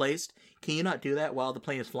be replaced. Can you not do that while the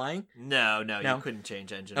plane is flying? No, you couldn't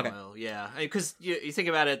change engine oil. Yeah, because you think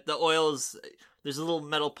about it, the oil's, there's little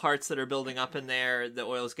metal parts that are building up in there. The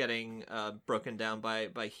oil's getting broken down by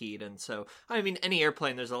heat, and so any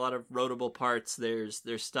airplane, there's a lot of roadable parts. There's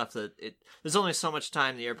stuff that there's only so much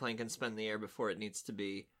time the airplane can spend in the air before it needs to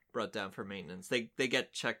be brought down for maintenance. They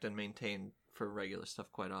get checked and maintained for regular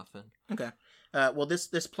stuff quite often. Okay. Well,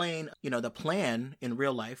 this plane, the plan in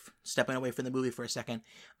real life, stepping away from the movie for a second,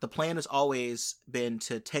 the plan has always been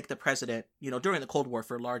to take the president, during the Cold War,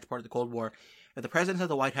 for a large part of the Cold War, if the president's at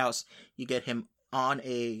the White House, you get him on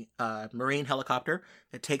a Marine helicopter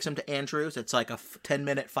that takes them to Andrews. It's like a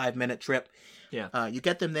 10-minute, 5-minute trip. Yeah. You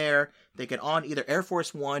get them there. They get on either Air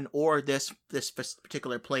Force One or this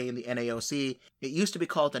particular plane, the NAOC. It used to be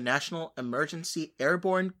called the National Emergency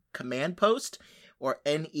Airborne Command Post, or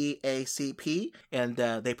NEACP, and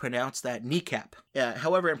they pronounce that kneecap.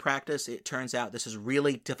 However, in practice, it turns out this is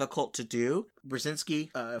really difficult to do.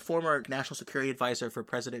 Brzezinski, former national security advisor for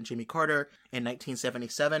President Jimmy Carter in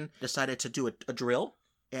 1977, decided to do a drill.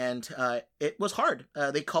 And it was hard.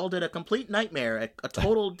 They called it a complete nightmare, a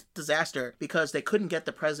total disaster, because they couldn't get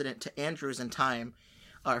the president to Andrews in time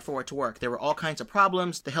for it to work. There were all kinds of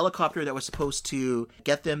problems. The helicopter that was supposed to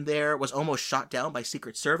get them there was almost shot down by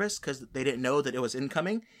Secret Service because they didn't know that it was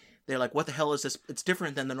incoming. They're like, what the hell is this? It's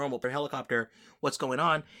different than the normal helicopter. What's going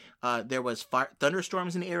on? There was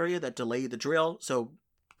thunderstorms in the area that delayed the drill, so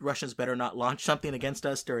Russians better not launch something against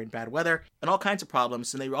us during bad weather, and all kinds of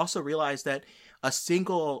problems. And they also realized that a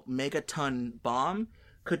single megaton bomb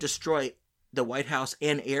could destroy the White House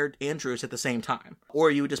and Andrews at the same time.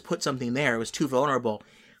 Or you would just put something there. It was too vulnerable.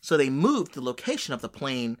 So they moved the location of the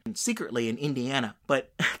plane secretly in Indiana.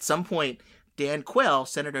 But at some point,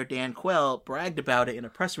 Senator Dan Quayle, bragged about it in a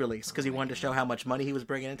press release because he wanted to show how much money he was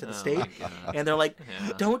bringing into the state. And they're like,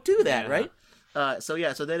 don't do that, right? So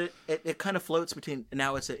then it kind of floats between,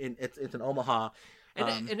 now it's in Omaha.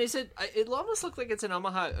 And is it almost looked like it's in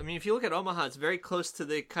Omaha. I mean, if you look at Omaha, it's very close to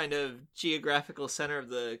the kind of geographical center of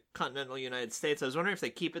the continental United States. I was wondering if they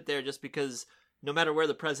keep it there just because no matter where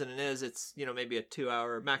the president is, it's, maybe a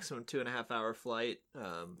 2-hour, maximum 2.5-hour flight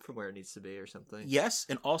from where it needs to be or something. Yes,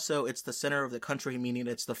 and also it's the center of the country, meaning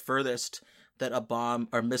it's the furthest that a bomb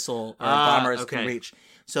or missile or bombers can reach.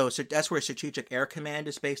 So that's where Strategic Air Command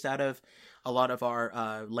is based out of. A lot of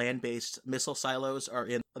our land-based missile silos are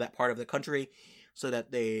in that part of the country, so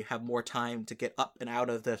that they have more time to get up and out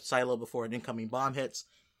of the silo before an incoming bomb hits.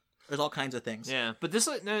 There's all kinds of things. Yeah, but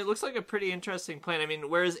it looks like a pretty interesting plane. I mean,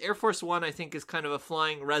 whereas Air Force One, I think, is kind of a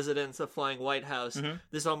flying residence, a flying White House,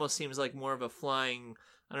 this almost seems like more of a flying,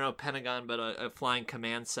 I don't know, Pentagon, but a flying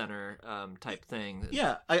command center type thing.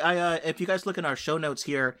 Yeah, I if you guys look in our show notes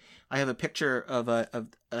here, I have a picture of a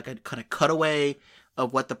kind of cutaway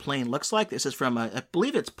of what the plane looks like. This is from, I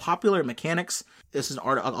believe it's Popular Mechanics. This is an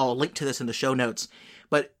article. I'll link to this in the show notes.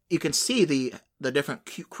 But you can see the different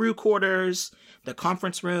crew quarters, the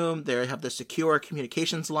conference room. They have the secure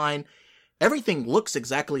communications line. Everything looks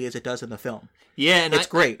exactly as it does in the film. Yeah, and it's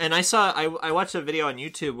great. And I watched a video on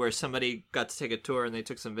YouTube where somebody got to take a tour and they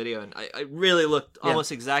took some video, and I really looked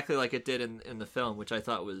almost exactly like it did in the film, which I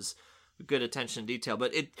thought was good attention to detail.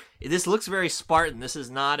 But this looks very Spartan. This is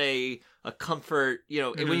not a comfort,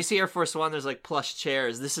 when you see Air Force One, there's like plush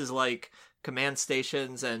chairs. This is like command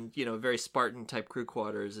stations and, very Spartan type crew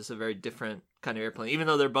quarters. It's a very different kind of airplane, even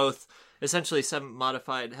though they're both essentially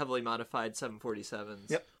heavily modified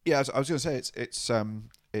 747s. Yep. Yeah, I was going to say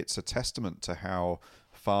it's a testament to how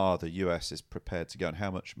far the US is prepared to go and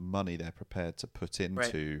how much money they're prepared to put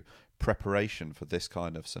into preparation for this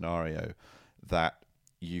kind of scenario, that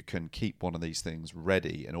you can keep one of these things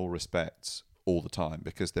ready in all respects all the time,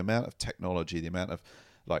 because the amount of technology, the amount of,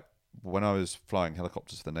 like, when I was flying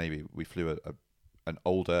helicopters for the Navy, we flew an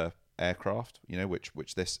older aircraft,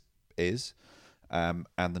 which this is, and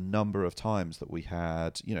the number of times that we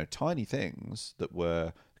had, tiny things that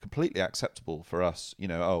were completely acceptable for us,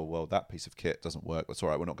 oh, well, that piece of kit doesn't work, that's all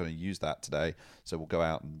right, we're not going to use that today, so we'll go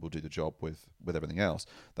out and we'll do the job with everything else.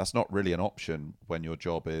 That's not really an option when your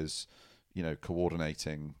job is,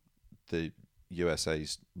 coordinating the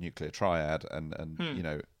USA's nuclear triad and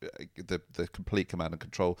the complete command and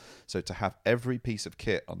control. So to have every piece of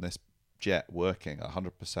kit on this jet working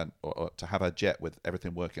 100%, or to have a jet with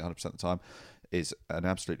everything working 100% of the time, is an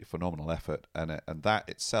absolutely phenomenal effort, and that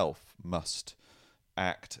itself must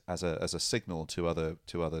act as a signal to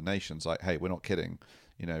other nations, like, hey, we're not kidding.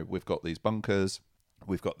 We've got these bunkers,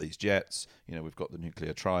 we've got these jets, we've got the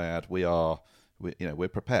nuclear triad. We're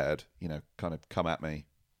prepared. Kind of come at me.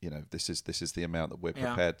 This is the amount that we're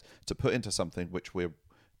prepared to put into something which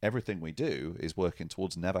everything we do is working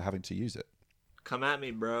towards never having to use it. Come at me,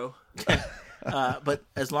 bro. But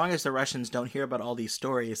as long as the Russians don't hear about all these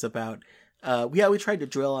stories about, we tried to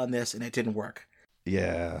drill on this and it didn't work.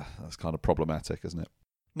 Yeah, that's kind of problematic, isn't it?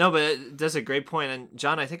 No, but that's a great point. And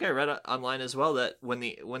John, I think I read online as well that when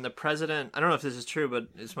the president, I don't know if this is true,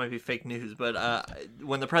 but this might be fake news, but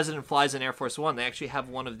when the president flies in Air Force One, they actually have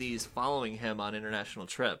one of these following him on international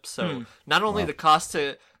trips. So not only the cost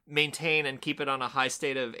to maintain and keep it on a high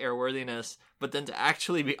state of airworthiness, but then to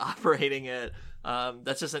actually be operating it,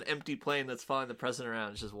 that's just an empty plane that's following the president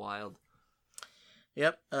around. It's just wild.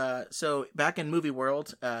 Yep. So back in movie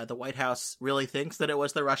world, the White House really thinks that it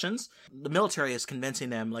was the Russians. The military is convincing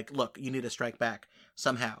them, like, look, you need to strike back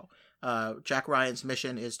somehow. Jack Ryan's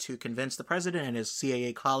mission is to convince the president and his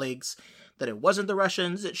CIA colleagues that it wasn't the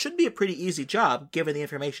Russians. It should be a pretty easy job, given the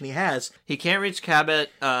information he has. He can't reach Cabot.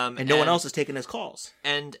 And no one else is taking his calls.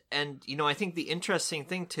 And I think the interesting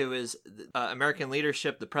thing, too, is American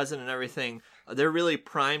leadership, the president and everything, they're really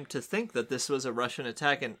primed to think that this was a Russian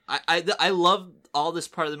attack. And I love all this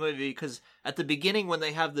part of the movie because at the beginning when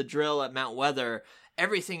they have the drill at Mount Weather,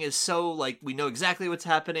 everything is so, like, we know exactly what's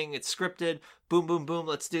happening. It's scripted. Boom, boom, boom.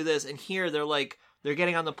 Let's do this. And here they're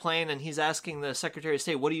getting on the plane and he's asking the Secretary of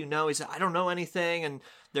State, what do you know? He said, I don't know anything. And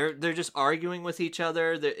they're just arguing with each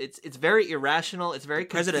other. It's very irrational. It's very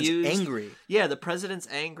confused. The president's angry. Yeah, the president's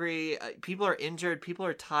angry. People are injured. People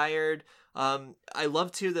are tired. I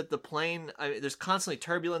love, too, that the plane, there's constantly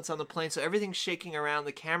turbulence on the plane. So everything's shaking around.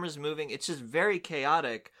 The camera's moving. It's just very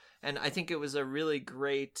chaotic. And I think it was a really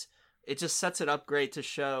great, it just sets it up great to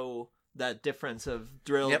show that difference of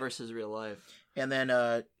drill versus real life. And then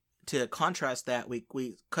to contrast that,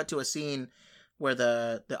 we cut to a scene where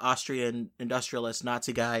the Austrian industrialist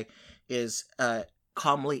Nazi guy is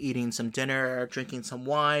calmly eating some dinner, drinking some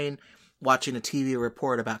wine, watching a TV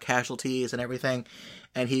report about casualties and everything.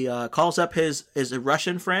 And he calls up his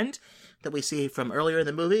Russian friend that we see from earlier in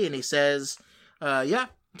the movie, and he says, yeah,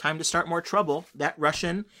 time to start more trouble. That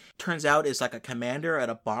Russian turns out is like a commander at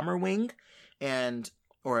a bomber wing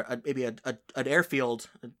maybe an airfield.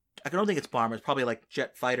 I don't think it's bombers, probably like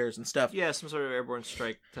jet fighters and stuff. Yeah, some sort of airborne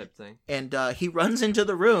strike type thing. And he runs into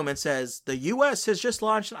the room and says, the U.S. has just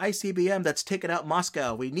launched an ICBM that's taken out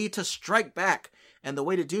Moscow. We need to strike back. And the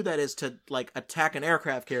way to do that is to, like, attack an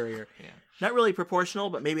aircraft carrier. Yeah. Not really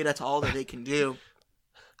proportional, but maybe that's all that they can do.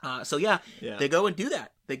 They go and do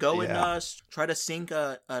that. They go and try to sink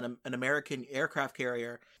an American aircraft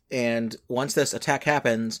carrier. And once this attack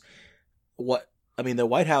happens, the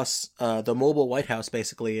White House, the mobile White House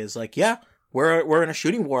basically is like, yeah, we're in a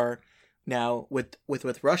shooting war now with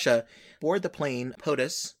Russia. Board the plane,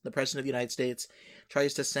 POTUS, the president of the United States,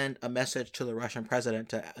 tries to send a message to the Russian president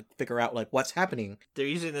to figure out, like, what's happening. They're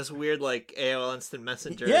using this weird, like, AOL Instant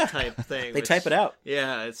Messenger type thing. They type it out.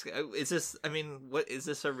 Yeah, is this, what, is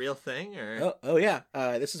this a real thing? Or? Oh yeah.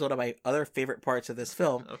 This is one of my other favorite parts of this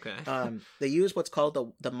film. Okay. They use what's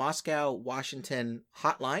called the Moscow-Washington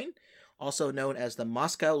hotline, also known as the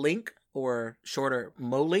Moscow Link, or shorter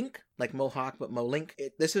Molink, like Mohawk, but Molink.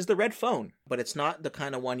 This is the red phone, but it's not the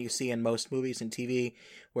kind of one you see in most movies and TV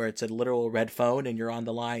where it's a literal red phone and you're on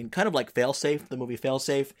the line, kind of like Failsafe, the movie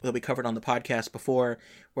Failsafe, that we covered on the podcast before,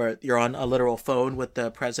 where you're on a literal phone with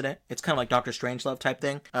the president. It's kind of like Dr. Strangelove type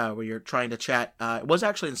thing, where you're trying to chat. It was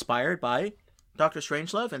actually inspired by Dr.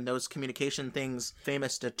 Strangelove and those communication things.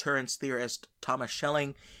 Famous deterrence theorist Thomas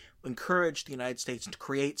Schelling encouraged the United States to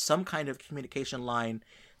create some kind of communication line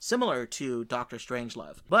similar to Dr.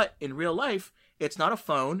 Strangelove. But in real life, it's not a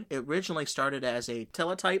phone. It originally started as a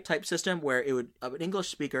teletype type system where an English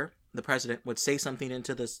speaker, the president, would say something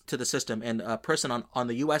into the system, and a person on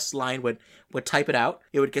the U.S. line would type it out.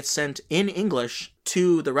 It would get sent in English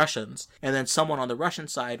to the Russians, and then someone on the Russian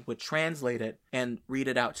side would translate it and read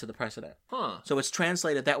it out to the president. So it's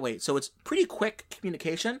translated that way. So it's pretty quick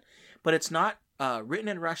communication, but it's not written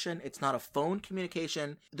in Russian. It's not a phone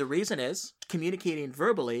communication. The reason is, communicating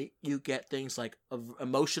verbally, you get things like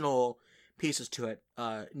emotional pieces to it.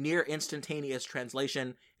 Near instantaneous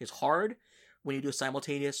translation is hard. When you do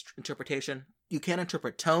simultaneous interpretation, you can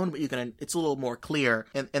interpret tone, but it's a little more clear.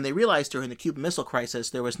 And they realized during the Cuban Missile Crisis,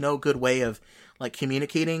 there was no good way of, like,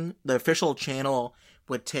 communicating. The official channel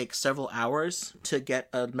would take several hours to get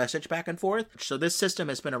a message back and forth. So this system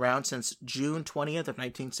has been around since June 20th of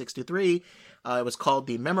 1963. It was called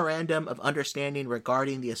the Memorandum of Understanding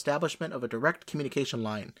Regarding the Establishment of a Direct Communication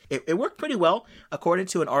Line. It worked pretty well. According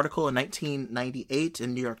to an article in 1998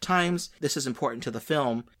 in New York Times, this is important to the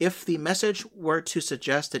film. If the message were to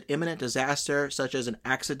suggest an imminent disaster, such as an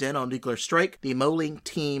accidental nuclear strike, the Molink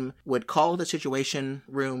team would call the Situation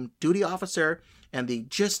Room duty officer, and the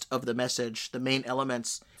gist of the message, the main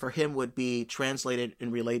elements for him, would be translated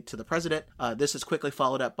and relayed to the president. This is quickly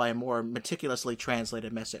followed up by a more meticulously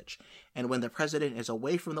translated message. And when the president is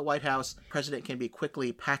away from the White House, the president can be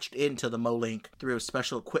quickly patched into the Molink through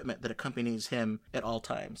special equipment that accompanies him at all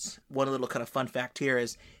times. One little kind of fun fact here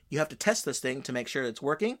is you have to test this thing to make sure it's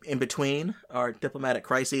working in between our diplomatic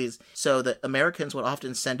crises. So the Americans would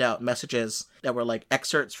often send out messages that were like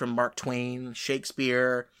excerpts from Mark Twain,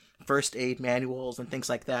 Shakespeare, first aid manuals, and things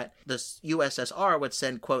like that. The USSR would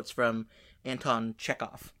send quotes from Anton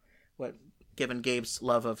Chekhov, given Gabe's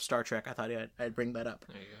love of Star Trek, I thought I'd bring that up.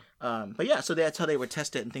 There you go. But yeah, so that's how they would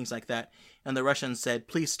test it and things like that. And the Russians said,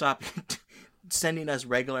 please stop sending us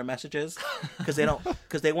regular messages because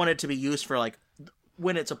they want it to be used for like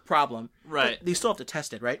when it's a problem. Right. But they still have to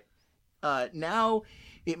test it, right? Now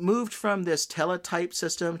it moved from this teletype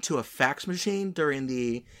system to a fax machine during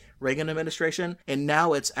the Reagan administration, and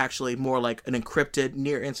now it's actually more like an encrypted,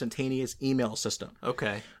 near instantaneous email system.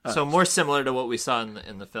 Okay, so more similar to what we saw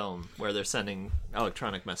in the film, where they're sending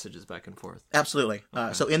electronic messages back and forth. Absolutely.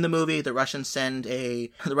 So in the movie, the Russian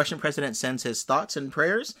president sends his thoughts and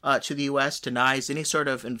prayers to the U.S., denies any sort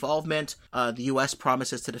of involvement. The U.S.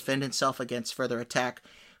 promises to defend itself against further attack.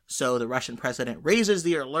 So the Russian president raises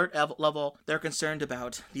the alert level. They're concerned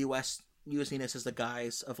about the U.S. using this as the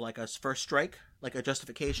guise of like a first strike, like a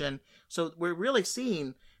justification. So we're really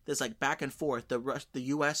seeing this like back and forth. The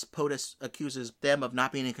U.S. POTUS accuses them of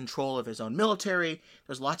not being in control of his own military.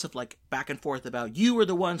 There's lots of like back and forth about you were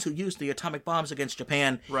the ones who used the atomic bombs against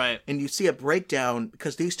Japan. Right. And you see a breakdown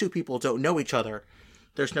because these two people don't know each other.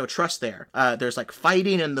 There's no trust there. There's like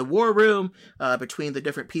fighting in the war room between the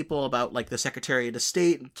different people about like the Secretary of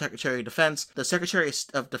State and Secretary of Defense. The Secretary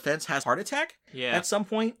of Defense has a heart attack at some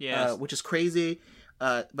point, which is crazy.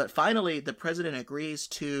 But finally, the president agrees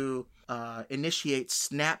to initiate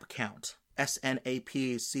snap count,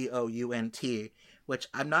 SNAPCOUNT, which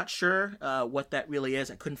I'm not sure what that really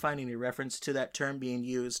is. I couldn't find any reference to that term being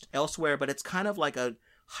used elsewhere, but it's kind of like a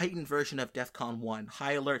heightened version of DEFCON 1,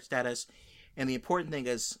 high alert status. And the important thing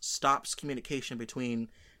is stops communication between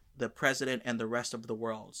the president and the rest of the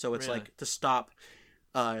world. So it's like to stop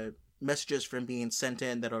messages from being sent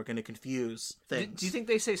in that are going to confuse things. Do you think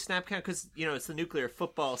they say snap count because it's the nuclear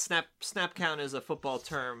football? Snap count is a football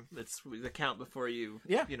term. It's the count before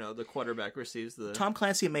the quarterback receives the. Tom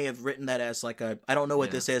Clancy may have written that as like I don't know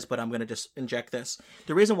what this is, but I'm going to just inject this.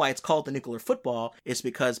 The reason why it's called the nuclear football is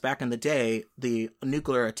because back in the day, the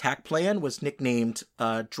nuclear attack plan was nicknamed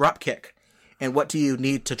Dropkick. And what do you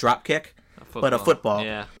need to drop kick but a football?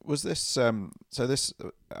 Yeah. Was this so this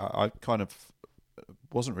I kind of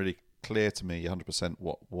wasn't really clear to me 100%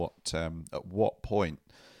 what at what point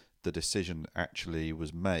the decision actually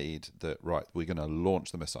was made that right, we're going to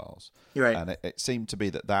launch the missiles. You're right. And it seemed to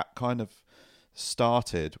be that kind of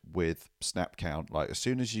started with snap count. Like as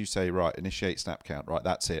soon as you say right, initiate snap count, right,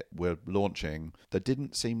 that's it, we're launching. There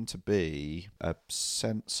didn't seem to be a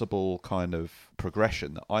sensible kind of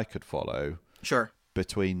progression that I could follow. Sure.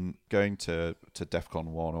 Between going to DEFCON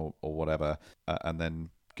 1 or whatever, and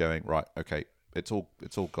then going right, okay, it's all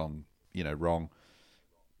gone, wrong.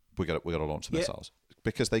 We got to launch the missiles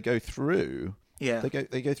because they go through. Yeah.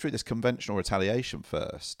 They go through this conventional retaliation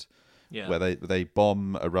first. Yeah. Where they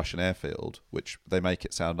bomb a Russian airfield, which they make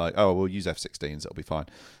it sound like, oh, we'll use F-16s, it'll be fine.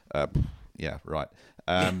 Yeah, right.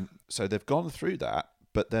 So they've gone through that,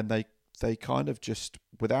 but then they kind of just,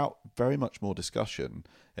 without very much more discussion,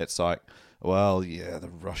 it's like, well, yeah, the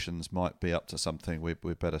Russians might be up to something. We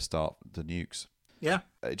better start the nukes. Yeah.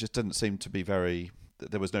 It just didn't seem to be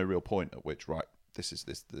there was no real point at which, right, this is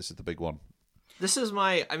the big one. This is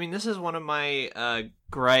one of my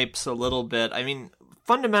gripes a little bit. I mean,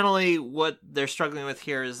 fundamentally, what they're struggling with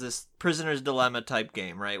here is this prisoner's dilemma type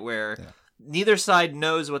game, right? Where neither side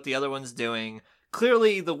knows what the other one's doing.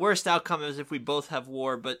 Clearly, the worst outcome is if we both have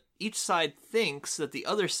war, but each side thinks that the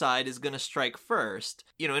other side is going to strike first.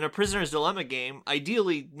 In a prisoner's dilemma game,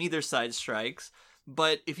 ideally, neither side strikes.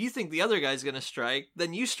 But if you think the other guy's going to strike,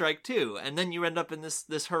 then you strike too. And then you end up in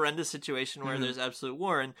this horrendous situation where there's absolute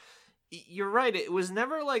war. And you're right, it was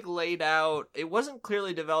never laid out. It wasn't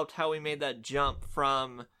clearly developed how we made that jump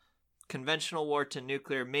from conventional war to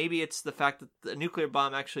nuclear. Maybe it's the fact that the nuclear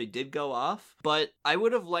bomb actually did go off, but I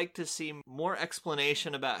would have liked to see more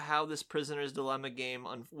explanation about how this prisoner's dilemma game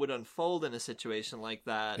would unfold in a situation like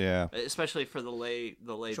that. Yeah, especially for the lay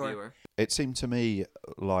viewer. It seemed to me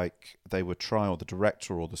like they were trying, or the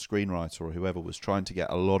director or the screenwriter or whoever was trying to get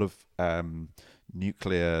a lot of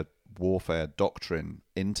nuclear warfare doctrine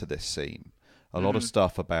into this scene. A lot of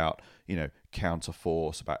stuff about,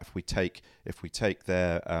 counterforce, about if we take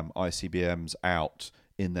their ICBMs out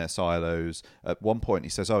in their silos. At one point he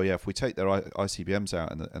says, oh yeah, if we take their ICBMs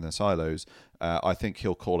out in their silos, I think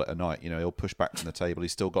he'll call it a night. He'll push back from the table.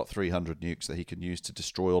 He's still got 300 nukes that he can use to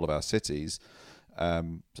destroy all of our cities.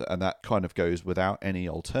 And that kind of goes without any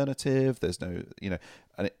alternative. There's no,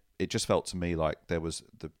 and it just felt to me like there was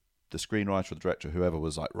the screenwriter or the director, whoever,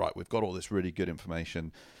 was like, right, we've got all this really good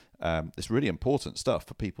information, this really important stuff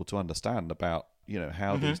for people to understand about,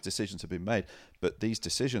 how these decisions have been made. But these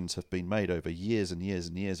decisions have been made over years and years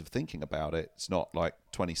and years of thinking about it. It's not like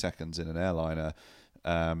 20 seconds in an airliner.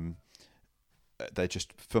 they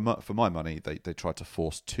just, for my money, they tried to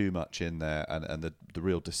force too much in there, and the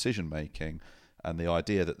real decision making and the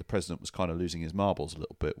idea that the president was kind of losing his marbles a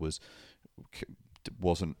little bit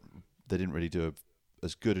wasn't. They didn't really do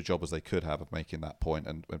as good a job as they could have of making that point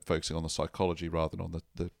and focusing on the psychology rather than on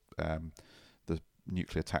the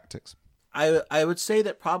nuclear tactics. I would say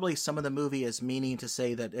that probably some of the movie is meaning to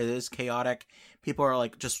say that it is chaotic. People are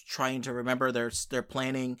like just trying to remember their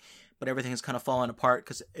planning, but everything's kind of falling apart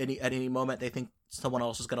because at any moment they think someone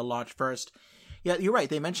else is going to launch first. Yeah, you're right.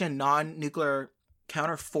 They mentioned non-nuclear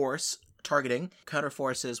counter-force targeting.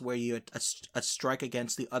 Counter-force is where you a strike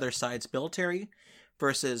against the other side's military,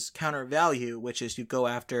 versus counter-value, which is you go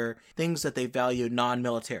after things that they value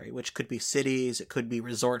non-military, which could be cities, it could be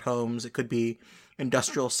resort homes, it could be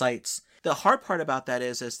industrial sites. The hard part about that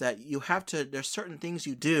is that you have to, there's certain things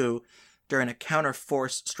you do during a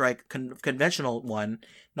counter-force strike, conventional one,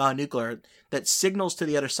 non-nuclear, that signals to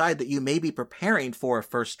the other side that you may be preparing for a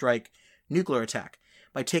first strike nuclear attack.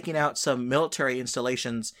 By taking out some military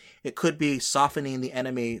installations, it could be softening the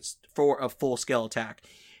enemy for a full-scale attack.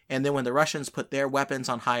 And then when the Russians put their weapons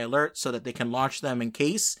on high alert so that they can launch them in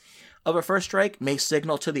case of a first strike, may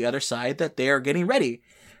signal to the other side that they are getting ready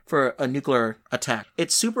for a nuclear attack.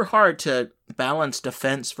 It's super hard to balance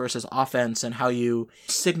defense versus offense and how you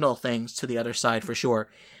signal things to the other side for sure.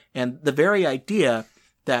 And the very idea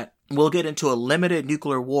that we'll get into a limited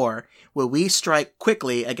nuclear war where we strike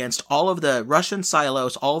quickly against all of the Russian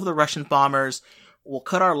silos, all of the Russian bombers, we'll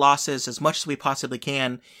cut our losses as much as we possibly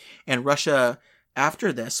can, and Russia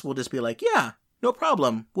after this will just be like, yeah, no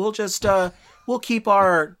problem. We'll just, we'll keep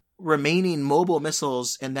our remaining mobile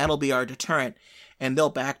missiles and that'll be our deterrent and they'll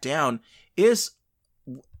back down is,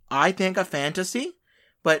 I think, a fantasy,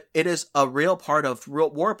 but it is a real part of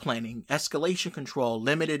real war planning, escalation control,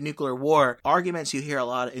 limited nuclear war. Arguments you hear a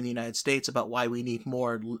lot in the United States about why we need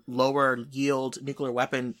more lower yield nuclear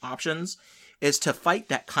weapon options is to fight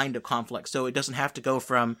that kind of conflict. So it doesn't have to go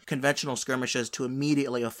from conventional skirmishes to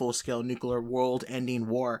immediately a full-scale nuclear world-ending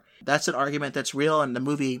war. That's an argument that's real, and the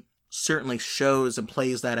movie certainly shows and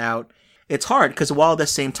plays that out. It's hard, because while at the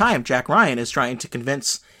same time, Jack Ryan is trying to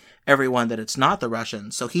convince everyone that it's not the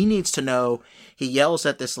Russians. So he needs to know, he yells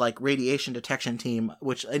at this like radiation detection team,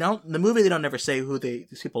 which in the movie they don't ever say who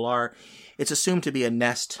these people are. It's assumed to be a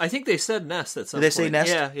Nest. I think they said Nest at some point. Did they say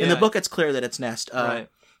Nest? Yeah. In the book it's clear that it's Nest. Right.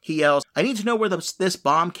 He yells, I need to know where this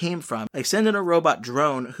bomb came from. They send in a robot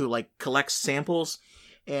drone who like collects samples.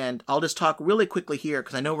 And I'll just talk really quickly here,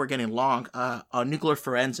 because I know we're getting long, on nuclear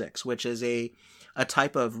forensics, which is a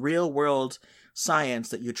type of real world science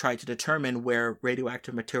that you try to determine where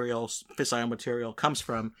radioactive material, fissile material comes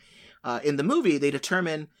from. In the movie, they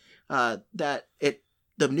determine that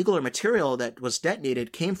the nuclear material that was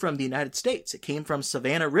detonated came from the United States. It came from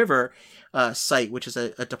Savannah River site, which is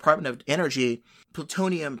a Department of Energy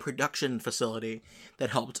plutonium production facility that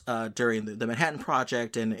helped during the Manhattan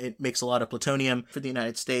Project, and it makes a lot of plutonium for the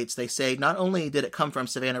United States. They say not only did it come from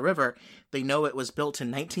Savannah River, they know it was built in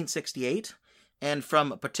 1968 and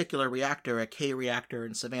from a particular reactor, a K reactor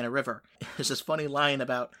in Savannah River. There's this funny line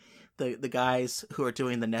about the guys who are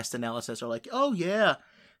doing the Nest analysis are like, oh yeah,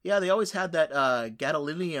 they always had that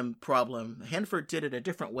gadolinium problem. Hanford did it a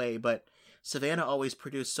different way, but Savannah always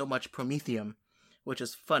produced so much promethium, which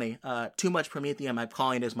is funny. Too much promethium, I'm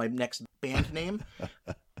calling it as my next band name.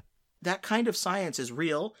 That kind of science is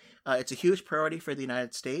real. It's a huge priority for the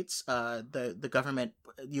United States. The government,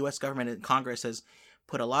 U.S. government and Congress has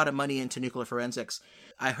put a lot of money into nuclear forensics.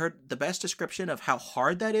 I heard the best description of how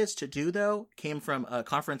hard that is to do, though, came from a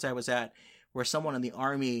conference I was at where someone in the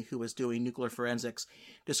Army who was doing nuclear forensics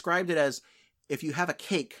described it as if you have a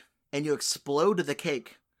cake and you explode the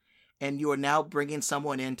cake and you are now bringing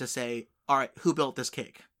someone in to say, all right, who built this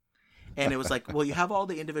cake? And it was like, well, you have all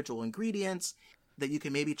the individual ingredients that you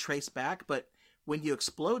can maybe trace back, but when you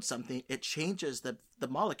explode something, it changes the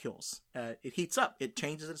molecules. It heats up. It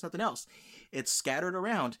changes into something else. It's scattered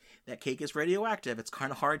around. That cake is radioactive. It's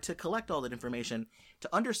kind of hard to collect all that information. To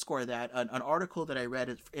underscore that, an article that I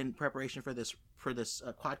read in preparation for this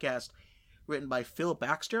podcast, written by Phil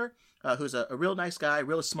Baxter, who's a real nice guy,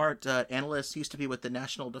 real smart analyst. He used to be with the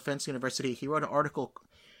National Defense University. He wrote an article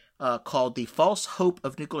called "The False Hope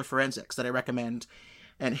of Nuclear Forensics" that I recommend.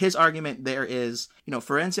 And his argument there is,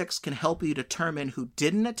 forensics can help you determine who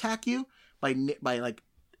didn't attack you by like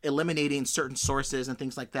eliminating certain sources and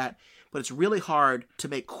things like that. But it's really hard to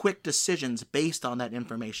make quick decisions based on that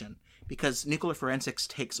information because nuclear forensics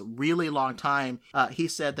takes a really long time. He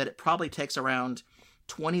said that it probably takes around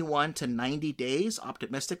 21 to 90 days,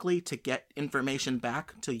 optimistically, to get information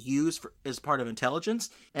back to use as part of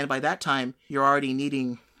intelligence. And by that time, you're already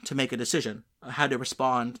needing to make a decision, how to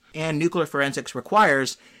respond. And nuclear forensics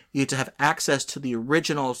requires you to have access to the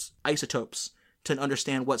original isotopes to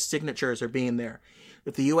understand what signatures are being there.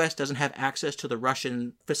 If the U.S. doesn't have access to the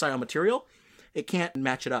Russian fissile material, it can't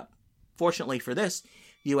match it up. Fortunately for this,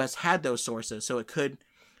 the U.S. had those sources, so it could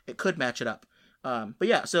match it up. But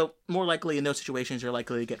yeah, so more likely in those situations, you're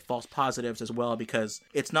likely to get false positives as well, because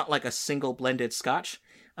it's not like a single blended scotch.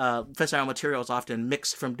 Fissile material is often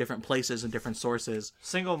mixed from different places and different sources.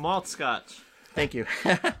 Single malt scotch. Thank you.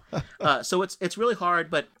 So it's really hard,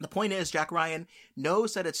 but the point is Jack Ryan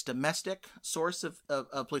knows that it's domestic source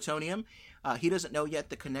of plutonium. He doesn't know yet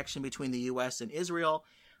the connection between the U.S. and Israel,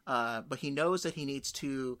 but he knows that he needs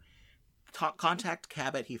to contact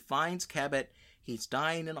Cabot. He finds Cabot. He's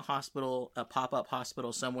dying in a hospital, a pop-up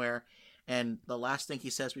hospital somewhere, and the last thing he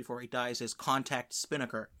says before he dies is contact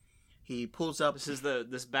Spinnaker. He pulls up. This is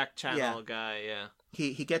this back channel guy, yeah.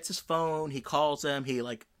 He gets his phone, he calls him,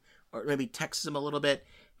 or maybe texts him a little bit,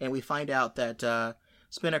 and we find out that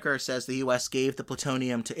Spinnaker says the U.S. gave the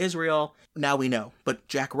plutonium to Israel. Now we know. But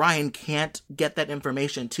Jack Ryan can't get that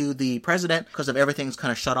information to the president because of everything's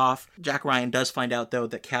kind of shut off. Jack Ryan does find out, though,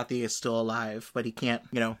 that Kathy is still alive, but he can't,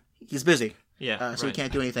 he's busy. Yeah, so he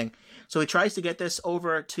can't do anything. So he tries to get this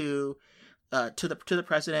over to the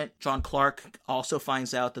president. John Clark also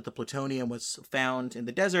finds out that the plutonium was found in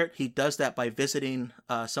the desert. He does that by visiting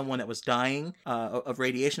someone that was dying of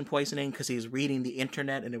radiation poisoning, because he's reading the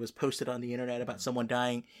internet and it was posted on the internet about someone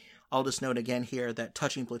dying. I'll just note again here that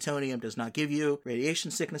touching plutonium does not give you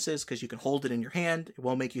radiation sicknesses, because you can hold it in your hand. It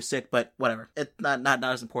won't make you sick, but whatever. It's not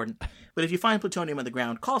as important. But if you find plutonium on the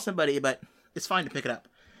ground, call somebody, but it's fine to pick it up.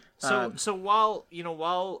 So while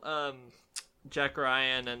Jack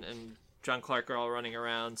Ryan and John Clark are all running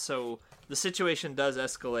around, so the situation does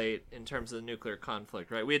escalate in terms of the nuclear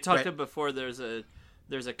conflict, right? We had talked about before. There's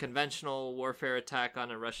a conventional warfare attack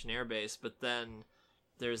on a Russian airbase, but then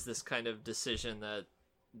there's this kind of decision that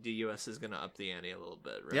the U.S. is going to up the ante a little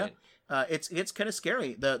bit, right? Yeah, it's kind of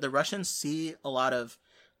scary. The Russians see a lot of.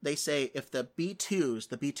 They say if the B-2s,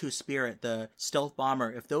 the B-2 Spirit, the stealth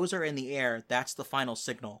bomber, if those are in the air, that's the final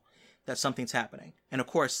signal that something's happening. And of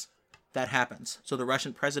course, that happens. So the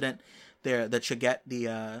Russian president, the Chaget,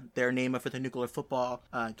 their name for the nuclear football,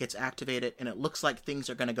 gets activated, and it looks like things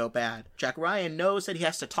are going to go bad. Jack Ryan knows that he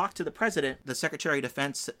has to talk to the president. The Secretary of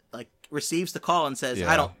Defense receives the call and says,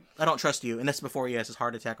 I don't trust you. And that's before he has his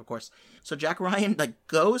heart attack, of course. So Jack Ryan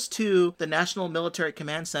goes to the National Military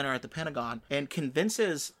Command Center at the Pentagon and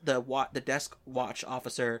convinces the desk watch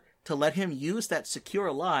officer to let him use that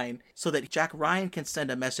secure line so that Jack Ryan can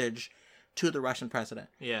send a message to the Russian president.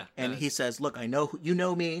 Yeah. And he says, look, I know you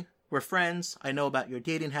know me. We're friends. I know about your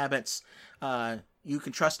dating habits. You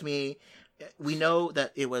can trust me. We know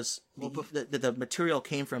that it was the material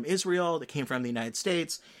came from Israel. That came from the United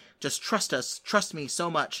States. Just trust us. Trust me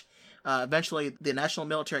so much. Eventually, the National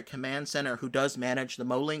Military Command Center, who does manage the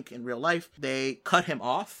MOLINK in real life, they cut him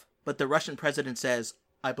off. But the Russian president says,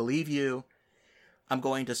 I believe you. I'm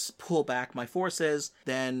going to pull back my forces.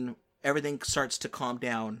 Then everything starts to calm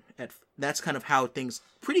down. That's kind of how things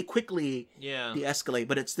pretty quickly de-escalate.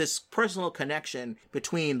 But it's this personal connection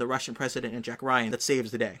between the Russian president and Jack Ryan that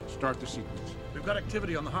saves the day. Start the sequence. We've got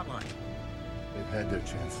activity on the hotline. They've had their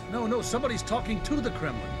chance. No, somebody's talking to the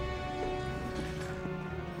Kremlin.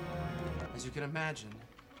 As you can imagine,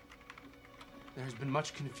 there has been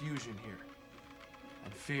much confusion here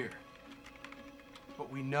and fear.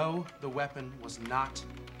 But we know the weapon was not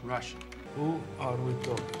Russian. Who are we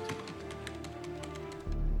talking to?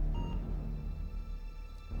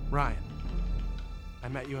 Ryan, I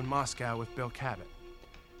met you in Moscow with Bill Cabot.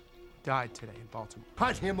 Died today in Baltimore.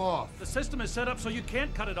 Cut him off. The system is set up so you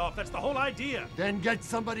can't cut it off. That's the whole idea. Then get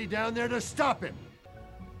somebody down there to stop him.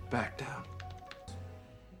 Back down.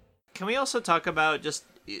 Can we also talk about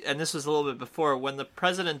and this was a little bit before, when the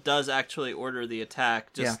president does actually order the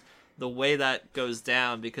attack, the way that goes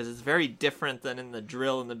down, because it's very different than in the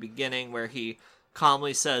drill in the beginning where he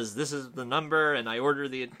calmly says, this is the number, and I order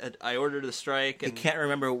the strike. And he can't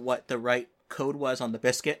remember what the right code was on the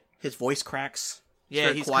biscuit. His voice cracks.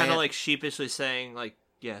 Yeah, he's kind of sheepishly saying,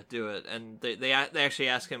 yeah, do it. And they actually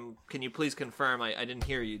ask him, can you please confirm? I didn't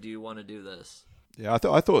hear you. Do you want to do this? Yeah,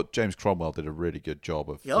 I thought James Cromwell did a really good job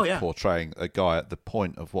of portraying a guy at the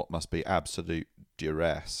point of what must be absolute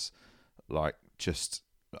duress, just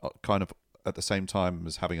kind of at the same time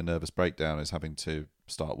as having a nervous breakdown as having to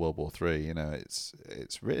start World War III.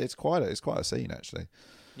 It's quite a scene actually.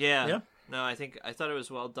 Yeah. No, I thought it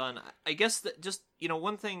was well done. I guess that just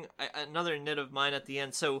one thing, another nit of mine at the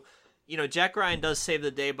end. So Jack Ryan does save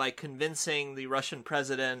the day by convincing the Russian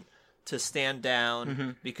president to stand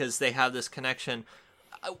down because they have this connection.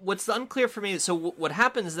 what's unclear for me, so what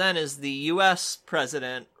happens then is the U.S.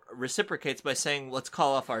 president reciprocates by saying, let's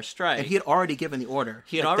call off our strike. And he had already given the order.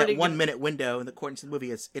 He had already that 1 minute window, and according to the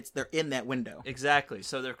movie, they're in that window. Exactly.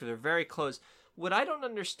 So they're very close. What I don't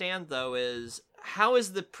understand, though, is how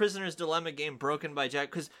is the prisoner's dilemma game broken by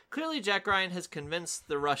Jack? Because clearly Jack Ryan has convinced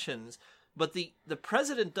the Russians, but the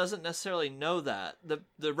president doesn't necessarily know that.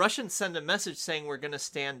 The Russians send a message saying we're going to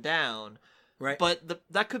stand down, right? But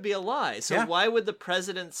that could be a lie. So why would the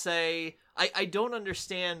president say... I don't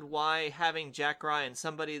understand why having Jack Ryan,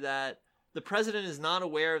 somebody that... The president is not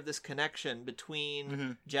aware of this connection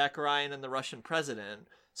between Jack Ryan and the Russian president,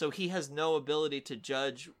 so he has no ability to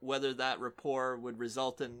judge whether that rapport would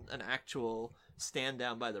result in an actual stand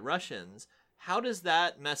down by the Russians. How does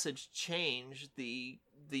that message change the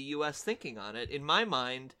U.S. thinking on it? In my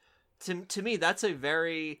mind, to me, that's a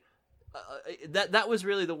very... that was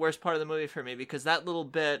really the worst part of the movie for me, because that little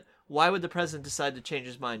bit, why would the president decide to change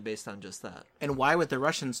his mind based on just that? And why would the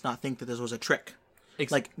Russians not think that this was a trick?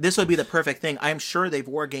 Like, this would be the perfect thing. I'm sure they've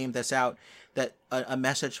wargamed this out, that a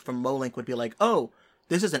message from Molink would be like, oh,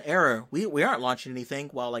 this is an error. We aren't launching anything,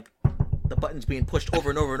 while, like, the button's being pushed over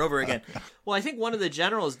and over and over again. Well, I think one of the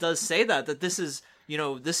generals does say that this is,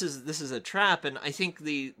 this is a trap. And I think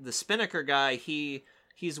the Spinnaker guy,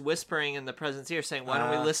 he's whispering in the president's ear saying, why don't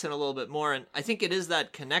we listen a little bit more? And I think it is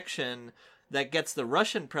that connection that gets the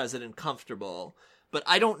Russian president comfortable. But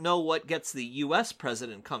I don't know what gets the U.S.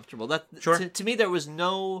 president comfortable. To me, there was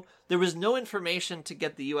no information to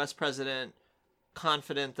get the U.S. president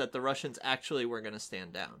confident that the Russians actually were going to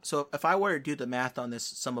stand down. So if I were to do the math on this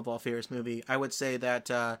Sum of All Fears movie, I would say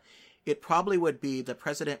that it probably would be the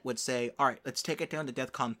president would say, all right, let's take it down to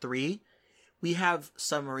DEFCON 3. We have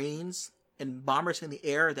submarines and bombers in the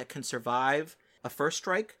air that can survive a first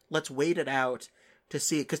strike. Let's wait it out to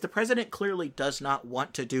see, because the president clearly does not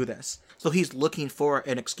want to do this. So he's looking for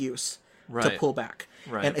an excuse to pull back.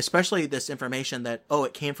 Right. And especially this information that,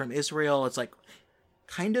 it came from Israel. It's like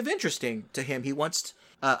kind of interesting to him. He wants,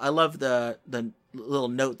 I love the little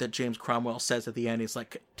note that James Cromwell says at the end. He's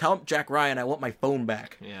like, tell Jack Ryan I want my phone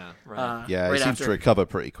back. Yeah, right. He seems to recover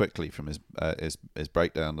pretty quickly from his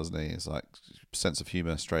breakdown, doesn't he? It's like sense of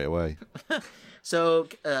humor straight away. So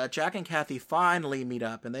Jack and Kathy finally meet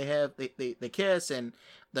up, and they kiss, and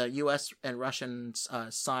the U.S. and Russians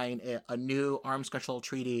sign a new arms control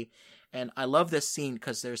treaty. And I love this scene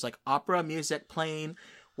because there's like opera music playing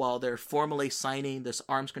while they're formally signing this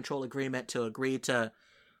arms control agreement to agree to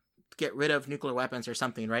get rid of nuclear weapons or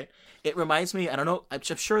something, right? It reminds me, I don't know, I'm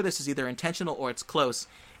sure this is either intentional or it's close.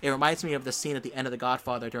 It reminds me of the scene at the end of The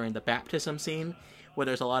Godfather during the baptism scene, where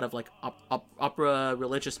there's a lot of like opera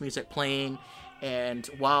religious music playing, and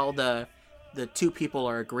while the two people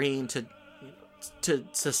are agreeing to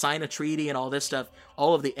sign a treaty and all this stuff,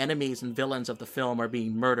 all of the enemies and villains of the film are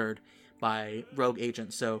being murdered by rogue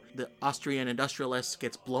agents. So the Austrian industrialist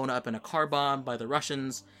gets blown up in a car bomb by the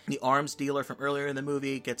Russians. The arms dealer from earlier in the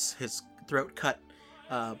movie gets his throat cut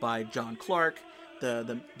by John Clark.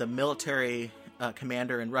 The military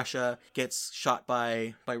commander in Russia gets shot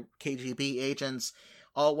by KGB agents,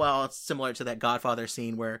 all while it's similar to that Godfather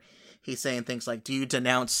scene where he's saying things like, do you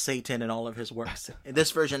denounce Satan in all of his works? And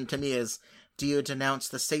this version to me is, do you denounce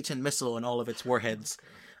the Satan missile in all of its warheads?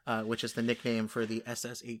 Which is the nickname for the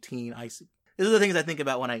SS-18. These are the things I think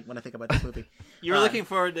about when I think about this movie. You were looking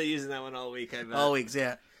forward to using that one all week, I bet. All weeks,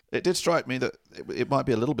 yeah. It did strike me that it might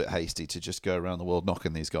be a little bit hasty to just go around the world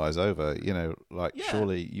knocking these guys over.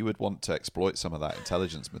 Surely you would want to exploit some of that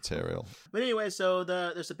intelligence material. But anyway, so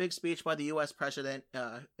there's a big speech by the U.S. president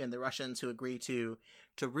and the Russians who agree to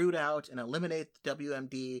root out and eliminate the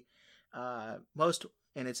WMD.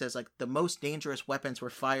 And it says, like, the most dangerous weapons were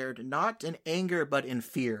fired not in anger but in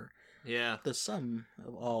fear. Yeah. The sum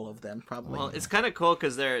of all of them, probably. Well, it's kind of cool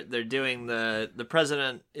because they're doing the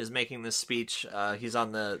president is making this speech. He's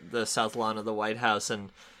on the south lawn of the White House,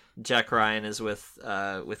 and Jack Ryan is with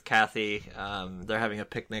Kathy. They're having a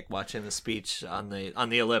picnic watching the speech on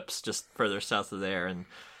the ellipse just further south of there, and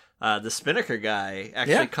the Spinnaker guy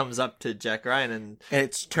actually comes up to Jack Ryan, and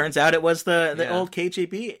it turns out it was the old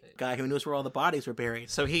KGB guy who knows where all the bodies were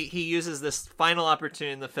buried. So he uses this final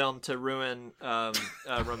opportunity in the film to ruin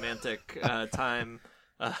romantic time,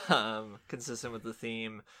 consistent with the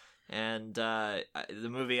theme. And the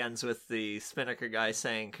movie ends with the Spinnaker guy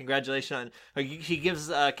saying, "Congratulations on." He gives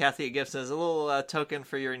Kathy a gift as a little token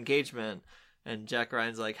for your engagement, and Jack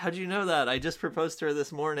Ryan's like, "How'd you know that? I just proposed to her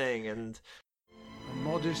this morning." And a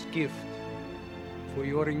modest gift for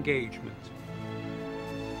your engagement.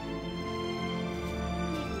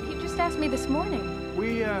 He just asked me this morning.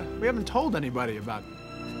 We haven't told anybody about it.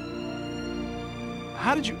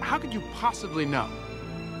 How could you possibly know?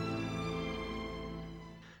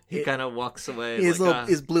 He kind of walks away. His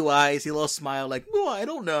blue eyes, his little smile, like, oh, I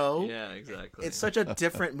don't know. Yeah, exactly. It's such a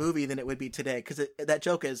different movie than it would be today, because that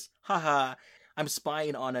joke is, haha, I'm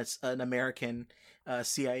spying on an American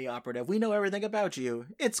CIA operative. We know everything about you.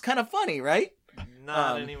 It's kind of funny, right?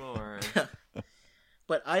 Not anymore.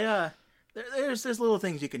 But there's little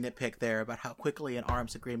things you can nitpick there about how quickly an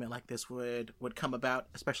arms agreement like this would come about,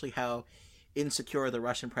 especially how insecure the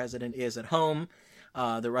Russian president is at home.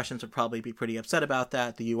 The Russians would probably be pretty upset about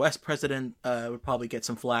that. The U.S. president would probably get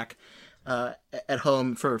some flack at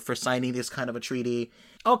home for signing this kind of a treaty.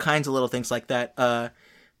 All kinds of little things like that.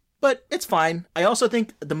 But it's fine. I also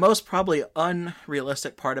think the most probably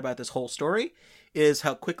unrealistic part about this whole story is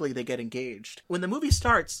how quickly they get engaged. When the movie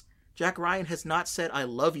starts, Jack Ryan has not said "I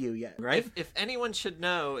love you" yet, right? If anyone should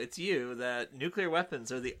know, it's you, that nuclear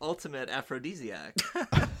weapons are the ultimate aphrodisiac.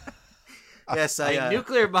 Yes, a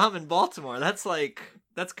nuclear bomb in Baltimore. That's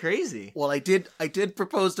crazy. Well, I did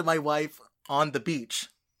propose to my wife on the beach.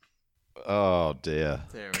 Oh dear.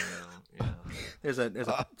 There we go. Yeah. There's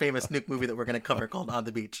a famous nuke movie that we're going to cover called On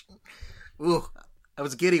the Beach. Ooh, I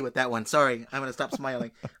was giddy with that one. Sorry, I'm going to stop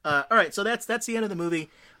smiling. All right, so that's the end of the movie.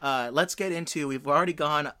 Let's get into. We've already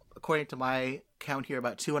gone, according to my count here,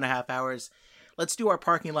 about 2.5 hours. Let's do our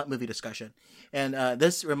parking lot movie discussion. And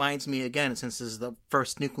this reminds me, again, since this is the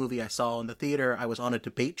first nuke movie I saw in the theater, I was on a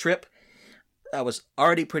debate trip. I was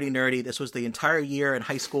already pretty nerdy. This was the entire year in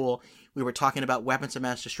high school. We were talking about weapons of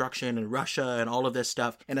mass destruction and Russia and all of this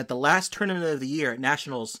stuff. And at the last tournament of the year at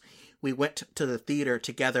Nationals, we went to the theater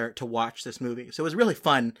together to watch this movie. So it was really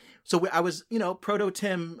fun. So I was,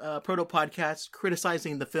 Proto-Tim, Proto-Podcast,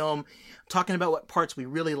 criticizing the film, talking about what parts we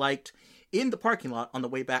really liked in the parking lot on the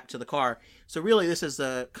way back to the car. So really, this is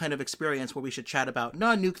the kind of experience where we should chat about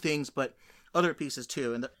non-nuke things, but other pieces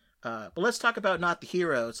too. And but let's talk about not the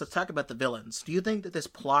heroes. Let's talk about the villains. Do you think that this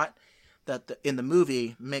plot in the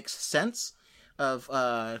movie makes sense of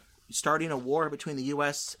starting a war between the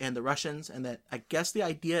U.S. and the Russians, and that I guess the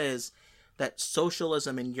idea is that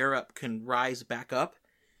socialism in Europe can rise back up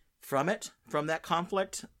from that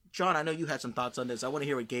conflict? John, I know you had some thoughts on this. I want to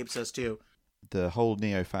hear what Gabe says too. The whole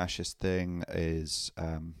neo-fascist thing is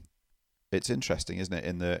it's interesting, isn't it?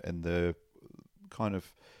 In the kind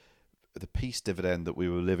of the peace dividend that we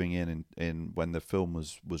were living in when the film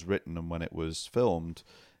was written and when it was filmed,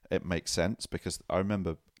 it makes sense, because I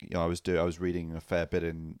remember I was reading a fair bit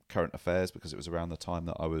in current affairs, because it was around the time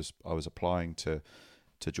that I was applying to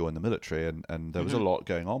join the military, and there was a lot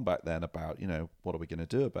going on back then about what are we going to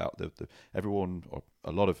do about everyone, or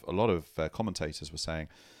a lot of commentators were saying,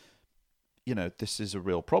 this is a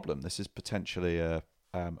real problem. This is potentially a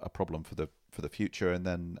problem for the future. And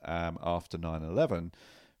then after 9/11,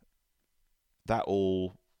 that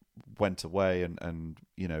all went away, and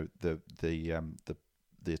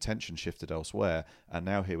the attention shifted elsewhere. And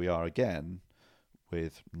now here we are again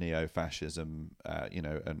with neo-fascism,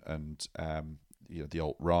 and the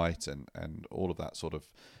alt-right and all of that sort of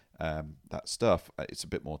that stuff. It's a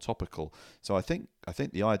bit more topical. So I think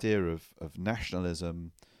the idea of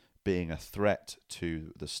nationalism being a threat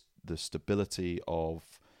to the stability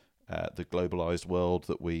of the globalized world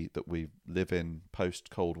that we live in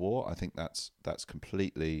post Cold War, I think that's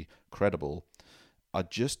completely credible. I'm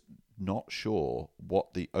just not sure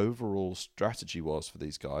what the overall strategy was for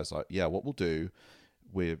these guys. Like, yeah, what we'll do,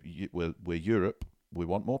 we're Europe, we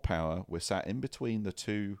want more power, we're sat in between the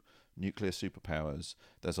two nuclear superpowers.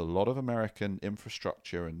 There's a lot of American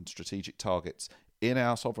infrastructure and strategic targets in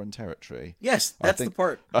our sovereign territory. Yes, that's the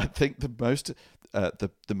part. I think the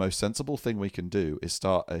most sensible thing we can do is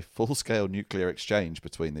start a full-scale nuclear exchange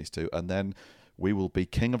between these two, and then we will be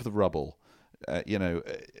king of the rubble.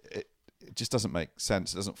 It just doesn't make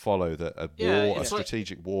sense. It doesn't follow that a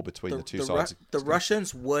strategic war between the two sides. The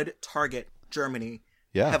Russians would target Germany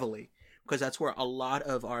heavily, because that's where a lot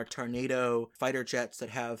of our Tornado fighter jets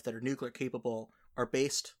that are nuclear capable are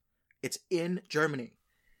based. It's in Germany.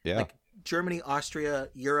 Yeah. Like Germany, Austria,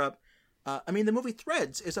 Europe. The movie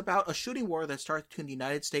Threads is about a shooting war that starts between the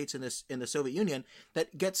United States and the Soviet Union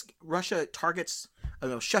that gets Russia targets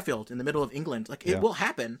Sheffield in the middle of England. It will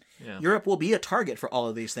happen. Yeah. Europe will be a target for all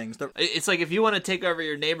of these things. It's like, if you want to take over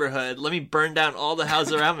your neighborhood, let me burn down all the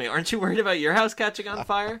houses around me. Aren't you worried about your house catching on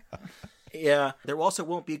fire? Yeah. There also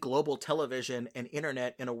won't be global television and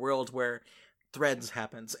internet in a world where Threads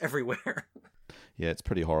happens everywhere. Yeah, it's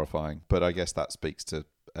pretty horrifying. But I guess that speaks to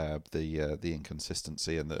the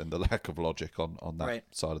inconsistency and the lack of logic on that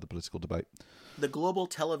side of the political debate. The global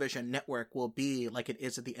television network will be like it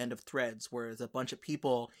is at the end of Threads, where there's a bunch of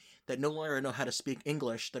people that no longer know how to speak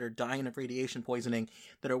English, that are dying of radiation poisoning,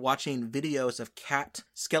 that are watching videos of cat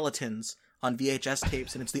skeletons on VHS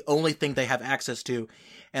tapes, and it's the only thing they have access to,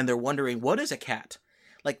 and they're wondering, what is a cat?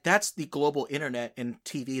 Like, that's the global internet and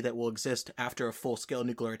TV that will exist after a full-scale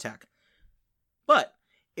nuclear attack. But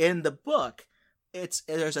in the book,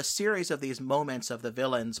 there's a series of these moments of the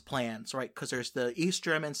villain's plans, right? Because there's the East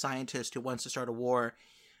German scientist who wants to start a war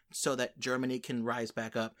so that Germany can rise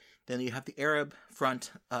back up. Then you have the Arab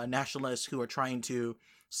Front nationalists who are trying to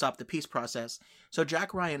stop the peace process. So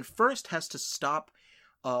Jack Ryan first has to stop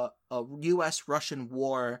a U.S.-Russian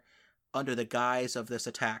war under the guise of this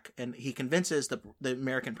attack. And he convinces the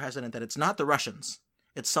American president that it's not the Russians,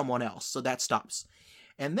 it's someone else. So that stops.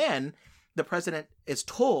 And then the president is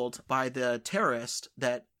told by the terrorist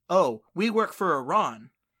that, oh, we work for Iran.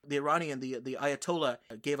 The Iranian, the Ayatollah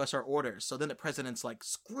gave us our orders. So then the president's like,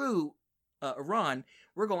 screw Iran,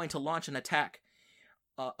 we're going to launch an attack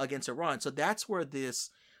against Iran. So that's where this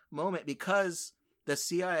moment, because the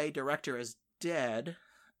CIA director is dead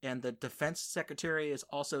and the defense secretary is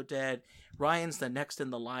also dead, Ryan's the next in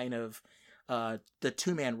the line of the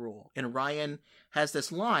two-man rule. And Ryan has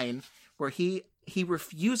this line where he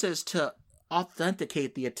refuses to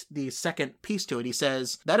authenticate the second piece to it. He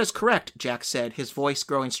says, "That is correct," Jack said, his voice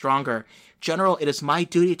growing stronger. "General, it is my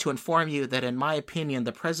duty to inform you that in my opinion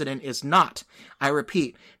the president is not, I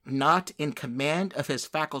repeat, not in command of his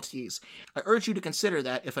faculties. I urge you to consider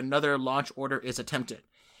that if another launch order is attempted."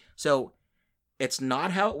 So it's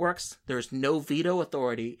not how it works. There's no veto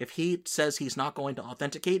authority. If he says he's not going to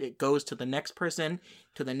authenticate, it goes to the next person,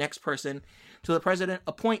 to the next person, till the president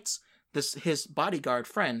appoints his bodyguard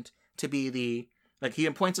friend to be he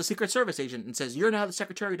appoints a Secret Service agent and says, "You're now the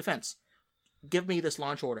Secretary of Defense. Give me this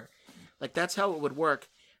launch order." Like, that's how it would work.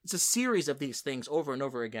 It's a series of these things over and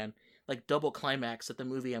over again, like double climax that the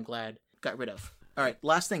movie, I'm glad, got rid of. All right,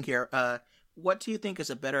 last thing here. What do you think is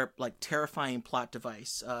a better, terrifying plot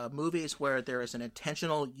device? Movies where there is an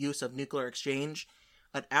intentional use of nuclear exchange,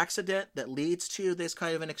 an accident that leads to this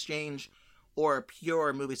kind of an exchange, or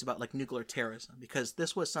pure movies about, nuclear terrorism? Because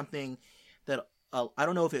this was something that I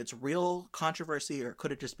don't know if it's real controversy or it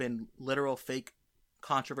could have just been literal fake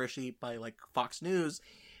controversy by Fox News,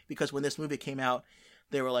 because when this movie came out,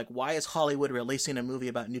 they were like, why is Hollywood releasing a movie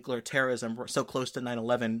about nuclear terrorism so close to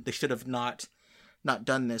 9/11? They should have not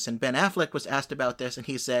done this. And Ben Affleck was asked about this, and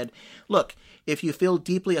he said, look, if you feel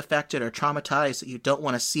deeply affected or traumatized that you don't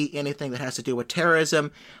want to see anything that has to do with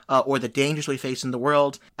terrorism or the dangers we face in the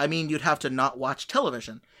world, I mean, you'd have to not watch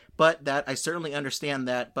television. But that, I certainly understand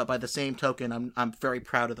that, but by the same token, I'm very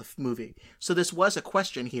proud of the movie. So this was a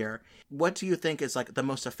question here. What do you think is the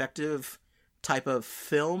most effective type of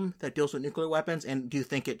film that deals with nuclear weapons? And do you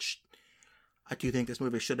think do you think this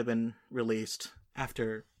movie should have been released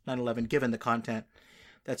after 9/11, given the content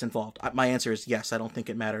that's involved? My answer is yes. I don't think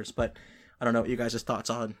it matters, but I don't know what you guys' thoughts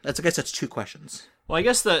on. I guess that's two questions. Well, I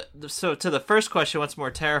guess so to the first question, what's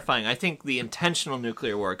more terrifying? I think the intentional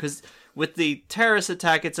nuclear war, because with the terrorist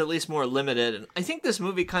attack, it's at least more limited. And I think this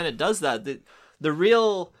movie kind of does that.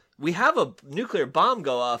 We have a nuclear bomb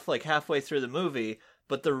go off halfway through the movie,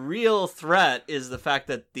 but the real threat is the fact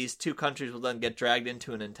that these two countries will then get dragged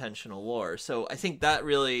into an intentional war. So I think that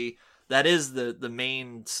is the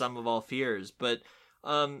main sum of all fears. But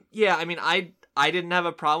yeah, I mean, I didn't have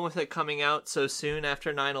a problem with it coming out so soon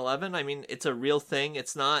after 9/11. I mean, it's a real thing.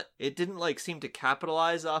 It didn't seem to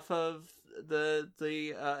capitalize off of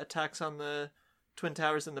the attacks on the Twin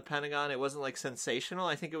Towers and the Pentagon. It wasn't sensational.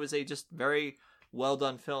 I think it was a just very well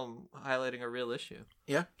done film highlighting a real issue.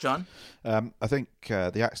 Yeah, John? I think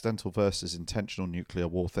the accidental versus intentional nuclear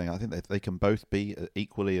war thing, I think they can both be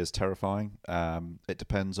equally as terrifying. It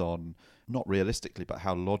depends on, not realistically, but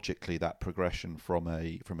how logically that progression from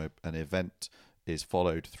an event is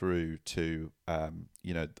followed through to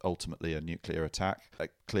ultimately a nuclear attack.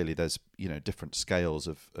 Clearly there's different scales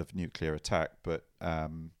of nuclear attack, but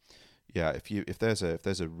yeah, if there's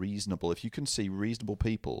a reasonable, if you can see reasonable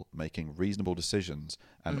people making reasonable decisions,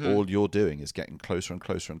 and all you're doing is getting closer and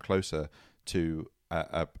closer and closer to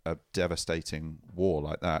a devastating war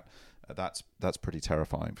like that, that's pretty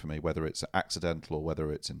terrifying for me, whether it's accidental or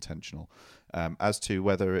whether it's intentional. As to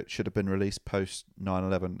whether it should have been released post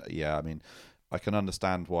 9/11, yeah, I mean, I can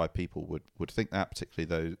understand why people would think that,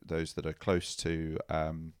 particularly those that are close to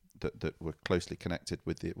that were closely connected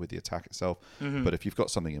with the attack itself. But if you've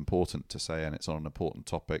got something important to say and it's on an important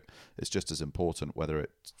topic, it's just as important whether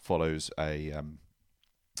it follows a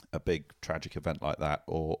big tragic event like that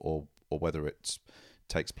or whether it's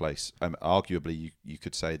takes place. Arguably, you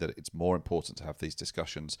could say that it's more important to have these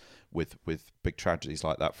discussions with big tragedies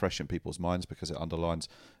like that fresh in people's minds, because it underlines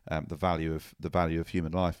the value of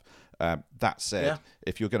human life. That said,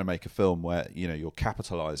 if you're going to make a film where you're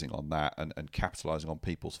capitalizing on that and capitalizing on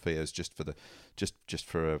people's fears just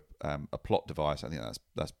for a plot device, I think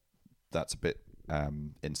that's a bit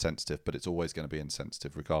insensitive. But it's always going to be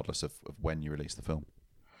insensitive regardless of when you release the film.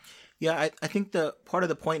 Yeah, I think the part of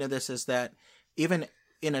the point of this is that even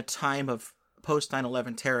in a time of post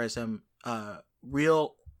 9/11 terrorism,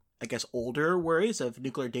 real, I guess, older worries of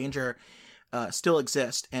nuclear danger still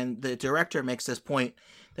exist. And the director makes this point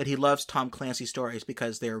that he loves Tom Clancy stories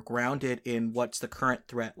because they're grounded in what's the current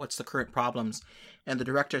threat, what's the current problems. And the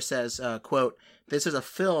director says, quote, "This is a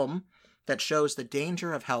film that shows the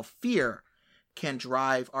danger of how fear can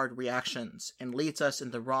drive our reactions and leads us in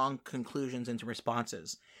the wrong conclusions and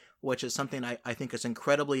responses," which is something I think is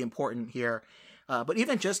incredibly important here. But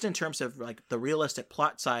even just in terms of like the realistic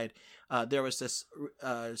plot side, there was this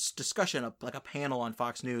discussion of like a panel on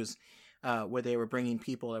Fox News where they were bringing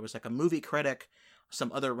people. There was like a movie critic,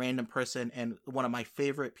 some other random person, and one of my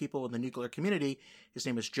favorite people in the nuclear community. His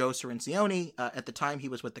name is Joe Cirincione. At the time, he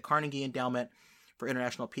was with the Carnegie Endowment for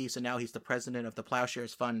International Peace, and now he's the president of the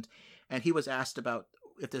Plowshares Fund. And he was asked about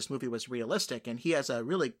if this movie was realistic, and he has a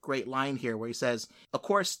really great line here where he says, "Of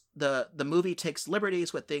course, the movie takes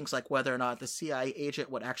liberties with things like whether or not the CIA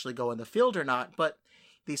agent would actually go in the field or not, but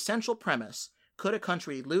the central premise, could a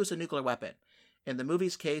country lose a nuclear weapon? In the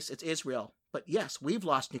movie's case, it's Israel, but yes, we've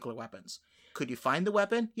lost nuclear weapons. Could you find the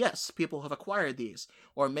weapon? Yes, people have acquired these,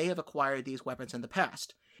 or may have acquired these weapons in the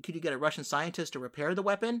past. Could you get a Russian scientist to repair the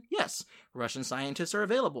weapon? Yes, Russian scientists are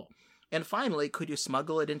available. And finally, could you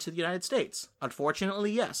smuggle it into the United States?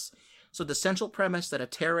 Unfortunately, yes. So the central premise that a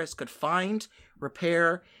terrorist could find,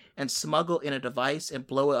 repair, and smuggle in a device and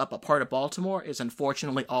blow up a part of Baltimore is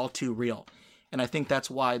unfortunately all too real. And I think that's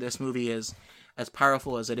why this movie is as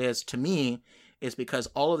powerful as it is to me, is because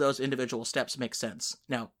all of those individual steps make sense.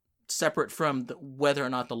 Now, separate from whether or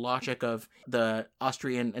not the logic of the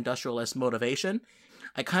Austrian industrialist motivation,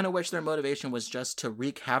 I kind of wish their motivation was just to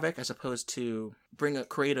wreak havoc as opposed to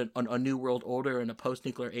create a new world order in a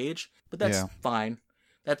post-nuclear age. But that's fine.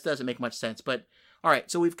 That doesn't make much sense. But all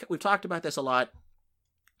right, so we've talked about this a lot.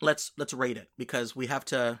 Let's rate it, because we have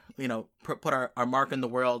to put our mark in the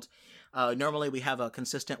world. Normally we have a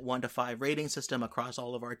consistent 1 to 5 rating system across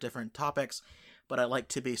all of our different topics, but I like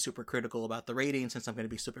to be super critical about the rating since I'm going to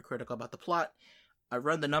be super critical about the plot. I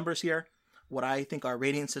run the numbers here. What I think our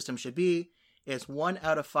rating system should be is 1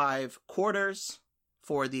 out of 5 quarters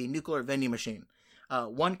for the nuclear vending machine.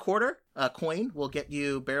 1 quarter coin will get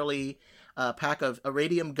you barely a pack of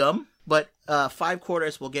iridium gum, but 5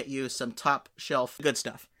 quarters will get you some top shelf good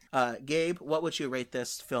stuff. Gabe, what would you rate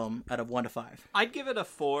this film out of 1 to 5? I'd give it a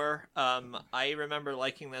 4. I remember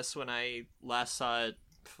liking this when I last saw it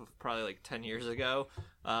probably like 10 years ago.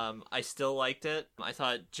 I still liked it. I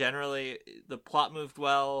thought generally the plot moved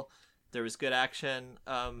well. There was good action.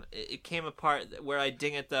 It came apart. Where I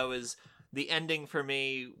ding it, though, is the ending for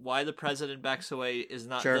me. Why the president backs away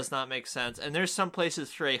does not make sense. And there's some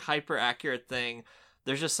places for a hyper-accurate thing.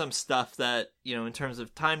 There's just some stuff that, in terms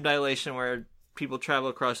of time dilation where people travel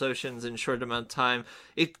across oceans in a short amount of time.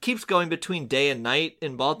 It keeps going between day and night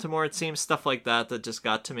in Baltimore, it seems. Stuff like that just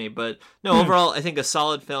got to me. But no, overall, I think a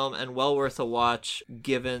solid film and well worth a watch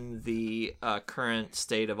given the current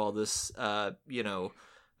state of all this,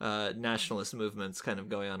 nationalist movements kind of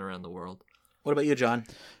going on around the world. What about you, John?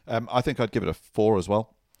 I think I'd give it a 4 as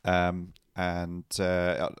well. For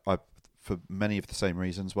many of the same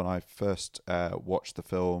reasons. When I first watched the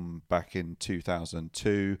film back in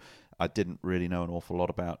 2002, I didn't really know an awful lot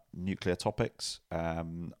about nuclear topics. I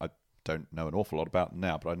don't know an awful lot about them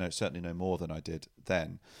now, but I certainly know more than I did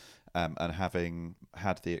then. And having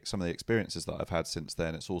had some of the experiences that I've had since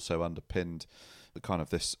then, it's also underpinned kind of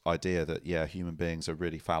this idea that human beings are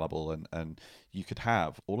really fallible, and you could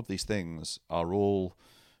have all of these things are all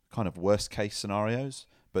kind of worst case scenarios,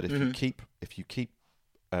 but if you keep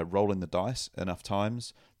rolling the dice enough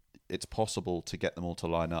times, it's possible to get them all to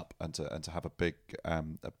line up and to have a big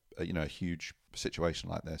a huge situation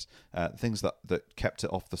like this. Things that kept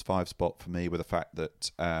it off the 5 spot for me were the fact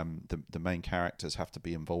that the main characters have to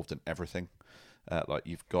be involved in everything. Like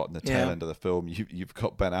you've got in the tail end of the film, you've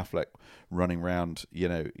got Ben Affleck running around,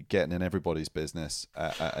 getting in everybody's business,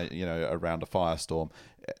 around a firestorm.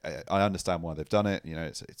 I understand why they've done it.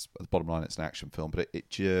 It's the bottom line, it's an action film, but it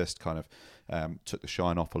just kind of took the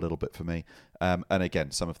shine off a little bit for me. And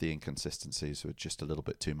again, some of the inconsistencies were just a little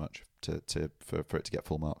bit too much for it to get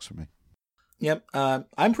full marks from me. Yep.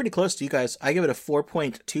 I'm pretty close to you guys. I give it a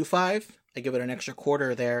 4.25. I give it an extra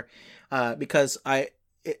quarter there because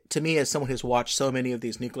to me, as someone who's watched so many of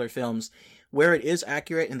these nuclear films, where it is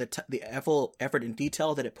accurate in the effort and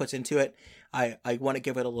detail that it puts into it, I want to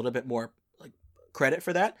give it a little bit more like credit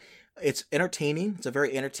for that. It's entertaining. It's a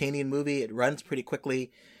very entertaining movie. It runs pretty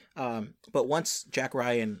quickly. But once Jack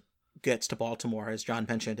Ryan gets to Baltimore, as John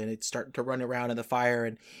mentioned, and it's starting to run around in the fire,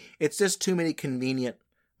 and it's just too many convenient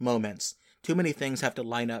moments. Too many things have to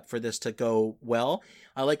line up for this to go well.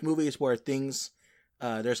 I like movies where there's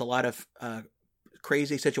a lot of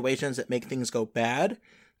crazy situations that make things go bad,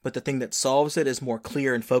 but the thing that solves it is more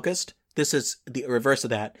clear and focused. This is the reverse of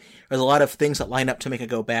that. There's a lot of things that line up to make it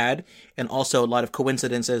go bad, and also a lot of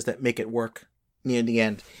coincidences that make it work near the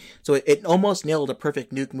end. So it almost nailed a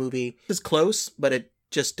perfect nuke movie. It's close, but it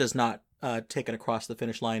just does not take it across the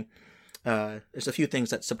finish line. There's a few things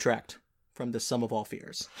that subtract from the sum of all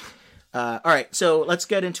fears. All right, so let's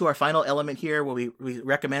get into our final element here where we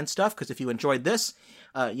recommend stuff, because if you enjoyed this,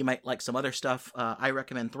 you might like some other stuff. I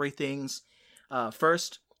recommend 3 things.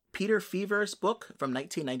 First, Peter Feaver's book from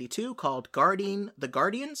 1992 called Guarding the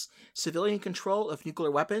Guardians, Civilian Control of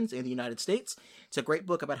Nuclear Weapons in the United States. It's a great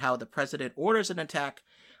book about how the president orders an attack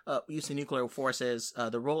using nuclear forces,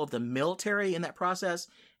 the role of the military in that process,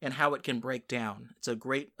 and how it can break down. It's a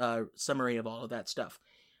great summary of all of that stuff.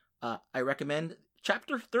 I recommend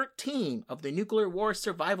Chapter 13 of the Nuclear War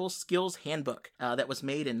Survival Skills Handbook that was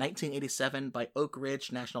made in 1987 by Oak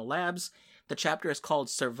Ridge National Labs. The chapter is called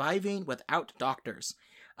Surviving Without Doctors.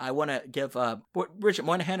 I want to give Bridget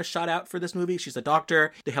Moynihan a shout out for this movie. She's a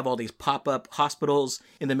doctor. They have all these pop-up hospitals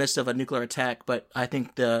in the midst of a nuclear attack, but I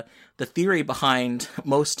think the theory behind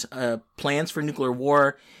most plans for nuclear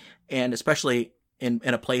war, and especially in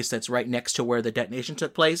a place that's right next to where the detonation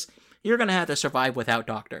took place, you're going to have to survive without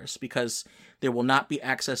doctors because there will not be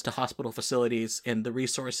access to hospital facilities and the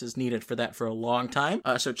resources needed for that for a long time.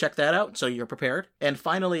 So check that out so you're prepared. And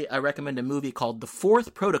finally, I recommend a movie called The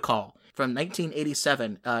Fourth Protocol from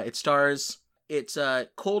 1987. It's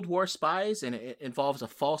Cold War spies, and it involves a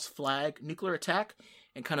false flag nuclear attack.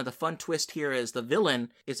 And kind of the fun twist here is the villain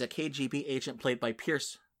is a KGB agent played by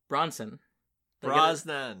Pierce Brosnan.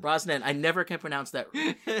 Brosnan. I never can pronounce that,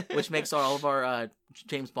 which makes all of our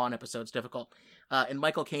James Bond episodes difficult. And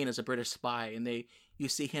Michael Caine is a British spy, and you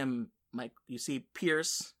see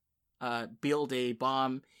Pierce build a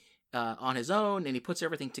bomb on his own, and he puts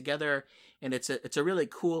everything together, and it's a really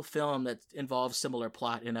cool film that involves similar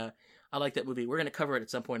plot. I like that movie. We're going to cover it at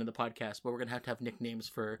some point in the podcast, but we're going to have nicknames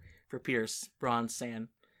for Pierce. Brosnan.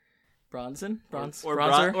 Or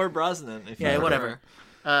Brosnan. Whatever.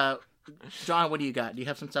 John, what do you got? Do you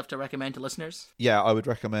have some stuff to recommend to listeners? Yeah, I would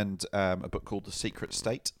recommend a book called The Secret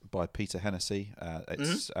State by Peter Hennessy.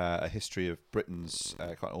 It's a history of Britain's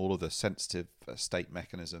kind of all of the sensitive state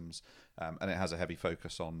mechanisms, and it has a heavy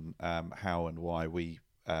focus on how and why we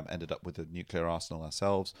ended up with a nuclear arsenal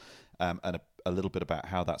ourselves, and a little bit about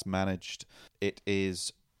how that's managed.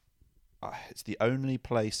 It's the only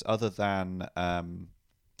place other than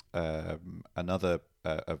another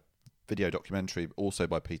video documentary also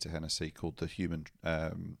by Peter Hennessy called The Human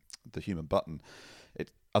Button.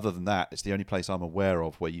 Other than that, it's the only place I'm aware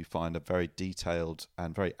of where you find a very detailed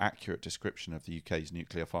and very accurate description of the UK's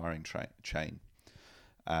nuclear firing chain.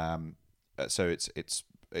 So it's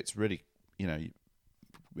really,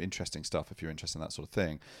 interesting stuff if you're interested in that sort of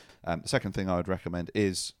thing. The second thing I would recommend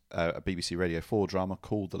is a BBC Radio 4 drama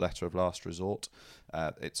called The Letter of Last Resort.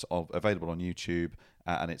 It's available on YouTube,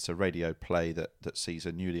 and it's a radio play that sees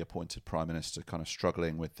a newly appointed Prime Minister kind of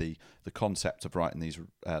struggling with the concept of writing these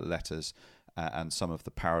letters and some of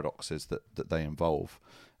the paradoxes that they involve.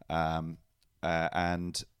 And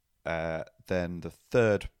then the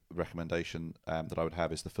third recommendation that I would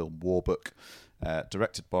have is the film War Book,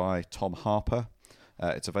 directed by Tom Harper.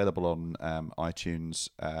 It's available on iTunes.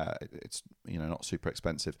 It's not super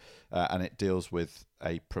expensive, and it deals with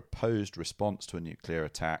a proposed response to a nuclear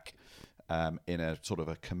attack in a sort of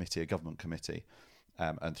a government committee.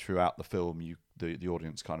 And throughout the film, the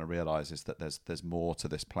audience kind of realizes that there's more to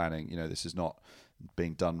this planning. This is not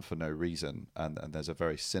being done for no reason, and there's a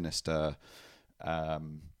very sinister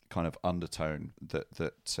kind of undertone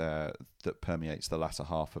that permeates the latter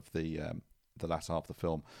half of the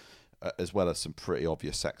film. As well as some pretty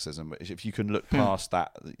obvious sexism. If you can look past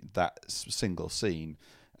that single scene,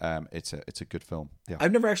 it's a good film. Yeah,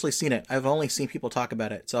 I've never actually seen it. I've only seen people talk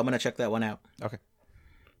about it, so I'm gonna check that one out. Okay,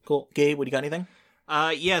 cool. Gabe, what do you got? Anything?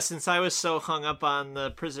 Yeah, since I was so hung up on the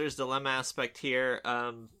prisoner's dilemma aspect here,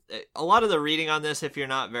 a lot of the reading on this, if you're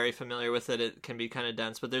not very familiar with it, it can be kind of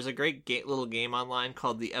dense. But there's a great little game online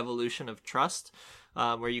called The Evolution of Trust,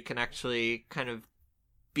 where you can actually kind of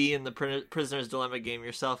be in the prisoner's dilemma game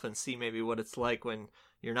yourself and see maybe what it's like when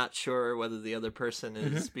you're not sure whether the other person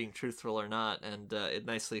is being truthful or not, and it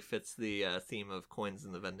nicely fits the theme of coins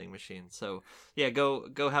in the vending machine. So yeah,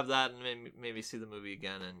 go have that and maybe see the movie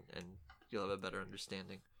again, and you'll have a better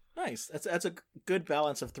understanding. Nice. That's a good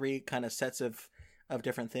balance of 3 kind of sets of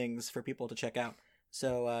different things for people to check out.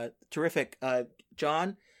 So terrific.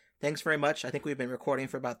 John, thanks very much. I think we've been recording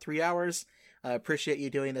for about 3 hours. Appreciate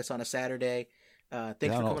you doing this on a Saturday.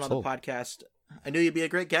 Thanks for coming on the podcast. I knew you'd be a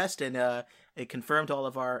great guest, and it confirmed all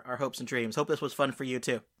of our hopes and dreams. Hope this was fun for you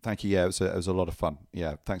too. Thank you. Yeah, it was a lot of fun.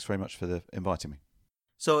 Yeah, thanks very much for inviting me.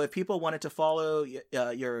 So if people wanted to follow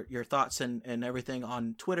your thoughts and everything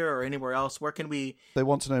on Twitter or anywhere else, where can we? If they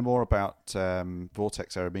want to know more about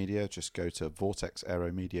Vortex Aero Media, just go to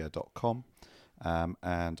vortexaeromedia.com.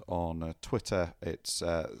 And on Twitter, it's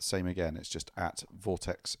same again. It's just at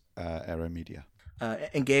Vortex Aero Media.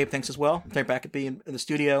 And Gabe, thanks as well. They're back at being in the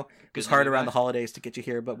studio. It's hard around the holidays to get you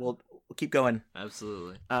here, but we'll keep going.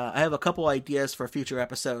 Absolutely. I have a couple ideas for future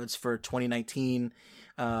episodes for 2019.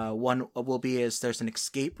 One will be there's an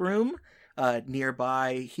escape room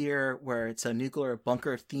nearby here where it's a nuclear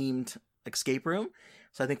bunker themed escape room.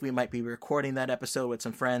 So I think we might be recording that episode with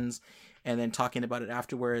some friends and then talking about it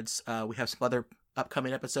afterwards. We have some other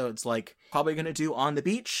upcoming episodes, like probably going to do On the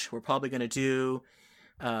Beach. We're probably going to do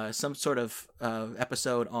some sort of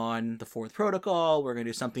episode on the Fourth Protocol. We're going to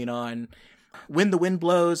do something on When the Wind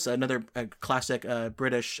Blows, another classic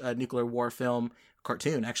British nuclear war film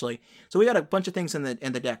cartoon, actually. So we got a bunch of things in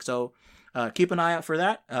the deck. So keep an eye out for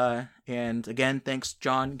that. And again, thanks,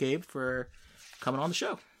 John, Gabe, for coming on the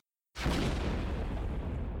show.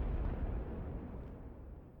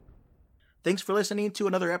 Thanks for listening to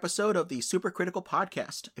another episode of the Supercritical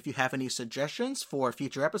Podcast. If you have any suggestions for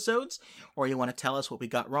future episodes, or you want to tell us what we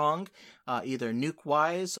got wrong, either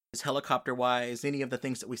nuke-wise, helicopter-wise, any of the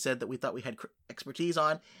things that we said that we thought we had expertise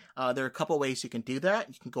on, there are a couple ways you can do that.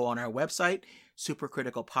 You can go on our website,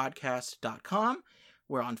 supercriticalpodcast.com.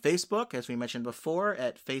 We're on Facebook, as we mentioned before,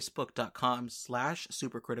 at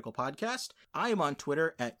facebook.com/supercriticalpodcast. I am on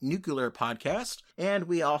Twitter at Nuclear Podcast, and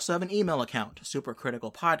we also have an email account,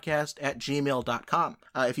 supercriticalpodcast@gmail.com.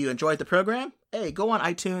 If you enjoyed the program, hey, go on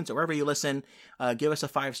iTunes or wherever you listen, give us a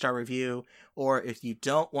 5-star review, or if you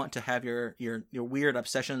don't want to have your weird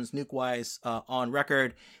obsessions, nuke-wise, on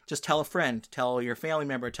record, just tell a friend, tell your family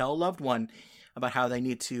member, tell a loved one about how they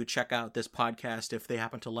need to check out this podcast if they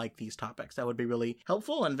happen to like these topics. That would be really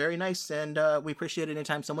helpful and very nice, and we appreciate it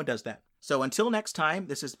anytime someone does that. So until next time,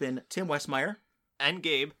 this has been Tim Westmeyer. And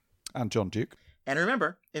Gabe. And John Duke. And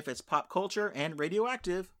remember, if it's pop culture and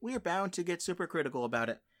radioactive, we are bound to get super critical about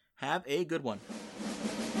it. Have a good one.